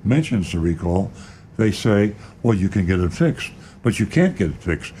shopper mentions the recall, they say, well, you can get it fixed, but you can't get it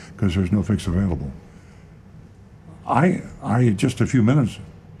fixed because there's no fix available. Just a few minutes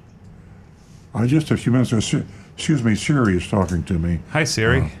excuse me, Siri is talking to me. Hi,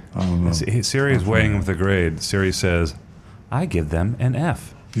 Siri. Siri is weighing with the grade. Siri says, I give them an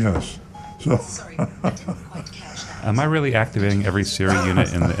F. Yes. So Sorry, I didn't quite catch that. Am I really activating every Siri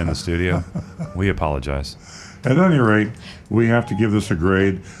unit in the studio? We apologize. At any rate, we have to give this a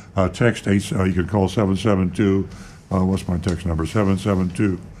grade. Text 8, you could call 772, what's my text number?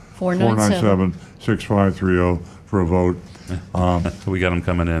 772-497-6530 for a vote. We got them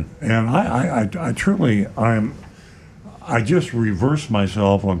coming in. And I truly, I just reversed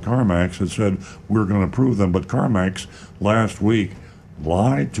myself on CarMax and said we're going to approve them, but CarMax last week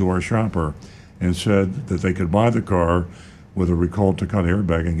lied to our shopper and said that they could buy the car with a recalled to cut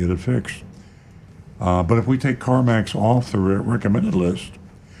airbag and get it fixed. But if we take CarMax off the recommended list,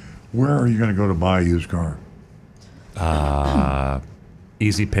 where are you going to go to buy a used car?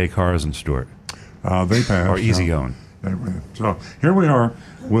 Easy Pay Cars in Stuart. They pass. Or Easy Own. So here we are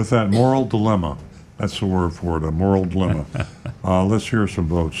with that moral dilemma. That's the word for it, a moral dilemma. Let's hear some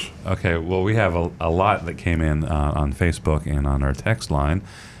votes. Okay, well, we have a lot that came in on Facebook and on our text line.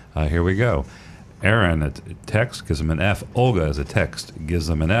 Here we go. Aaron, a text, gives them an F. Olga, as a text, gives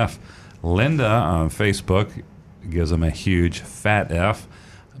them an F. Linda on Facebook gives them a huge fat F.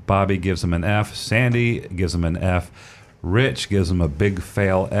 Bobby gives them an F. Sandy gives them an F. Rich gives them a big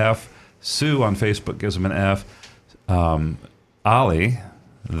fail F. Sue on Facebook gives them an F. Ollie,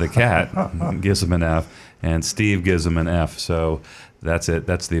 the cat, gives them an F. And Steve gives them an F. So that's it.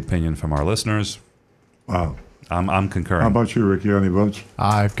 That's the opinion from our listeners. Wow. I'm concurring. How about you, Ricky? Any votes?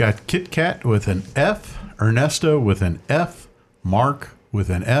 I've got Kit Kat with an F, Ernesto with an F, Mark with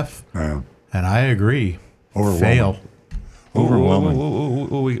an F, and I agree. Fail.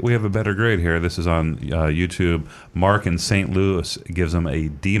 Overwhelming. We have a better grade here. This is on YouTube. Mark in St. Louis gives them a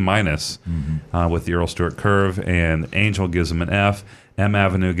D- with the Earl Stewart curve, and Angel gives them an F. M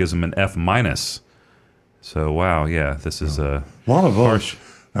Avenue gives them an F-. So, wow, yeah, this is a lot of votes.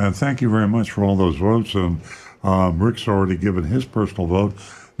 And thank you very much for all those votes. And Rick's already given his personal vote.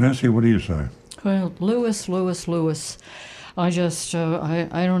 Nancy, what do you say? Well, Lewis. I just,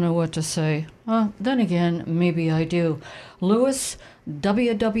 I don't know what to say. Then again, maybe I do. Lewis,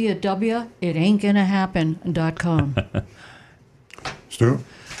 www.itaintgonnahappen.com. Stu?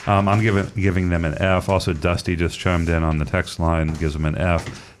 I'm giving them an F. Also, Dusty just chimed in on the text line, gives them an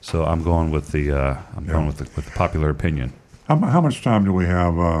F. So I'm going with the going with the popular opinion. How much time do we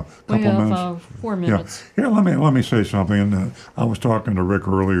have? A couple minutes. 4 minutes. Yeah. Here, let me say something. I was talking to Rick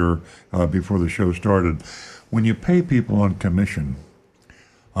earlier before the show started. When you pay people on commission,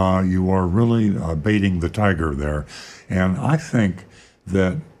 you are really baiting the tiger there. And I think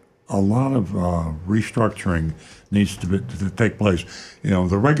that a lot of restructuring needs to take place. You know,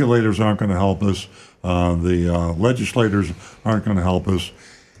 the regulators aren't going to help us. The legislators aren't going to help us.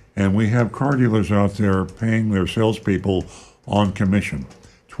 And we have car dealers out there paying their salespeople on commission,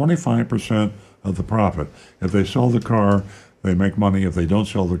 25% of the profit. If they sell the car, they make money. If they don't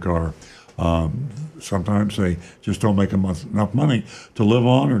sell the car, sometimes they just don't make enough money to live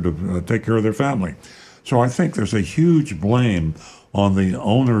on or to take care of their family. So I think there's a huge blame on the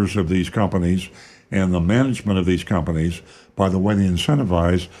owners of these companies and the management of these companies by the way they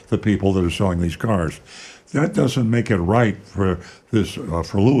incentivize the people that are selling these cars. That doesn't make it right for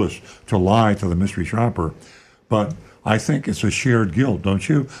Lewis to lie to the mystery shopper, but I think it's a shared guilt, don't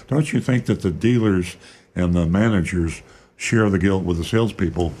you? Don't you think that the dealers and the managers share the guilt with the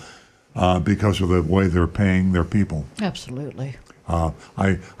salespeople because of the way they're paying their people? Absolutely.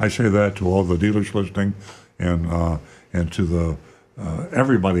 I say that to all the dealers listening, and to the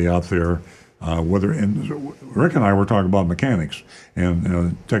everybody out there. Rick and I were talking about mechanics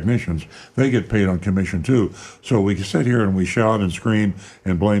and technicians. They get paid on commission too. So we can sit here and we shout and scream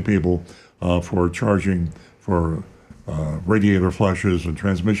and blame people for charging for radiator flushes and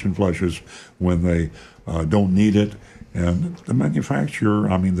transmission flushes when they don't need it. And the manufacturer,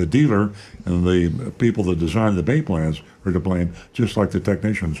 the dealer and the people that design the pay plans are to blame, just like the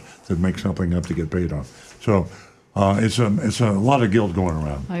technicians that make something up to get paid on. So it's a lot of guilt going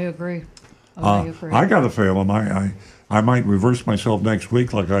around. I agree. I agree. I got to fail them. I might reverse myself next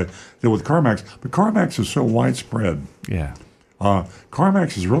week like I did with CarMax. But CarMax is so widespread. Yeah.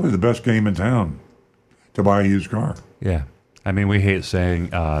 CarMax is really the best game in town to buy a used car. Yeah. I mean, we hate saying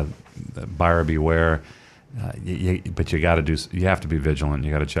buyer beware, but you have to be vigilant.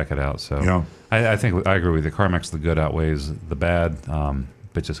 You got to check it out. So yeah. I think I agree with you. CarMax, the good outweighs the bad,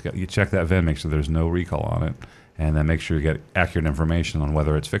 but you check that VIN, make sure there's no recall on it, and then make sure you get accurate information on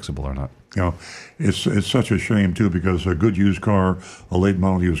whether it's fixable or not. It's such a shame too, because a good used car, a late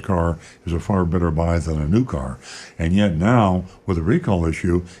model used car, is a far better buy than a new car. And yet now, with the recall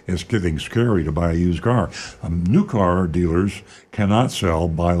issue, it's getting scary to buy a used car. New car dealers cannot sell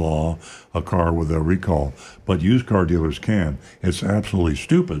by law a car with a recall, but used car dealers can. It's absolutely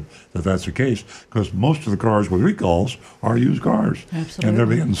stupid that that's the case, because most of the cars with recalls are used cars. Absolutely. And they're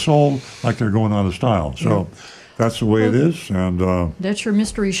being sold like they're going out of style. So. Yeah. That's the way it is, and that's your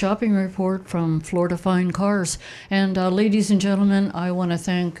mystery shopping report from Florida Fine Cars. And ladies and gentlemen, I want to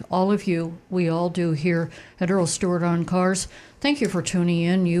thank all of you. We all do here at Earl Stewart on Cars. Thank you for tuning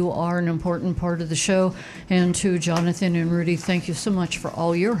in. You are an important part of the show. And to Jonathan and Rudy, thank you so much for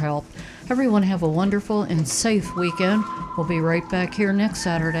all your help. Everyone have a wonderful and safe weekend. We'll be right back here next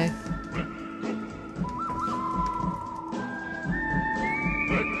Saturday.